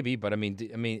 Deion maybe, but I mean,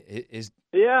 is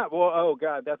yeah. Well, oh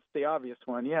God, that's the obvious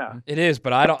one. Yeah, it is,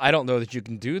 but I don't know that you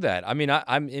can do that. I mean,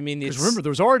 because remember,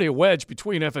 there was already a wedge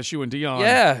between FSU and Deion.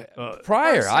 Yeah,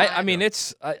 prior. I mean,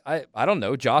 it's I don't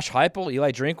know, Josh Heupel,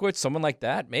 Eli Drinkwitz, someone like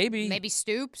that, maybe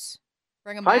Stoops.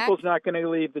 Bring him back. Heupel's not going to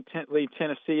leave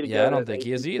Tennessee to go. Yeah, I don't think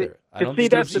he is either.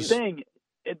 That's the thing.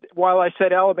 While I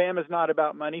said Alabama's not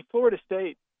about money, Florida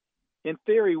State, in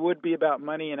theory, would be about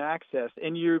money and access.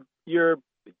 And if you're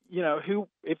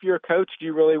a coach, do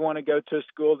you really want to go to a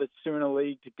school that's soon in a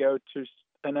league to go to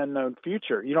an unknown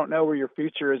future? You don't know where your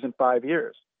future is in 5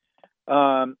 years.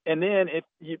 And then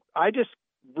I just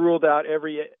ruled out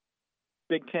every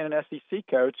Big Ten and SEC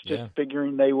coach, just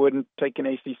figuring they wouldn't take an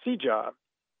ACC job.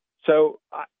 So,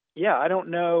 I don't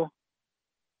know.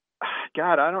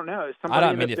 God, I don't know. If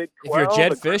you're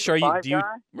Jed Fish,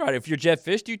 if you're Jed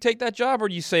Fish, do you take that job, or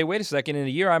do you say, wait a second, in a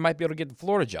year I might be able to get the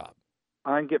Florida job?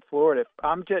 I can get Florida.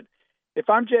 if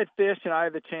I'm Jed Fish and I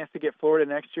have the chance to get Florida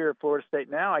next year at Florida State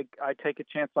now, I take a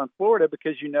chance on Florida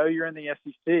because you're in the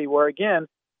SEC, where, again,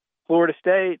 Florida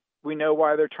State, we know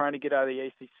why they're trying to get out of the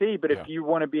ACC. But if you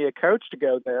want to be a coach to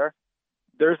go there,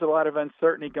 there's a lot of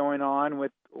uncertainty going on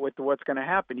with what's going to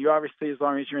happen. You obviously, as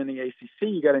long as you're in the ACC,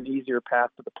 you got an easier path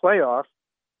to the playoff.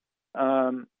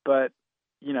 But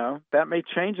that may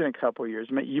change in a couple of years.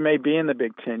 You may be in the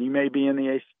Big Ten. You may be in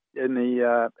the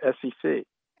SEC.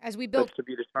 That's to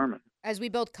be determined. As we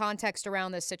build context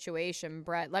around this situation,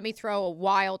 Brett, let me throw a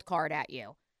wild card at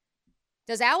you.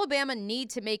 Does Alabama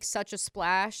need to make such a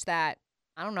splash that,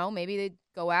 I don't know, maybe they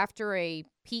go after a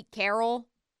Pete Carroll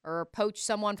or poach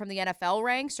someone from the NFL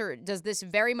ranks? Or does this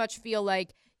very much feel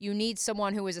like you need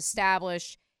someone who is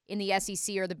established in the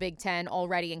SEC or the Big Ten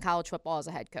already in college football as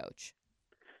a head coach?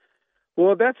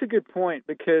 Well, that's a good point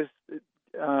because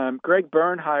Greg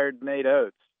Byrne hired Nate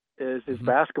Oates as his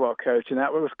basketball coach, and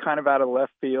that was kind of out of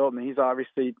left field, and he's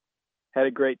obviously had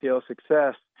a great deal of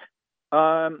success.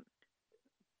 I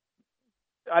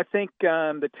think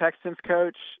the Texans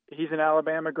coach, he's an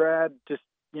Alabama grad, just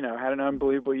had an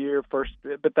unbelievable year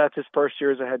but that's his first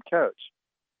year as a head coach.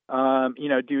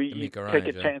 Do you take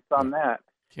a chance on that?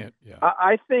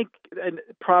 I think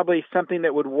probably something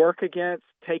that would work against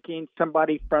taking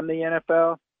somebody from the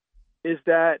NFL is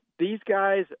that these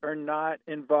guys are not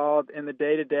involved in the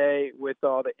day-to-day with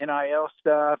all the NIL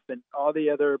stuff and all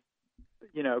the other,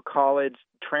 college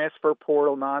transfer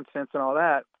portal nonsense and all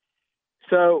that.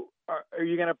 So are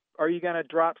you gonna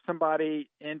drop somebody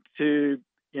into,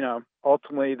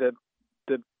 ultimately the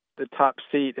top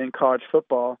seat in college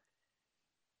football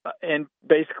and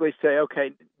basically say,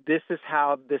 okay, this is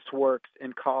how this works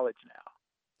in college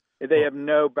now? They have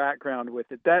no background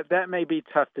with it. That may be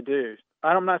tough to do.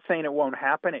 I'm not saying it won't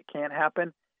happen. It can't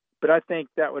happen, but I think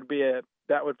that would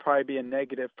probably be a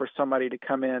negative for somebody to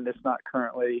come in that's not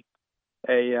currently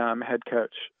a head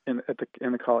coach in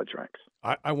the college ranks.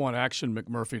 I want Action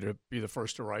McMurphy to be the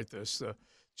first to write this.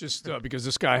 Because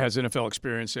this guy has NFL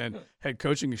experience and head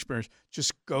coaching experience,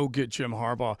 just go get Jim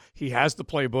Harbaugh. He has the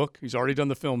playbook. He's already done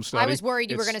the film study. I was worried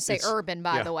you were going to say Urban,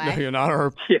 by the way. No, you're not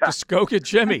Urban. Yeah. Just go get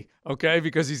Jimmy, okay?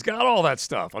 Because he's got all that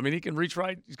stuff. I mean, he can reach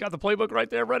right. He's got the playbook right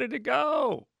there ready to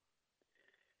go.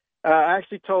 I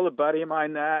actually told a buddy of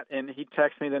mine that, and he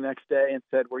texted me the next day and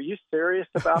said, "Were you serious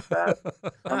about that?"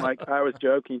 I'm like, I was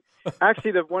joking.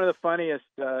 Actually, one of the funniest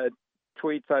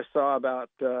tweets I saw about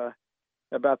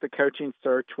the coaching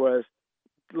search was,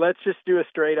 let's just do a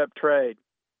straight-up trade.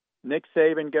 Nick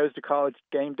Saban goes to College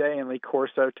game day, and Lee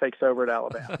Corso takes over at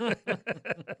Alabama.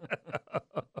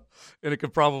 And it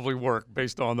could probably work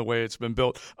based on the way it's been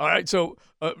built. All right, so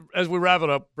as we wrap it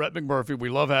up, Brett McMurphy, we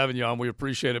love having you on. We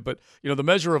appreciate it. But, the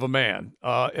measure of a man,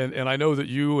 and I know that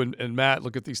you and Matt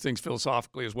look at these things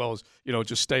philosophically as well as,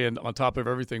 just staying on top of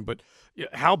everything. But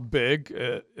how big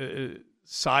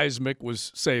seismic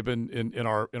was Saban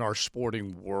in our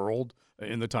sporting world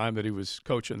in the time that he was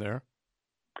coaching there?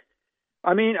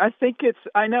 I mean,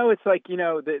 I know it's like,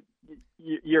 that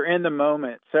you're in the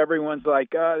moment. So everyone's like,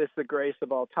 oh, this is the greatest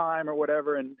of all time or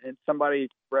whatever. And somebody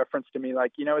referenced to me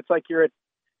like, it's like you're at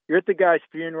the guy's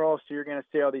funeral, so you're going to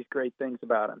see all these great things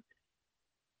about him.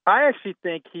 I actually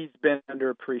think he's been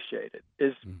underappreciated,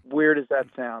 as weird as that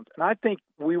sounds. And I think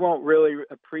we won't really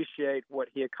appreciate what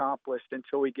he accomplished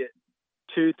until we get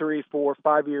 2, 3, 4,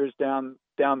 5 years down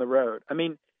the road. I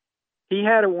mean, he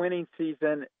had a winning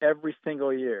season every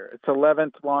single year. It's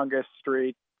 11th longest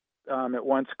streak at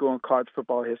one school in college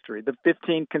football history. The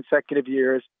 15 consecutive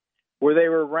years where they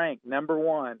were ranked number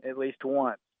one at least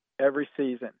once every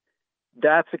season.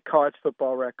 That's a college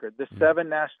football record. The 7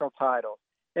 national titles.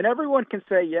 And everyone can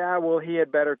say, yeah, well, he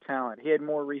had better talent. He had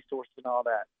more resources and all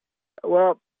that.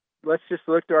 Well, let's just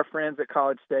look to our friends at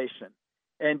College Station.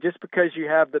 And just because you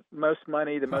have the most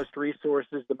money, the most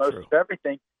resources, the most of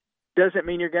everything, doesn't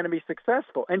mean you're going to be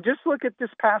successful. And just look at this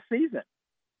past season.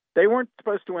 They weren't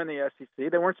supposed to win the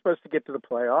SEC. They weren't supposed to get to the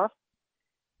playoff.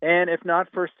 And if not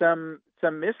for some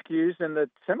miscues in the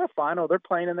semifinal, they're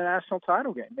playing in the national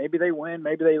title game. Maybe they win,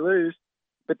 maybe they lose.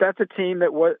 But that's a team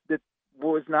that was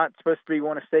not supposed to be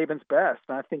one of Saban's best.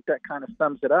 And I think that kind of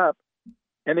sums it up.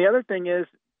 And the other thing is,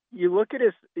 you look at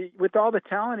with all the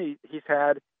talent he's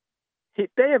had,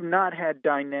 they have not had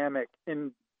dynamic,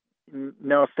 and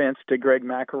no offense to Greg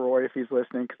McElroy if he's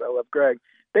listening, because I love Greg.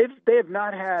 They have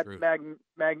not had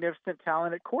magnificent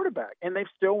talent at quarterback, and they've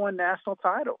still won national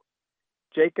titles.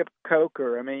 Jacob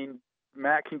Coker, I mean,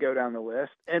 Matt can go down the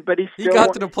list, but he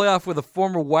got to the playoff with a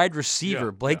former wide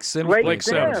receiver, Blake Sims. Blake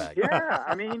Sims, yeah.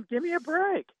 I mean, give me a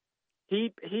break.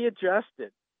 He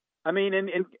adjusted. I mean,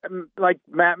 and like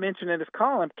Matt mentioned in his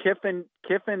column, Kiffin,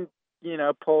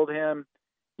 pulled him,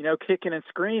 kicking and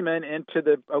screaming into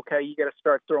the, okay, you got to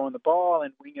start throwing the ball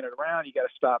and winging it around. You got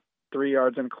to stop 3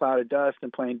 yards in a cloud of dust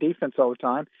and playing defense all the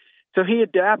time. So he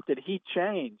adapted. He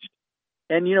changed.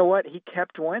 And you know what? He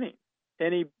kept winning.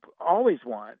 And he always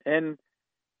won. And,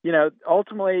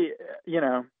 ultimately,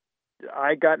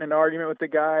 I got in an argument with the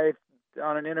guy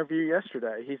on an interview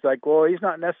yesterday. He's like, well, he's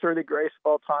not necessarily the greatest of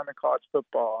all time in college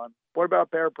football. And what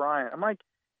about Bear Bryant? I'm like,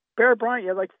 Bear Bryant, you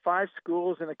had like 5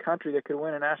 schools in the country that could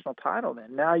win a national title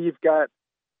then. Now you've got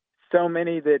so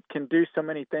many that can do so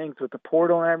many things with the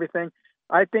portal and everything.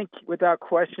 I think without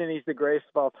question he's the greatest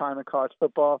of all time in college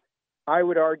football. I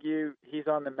would argue he's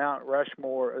on the Mount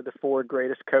Rushmore of the 4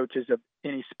 greatest coaches of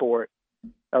any sport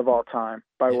of all time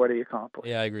by what he accomplished.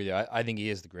 Yeah, I agree with you. I think he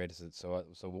is the greatest. So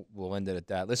we'll end it at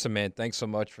that. Listen, man, thanks so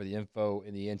much for the info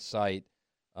and the insight.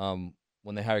 When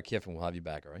they hire Kiffin, we'll have you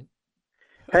back, all right?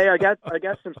 Hey, I got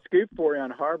some scoop for you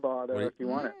on Harbaugh, though, if you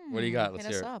want it. What do you got? Let's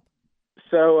hear it. Up.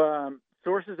 So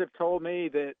sources have told me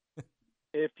that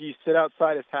if you sit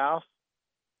outside his house,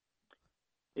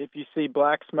 if you see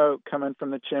black smoke coming from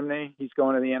the chimney, he's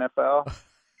going to the NFL.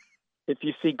 If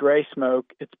you see gray smoke,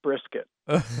 it's brisket.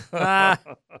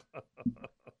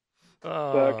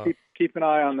 So keep an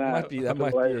eye on that. That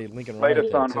might be Lincoln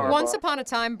latest Riley. on Harbaugh. Once upon a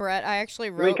time, Brett, I actually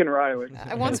wrote Lincoln Riley.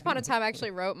 Once upon a time, I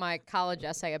actually wrote my college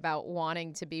essay about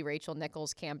wanting to be Rachel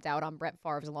Nichols camped out on Brett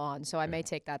Favre's lawn. So I may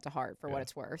take that to heart for what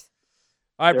it's worth.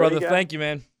 All right, There brother. you go. Thank you,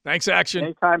 man. Thanks, Action.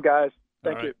 Anytime, guys.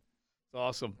 Thank All you. right. It's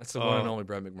awesome. That's the one and only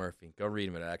Brett McMurphy. Go read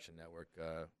him at Action Network.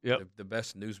 Yep. The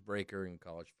best newsbreaker in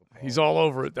college football. He's all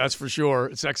over it, that's for sure.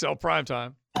 It's XL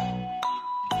Primetime.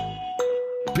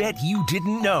 Bet you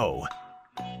didn't know.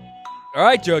 All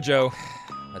right, JoJo.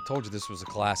 I told you this was a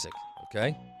classic,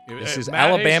 okay? This is Matt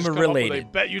Hayes has Alabama come up with related. a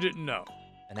bet you didn't know.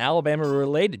 An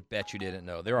Alabama-related bet you didn't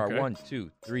know. There are Okay. 1, 2,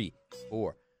 3,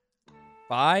 4,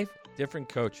 5 different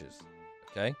coaches,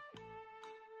 okay?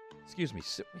 Excuse me.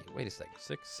 Wait a second.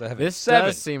 6, 7, This 7.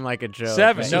 does seem like a joke.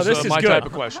 7. This No, is, this is my good. type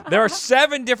of question. There are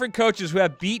 7 different coaches who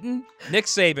have beaten Nick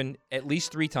Saban at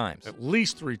least 3 times. At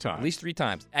least 3 times. At least 3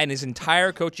 times. And his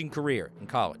entire coaching career in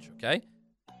college, okay?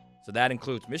 So that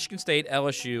includes Michigan State,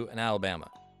 LSU, and Alabama.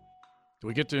 Do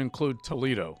we get to include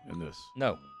Toledo in this?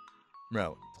 No.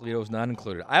 Toledo is not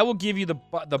included. I will give you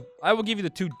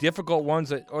the 2 difficult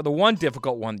ones or the one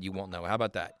difficult one that you won't know. How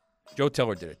about that? Joe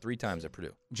Tiller did it 3 times at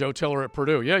Purdue. Joe Tiller at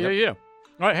Purdue. Yeah. All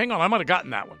right, hang on. I might have gotten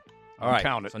that one. All right.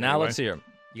 Count it. So now anyway. let's hear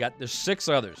them. There's 6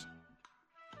 others.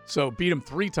 So beat him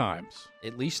 3 times.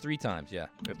 At least 3 times, yeah.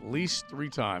 At least 3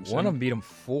 times. One of them beat him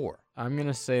 4. I'm going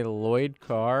to say Lloyd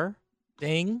Carr.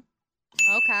 Ding.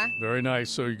 Okay. Very nice.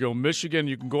 So you go Michigan.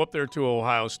 You can go up there to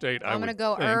Ohio State. I'm going to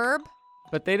go Herb.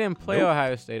 But they didn't play Nope.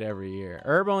 Ohio State every year.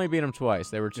 Herb only beat them twice.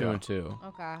 They were 2-2.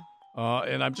 Okay.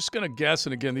 And I'm just going to guess,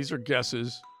 and again, these are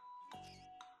guesses,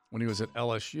 when he was at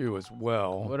LSU as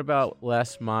well. What about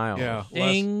Les Miles? Yeah.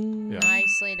 Ding. Yeah.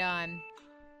 Nicely done.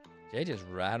 JJ's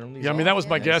rattling these Yeah, I mean, that was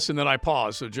my Yeah. guess, and then I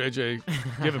paused. So, JJ,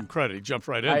 give him credit. He jumped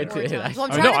right in I there. did. Well,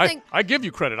 I'm I trying know. to think. I give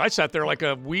you credit. I sat there like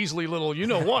a Weasley little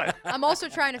you-know-what. I'm also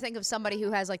trying to think of somebody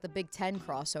who has like the Big Ten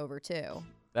crossover too.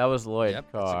 That was Lloyd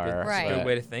Yep, Carr. that's a Right. good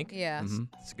way to think. Yeah. Mhm.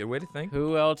 That's a good way to think.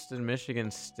 Who else did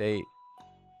Michigan State?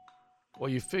 Well,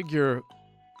 you figure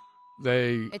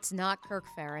they It's not Kirk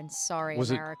Ferentz. Sorry,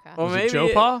 Was it- America. Well, was maybe it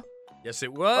Joe Pa? Yes,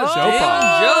 it was. Oh, Ding,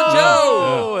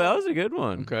 Oh, JoJo. that was a good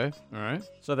one. Okay, all right.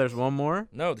 So there's one more?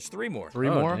 No, there's 3 more. 3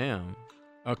 Oh, more. Damn.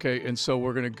 Okay, and so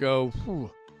we're gonna go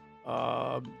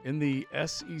in the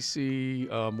SEC.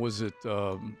 Was it? I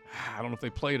don't know if they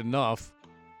played enough.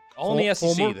 All in the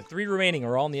SEC. Fulmer? The 3 remaining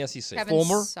are all in the SEC. Kevin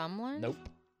Fulmer? Sumlin? Nope.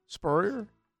 Spurrier,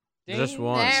 Just Ding.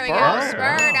 one. There we go.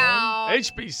 Spurrier. Spurdo.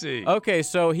 HBC. Okay,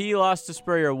 so he lost to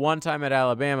Spurrier one time at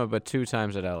Alabama, but 2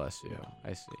 times at LSU.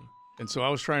 I see. And so I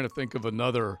was trying to think of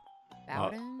another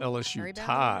Bowden? LSU Terry Bowden?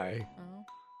 tie. Oh.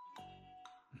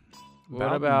 What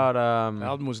Bowden- about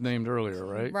Bowden was named earlier,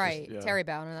 right? Right. Just- yeah. Terry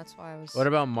Bowden. That's why I was. what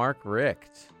about Mark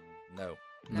Richt? No.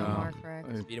 No, No. Mark Richt.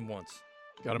 I Beat him once.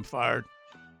 got him fired.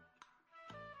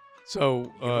 So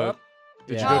Give up?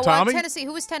 did Yeah. you go Tommy? Tennessee.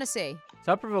 Who was Tennessee?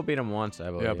 Tupperville beat him once, I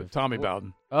believe. Yeah, but Tommy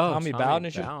Bowden. Oh, Tommy Bowden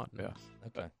is your- Bowden. Yeah.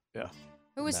 Okay. Yeah.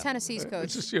 Who was No. Tennessee's It's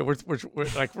coach? just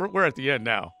we're at the end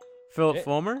now. Philip Yeah.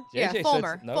 Fulmer? Yeah, JJ said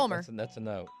Fulmer. no, Fulmer. That's a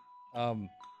no.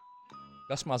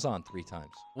 Gus Malzahn 3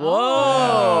 times.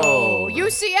 Whoa.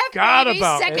 UCF, God baby.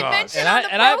 about Second Gus. mention And on I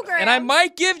the and I program. and I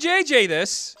might give JJ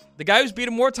this. The guy who's beat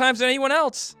him more times than anyone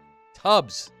else.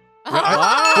 Tubbs. Oh,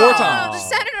 4 times. the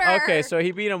senator. Okay, so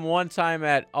he beat him one time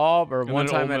at Auburn, And one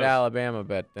then time Ole at Miss. Alabama,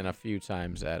 but then a few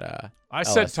times at I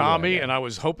said LSU, Tommy, I guess. and I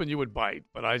was hoping you would bite,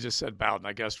 but I just said Bowden.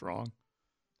 I guessed wrong.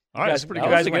 All right, that's pretty good.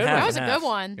 That was a good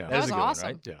one. Yeah, that was awesome.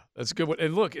 One, right? Yeah, that's a good one.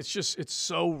 And look, it's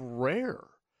so rare.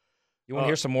 You want to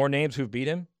hear some more names who've beat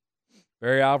him?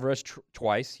 Barry Alvarez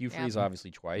twice. Hugh Freeze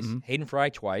obviously twice. Mm-hmm. Hayden Fry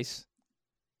twice.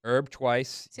 Herb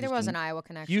twice. See, there was an Iowa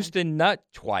connection. Houston Nutt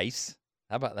twice.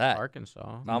 How about that?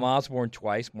 Arkansas. Tom Osborne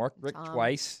twice. Mark Rick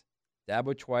twice.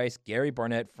 Dabo twice. Gary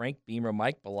Barnett, Frank Beamer,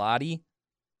 Mike Bellotti,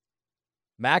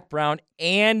 Mac Brown,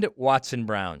 and Watson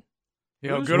Brown.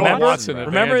 Good old Watson.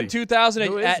 Remember in 2000,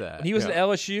 Who is that? he was at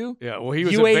LSU? Yeah, well, he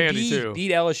was UAB at Vandy, too.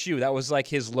 beat LSU. That was like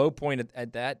his low point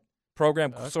at that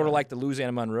program, sort of like the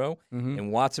Louisiana Monroe. Mm-hmm.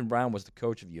 And Watson Brown was the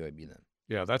coach of UAB then.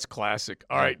 Yeah, that's classic.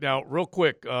 All right, now, real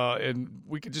quick, and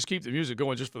we could just keep the music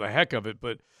going just for the heck of it,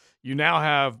 but you now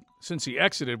have, since he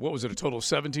exited, what was it, a total of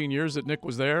 17 years that Nick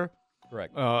was there?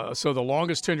 Correct. So the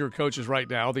longest tenured coaches right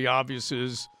now, the obvious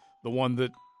is the one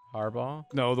that – Harbaugh?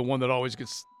 No, the one that always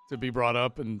gets to be brought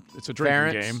up, and it's a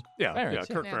drinking game. Yeah,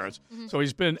 Kirk Ferentz. Mm-hmm. So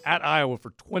he's been at Iowa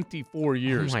for 24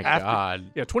 years. Oh, my God.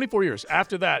 Yeah, 24 years.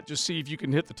 After that, just see if you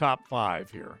can hit the top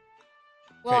 5 here.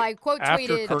 Well, I quote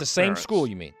tweeted at the same school,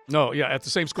 you mean? No, yeah, at the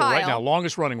same school right now.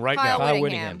 Longest running right now. Kyle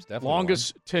Whittingham's definitely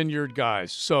longest tenured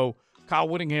guys. So Kyle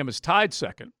Whittingham is tied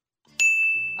second.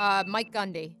 Mike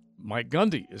Gundy. Mike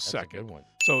Gundy is second. A good one.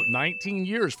 So 19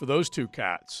 years for those two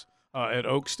cats at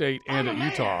Oak State and at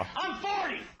Utah. I'm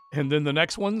 40. And then the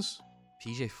next ones?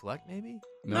 PJ Fleck, maybe?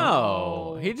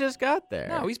 No, he just got there.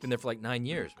 No, he's been there for like 9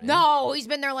 years, man. No, he's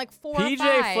been there like 4 or 5.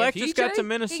 PJ Fleck just got to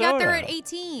Minnesota. He got there at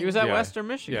 18. He was at Western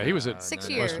Michigan. Yeah, he was at 6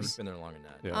 No, years. He's been there longer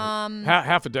than that. Yeah.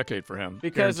 Half a decade for him.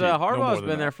 Because Guaranteed. Harbaugh's No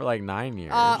been there for like 9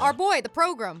 years. Our boy, the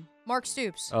program, Mark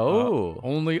Stoops. Oh.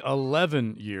 Only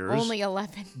 11 years. Only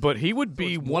 11. But he would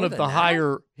be one of the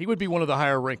higher. He would be one of the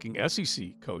higher ranking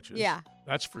SEC coaches. Yeah,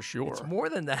 that's for sure. It's more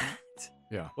than that.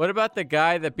 Yeah. What about the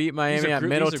guy that beat Miami at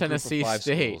Middle Tennessee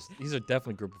State? These are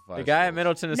definitely group of 5. The guy at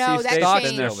Middle Tennessee State's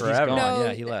been there He's forever. gone. No,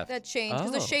 Yeah, he left. That changed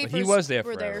because the Schaefers he was there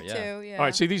were forever, there too. Yeah. All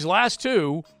right. See, these last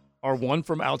two are one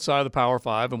from outside of the Power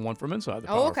 5 and one from inside the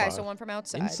Power 5. Oh, okay. So one from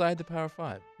outside. Inside the Power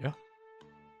 5. Yeah.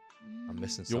 I'm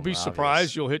missing someone You'll be obvious.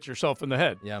 surprised. You'll hit yourself in the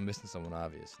head. Yeah, I'm missing someone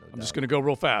obvious. No I'm doubt. just going to go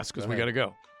real fast because we got to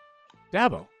go.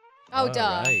 Dabo. Oh,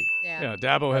 duh. Right. Yeah.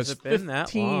 Dabo has it been that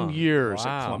 15 long? years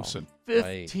Wow. at Clemson.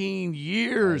 15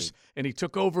 years. And he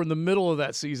took over in the middle of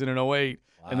that season in 08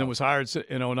 and then was hired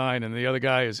in 09. And the other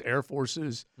guy is Air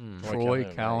Force's Troy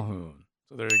Calhoun.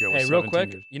 So there you go. Hey, real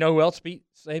quick, you know who else beat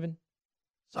Saban?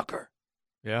 Zucker.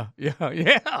 Yeah.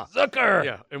 Zucker.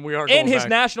 Yeah, and we are in going his back.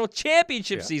 national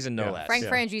championship season, no less. Frank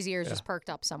Frangi's ears just perked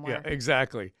up somewhere. Yeah,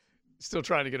 exactly. Still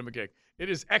trying to get him a gig. It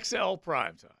is XL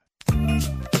Primetime.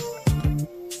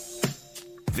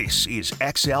 This is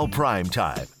XL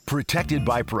Primetime, protected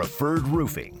by Preferred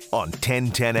Roofing on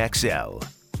 1010XL.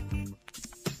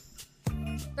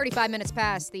 35 minutes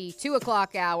past the 2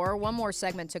 o'clock hour. One more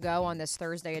segment to go on this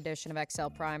Thursday edition of XL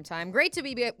Primetime. Great to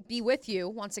be with you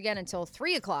once again until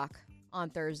 3 o'clock on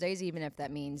Thursdays, even if that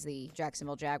means the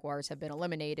Jacksonville Jaguars have been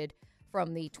eliminated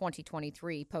from the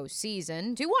 2023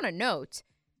 postseason. Do want to note,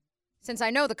 since I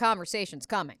know the conversation's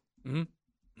coming,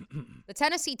 the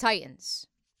Tennessee Titans,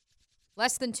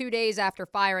 less than 2 days after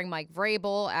firing Mike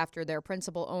Vrabel, after their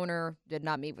principal owner did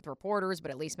not meet with reporters,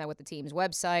 but at least met with the team's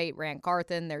website, Rand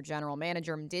Carthen, their general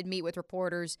manager, did meet with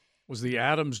reporters. Was the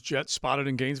Adams jet spotted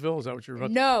in Gainesville? Is that what you're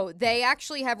about? No, they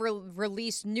actually have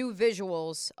released new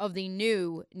visuals of the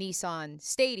new Nissan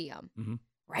Stadium.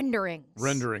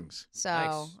 Renderings. So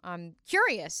Nice. I'm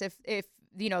curious if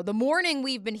the mourning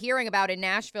we've been hearing about in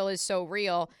Nashville is so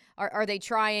real. Are they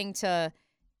trying to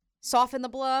soften the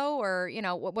blow, or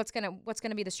what's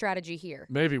gonna be the strategy here?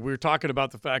 Maybe we were talking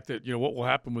about the fact that what will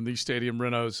happen when these stadium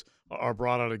renos are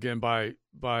brought out again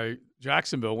by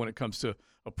Jacksonville when it comes to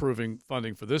approving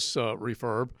funding for this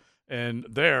refurb. And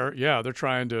they're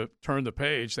trying to turn the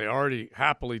page. They already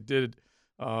happily did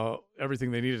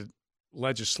everything they needed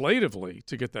legislatively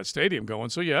to get that stadium going.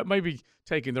 So, it may be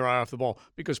taking their eye off the ball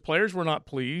because players were not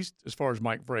pleased as far as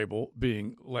Mike Vrabel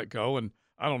being let go. And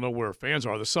I don't know where fans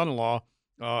are. The son-in-law,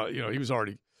 he was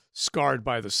already scarred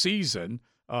by the season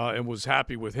and was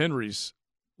happy with Henry's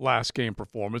last game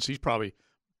performance. He's probably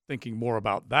thinking more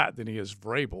about that than he is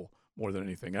Vrabel more than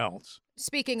anything else.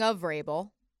 Speaking of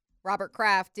Vrabel, Robert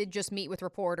Kraft did just meet with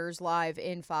reporters live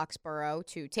in Foxborough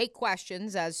to take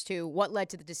questions as to what led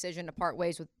to the decision to part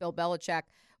ways with Bill Belichick.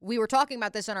 We were talking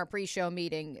about this on our pre-show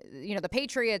meeting. The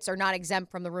Patriots are not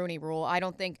exempt from the Rooney Rule. I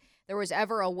don't think there was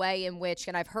ever a way in which,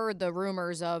 and I've heard the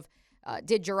rumors of,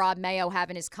 did Gerard Mayo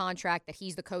have in his contract that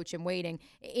he's the coach in waiting?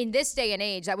 In this day and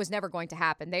age, that was never going to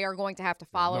happen. They are going to have to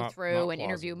follow through and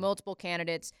interview multiple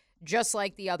candidates, just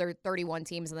like the other 31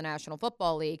 teams in the National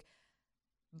Football League.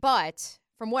 But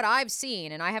from what I've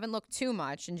seen, and I haven't looked too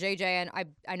much, and JJ, and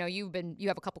I know you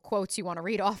have a couple quotes you want to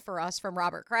read off for us from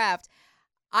Robert Kraft.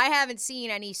 I haven't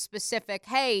seen any specific,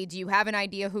 hey, do you have an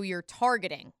idea who you're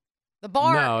targeting? The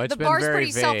bar's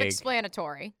pretty vague.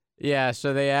 self-explanatory. Yeah,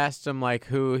 so they asked him like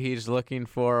who he's looking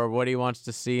for or what he wants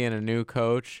to see in a new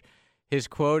coach. His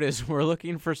quote is, "We're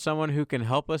looking for someone who can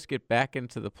help us get back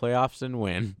into the playoffs and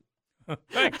win."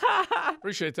 Thanks.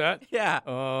 Appreciate that. Yeah.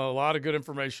 A lot of good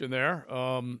information there.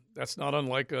 That's not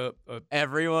unlike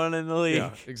everyone in the league.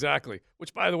 Yeah, exactly.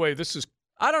 Which, by the way, this is.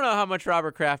 I don't know how much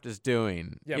Robert Kraft is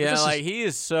doing. Yeah, like he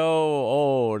is so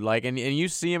old. Like, and you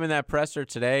see him in that presser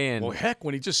today, and well, heck,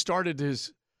 when he just started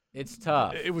his. It's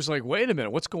tough. It was like, wait a minute,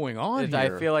 what's going on here?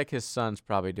 I feel like his son's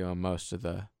probably doing most of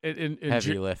the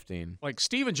heavy lifting. Like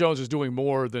Stephen Jones is doing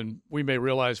more than we may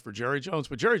realize for Jerry Jones,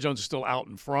 but Jerry Jones is still out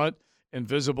in front and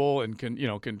visible and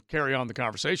can carry on the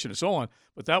conversation and so on.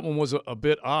 But that one was a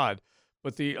bit odd.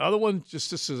 But the other one,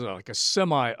 just this is like a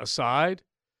semi-aside,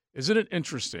 isn't it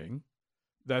interesting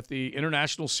that the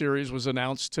International Series was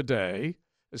announced today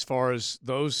as far as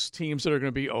those teams that are going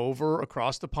to be over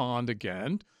across the pond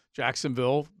again,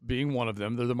 Jacksonville being one of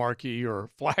them. They're the marquee or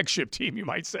flagship team, you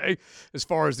might say, as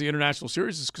far as the International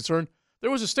Series is concerned. There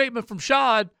was a statement from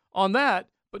Shad on that,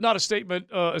 but not a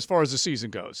statement as far as the season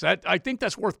goes. I think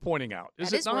that's worth pointing out.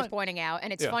 It is worth pointing out,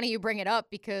 and it's funny you bring it up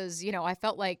because, I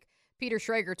felt like Peter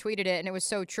Schrager tweeted it, and it was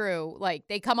so true. Like,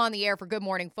 they come on the air for Good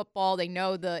Morning Football. They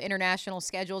know the international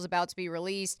schedule is about to be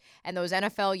released, and those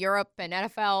NFL Europe and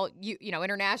NFL,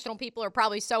 international people are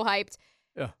probably so hyped.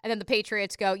 Yeah. And then the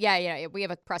Patriots go, we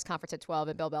have a press conference at 12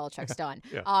 and Bill Belichick's done.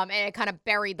 Yeah. And it kind of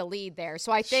buried the lead there.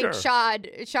 So I think Shad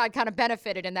kind of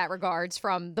benefited in that regards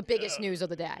from the biggest news of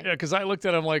the day. Yeah, because I looked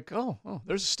at him like, oh,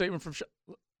 there's a statement from Shad.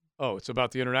 Oh, it's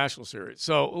about the International Series.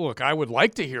 So, look, I would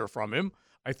like to hear from him.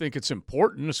 I think it's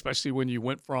important, especially when you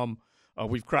went from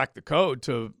we've cracked the code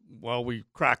to, well, we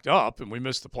cracked up and we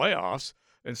missed the playoffs.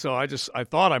 And so I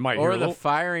thought I might hear or the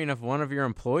firing of one of your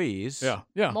employees.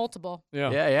 Yeah. Multiple.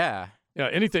 Yeah. Yeah,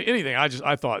 anything.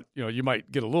 I thought, you might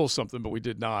get a little something, but we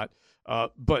did not.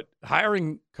 But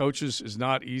hiring coaches is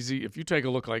not easy. If you take a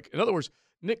look, in other words,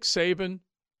 Nick Saban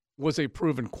was a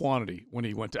proven quantity when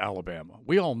he went to Alabama.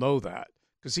 We all know that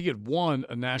because he had won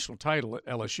a national title at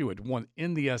LSU, had won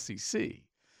in the SEC.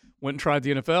 Went and tried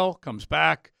the NFL, comes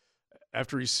back.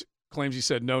 After he claims he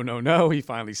said no, he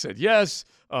finally said yes,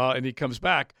 and he comes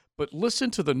back. But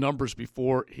listen to the numbers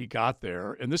before he got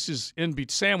there, and this is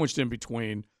sandwiched in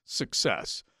between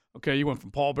success. Okay, you went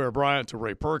from Paul Bear Bryant to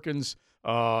Ray Perkins.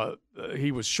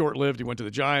 He was short-lived. He went to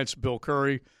the Giants. Bill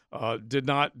Curry did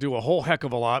not do a whole heck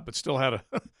of a lot, but still had a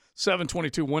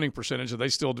 722 winning percentage.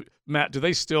 Matt, do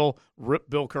they still rip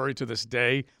Bill Curry to this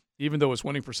day, even though his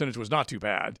winning percentage was not too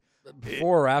bad?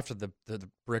 Before or after the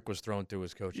brick was thrown through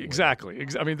his coaching? Exactly.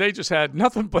 I mean, they just had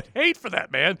nothing but hate for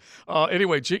that man.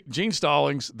 Anyway, Gene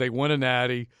Stallings, they win a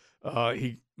natty.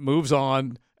 He moves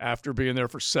on after being there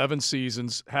for 7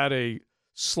 seasons, had a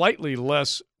slightly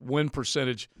less win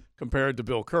percentage compared to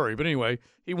Bill Curry. But anyway,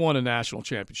 he won a national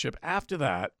championship. After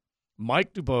that,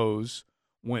 Mike DuBose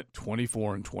went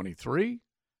 24-23.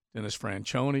 Dennis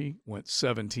Franchione went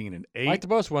 17-8. Mike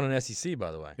DuBose won an SEC,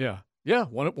 by the way. Yeah,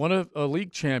 won a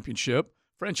league championship.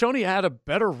 Franchione had a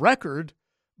better record,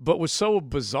 but was so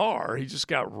bizarre. He just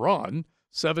got run.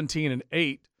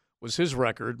 17-8 was his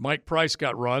record. Mike Price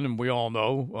got run, and we all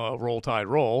know, roll tide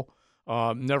roll.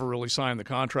 Never really signed the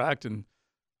contract. And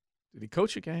did he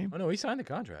coach a game? Oh no, he signed the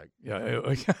contract.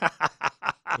 Yeah,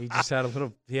 he just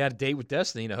had he had a date with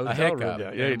destiny in a hotel room.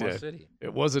 Yeah, he did. City.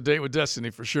 It was a date with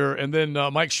destiny for sure. And then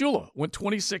Mike Shula went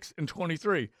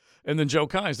 26-23. And then Joe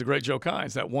Kynes, the great Joe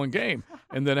Kynes, that one game.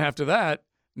 And then after that,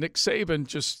 Nick Saban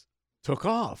just took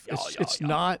off. It's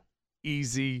not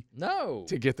easy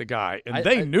to get the guy. And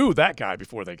they knew that guy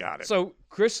before they got him. So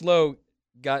Chris Lowe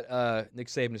got Nick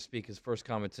Saban to speak his first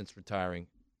comment since retiring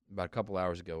about a couple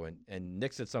hours ago. And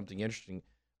Nick said something interesting.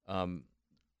 The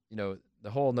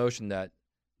whole notion that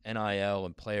NIL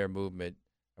and player movement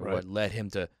are what led him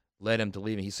to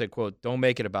leave. And he said, quote, "Don't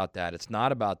make it about that. It's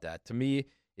not about that. To me,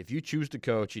 if you choose to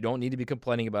coach, you don't need to be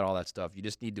complaining about all that stuff. You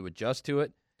just need to adjust to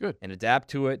it and adapt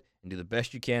to it and do the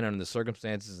best you can under the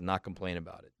circumstances and not complain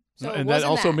about it." So and that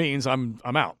also means I'm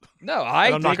out. No,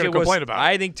 I'm not going to complain about it.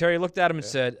 I think Terry looked at him and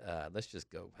said, let's just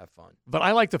go have fun. But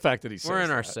I like the fact that he says we're in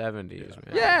that. our 70s,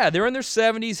 man. Yeah, they're in their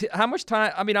 70s. How much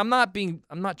time? I mean, I'm not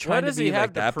trying to be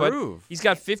like that, but he's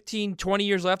got 15, 20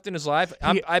 years left in his life.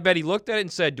 I bet he looked at it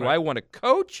and said, do I want to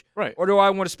coach or do I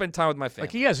want to spend time with my family?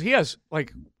 Like he has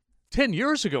 10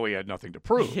 years ago, he had nothing to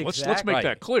prove. Exactly. Let's make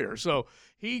that clear. So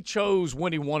he chose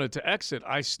when he wanted to exit.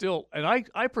 I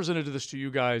presented this to you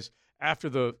guys after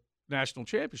the national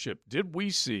championship. Did we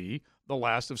see the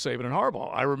last of Saban and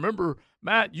Harbaugh? I remember,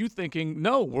 Matt, you thinking,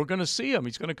 no, we're going to see him.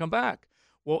 He's going to come back.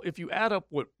 Well, if you add up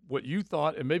what you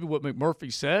thought and maybe what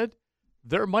McMurphy said,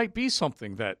 there might be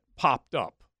something that popped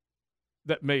up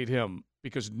that made him,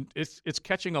 because it's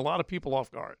catching a lot of people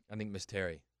off guard. I think Miss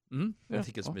Terry. Mm-hmm. I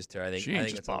think it's Miss Terry. I think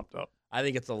just it's popped up. I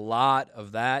think it's a lot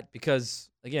of that because,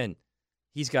 again,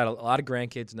 he's got a lot of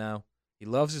grandkids now. He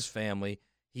loves his family.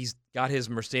 He's got his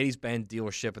Mercedes-Benz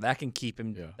dealership, and that can keep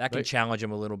him. Yeah. That can challenge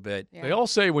him a little bit. Yeah. They all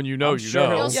say when you know, you know.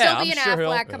 know. He'll still be in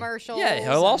Affleck commercials. Yeah,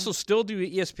 he'll also still do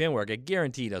ESPN work. I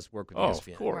guarantee he does work with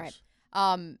ESPN. Of course.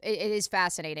 Right. It is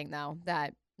fascinating, though,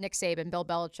 that Nick Saban, Bill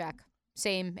Belichick,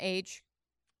 same age?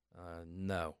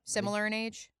 No. Similar in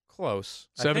age? Close.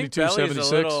 72,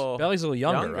 76. Belly's a little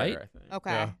younger, right?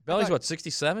 Okay. Yeah. Belly's what,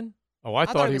 67? Oh, I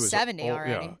thought he was 70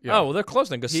 already. Yeah. Oh, well, they're close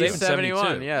then because He's Saban's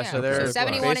 71. Yeah, so they're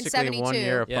 71 and basically 72. 1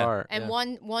 year apart. And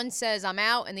one says I'm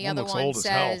out, and the One other looks one old as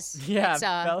hell. says Yeah, it's,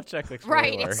 Belichick looks way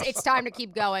right. worse. It's time to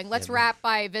keep going. Let's wrap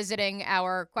by visiting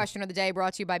our question of the day,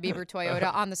 brought to you by Beaver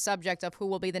Toyota, on the subject of who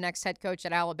will be the next head coach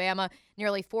at Alabama.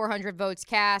 Nearly 400 votes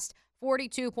cast.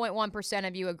 42.1%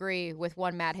 of you agree with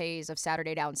one Matt Hayes of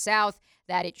Saturday Down South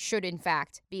that it should, in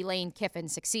fact, be Lane Kiffin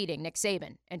succeeding Nick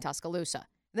Saban in Tuscaloosa.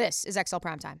 This is XL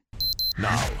Primetime.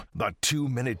 Now, the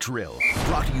 2-minute drill,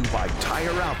 brought to you by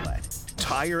Tire Outlet.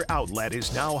 Tire Outlet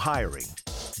is now hiring.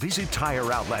 Visit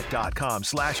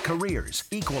tireoutlet.com/careers.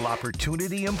 Equal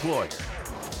opportunity employer.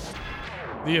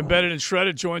 The Embedded and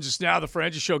Shredded joins us now. The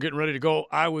Frangie Show getting ready to go.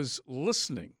 I was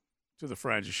listening to the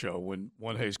Frangie Show when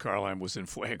one Hayes Carline was in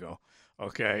Fuego.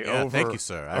 Okay. Yeah, thank you,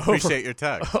 sir. I appreciate your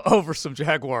text. Over some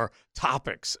Jaguar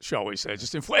topics, shall we say,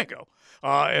 just in Fuego.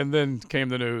 And then came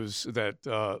the news that,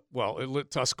 it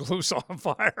lit Tuscaloosa on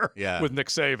fire with Nick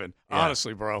Saban. Yeah.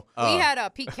 Honestly, bro. We had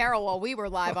Pete Carroll while we were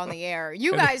live on the air.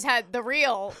 You guys had the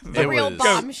real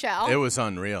bombshell. It was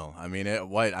unreal. I mean,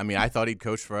 I thought he'd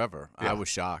coach forever. Yeah. I was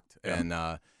shocked. Yeah. And,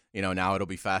 now it'll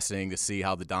be fascinating to see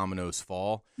how the dominoes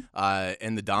fall,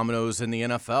 and the dominoes in the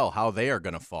NFL, how they are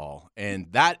going to fall. And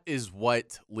that is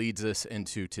what leads us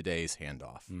into today's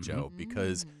handoff, Joe,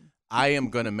 because I am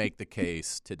going to make the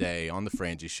case today on the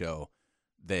Frangie Show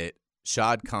that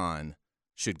Shad Khan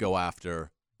should go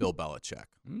after Bill Belichick.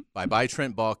 Bye-bye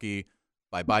Trent Baalke,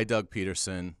 bye-bye Doug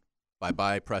Peterson,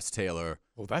 bye-bye Press Taylor.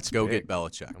 Well, that's go big. Get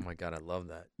Belichick. Oh, my God, I love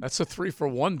that. That's a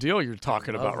 3-for-1 deal you're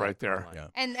talking about right there. Yeah.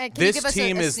 And can this you give us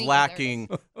team a is sneak lacking.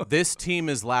 This team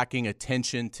is lacking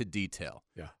attention to detail.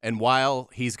 Yeah. And while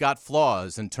he's got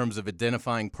flaws in terms of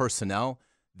identifying personnel,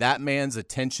 that man's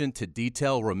attention to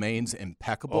detail remains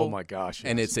impeccable. Oh, my gosh.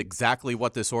 Yes. And it's exactly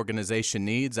what this organization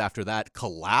needs after that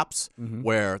collapse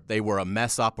where they were a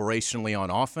mess operationally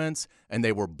on offense and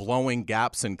they were blowing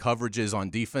gaps and coverages on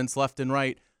defense left and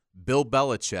right. Bill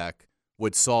Belichick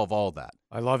would solve all that.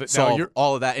 I love it. Solve now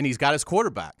all of that. And he's got his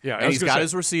quarterback. Yeah, and he's got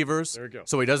his receivers. There you go.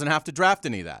 So he doesn't have to draft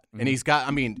any of that. And he's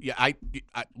got,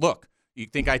 look, you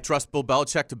think I trust Bill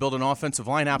Belichick to build an offensive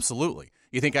line? Absolutely.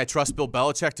 You think I trust Bill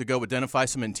Belichick to go identify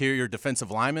some interior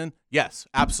defensive linemen? Yes,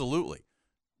 absolutely.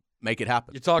 Make it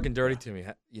happen. You're talking dirty to me.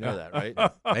 You know that, right?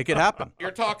 Make it happen.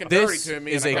 You're talking dirty this to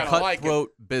me. Is and a I like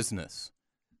cutthroat business.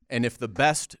 And if the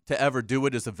best to ever do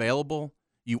it is available,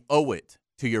 you owe it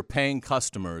to your paying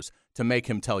customers to make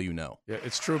him tell you no. Yeah,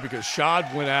 it's true because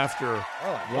Shad went after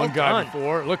well one guy done.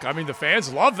 before. Look, I mean, the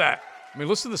fans love that. I mean,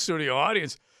 listen to the studio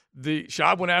audience. The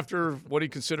Shad went after what he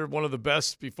considered one of the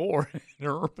best before in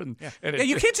Urban. And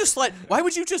you can't just why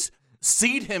would you just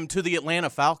cede him to the Atlanta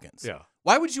Falcons? Yeah.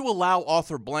 Why would you allow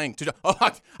Arthur Blank to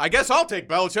I guess I'll take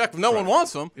Belichick if no one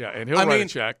wants him. Yeah, and he'll write a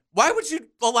check. Why would you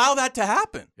allow that to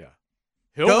happen? Yeah.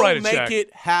 He'll write a check. Go make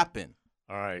it happen.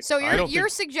 All right. So you're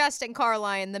suggesting,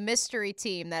 Carline, the mystery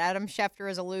team that Adam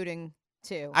Schefter is alluding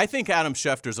to. I think Adam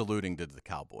Schefter's alluding to the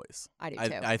Cowboys. I do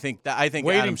too. I think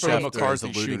Waiting Adam for the Schefter is McCarthy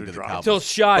alluding shoe to to the drop. Cowboys. Until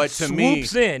Shad but to me,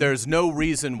 swoops in. there's no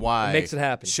reason why It makes it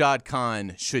happen. Shad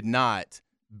Khan should not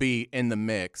be in the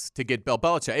mix to get Bill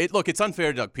Belichick. Look, it's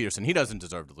unfair to Doug Peterson. He doesn't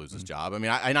deserve to lose his job. I mean,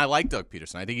 I like Doug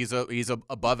Peterson. I think he's a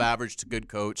above average to good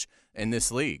coach in this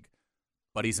league.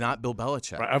 But he's not Bill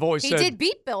Belichick. Right, I've always said he did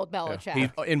beat Bill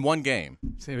Belichick. In one game.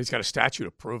 He's got a statue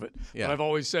to prove it. Yeah. But I've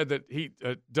always said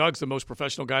that Doug's the most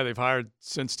professional guy they've hired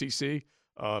since TC.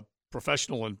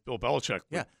 Professional and Bill Belichick.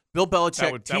 Yeah. Bill Belichick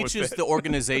that would teaches fit. the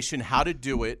organization how to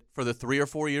do it for the 3 or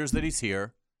 4 years that he's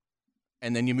here,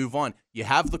 and then you move on. You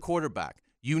have the quarterback.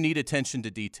 You need attention to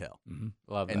detail.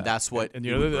 Love that. And that's what. And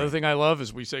the other thing I love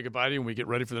is we say goodbye to you and we get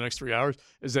ready for the next 3 hours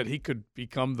is that he could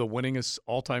become the winningest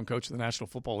all-time coach of the National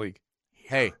Football League.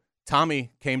 Hey,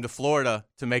 Tommy came to Florida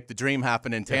to make the dream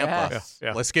happen in Tampa. Yes.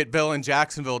 Yeah. Let's get Bill in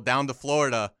Jacksonville down to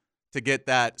Florida to get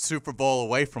that Super Bowl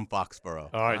away from Foxborough.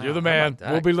 All right, you're the man.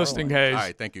 We'll be listening, Hayes. All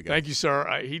right, thank you, guys. Thank you,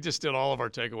 sir. He just did all of our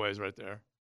takeaways right there.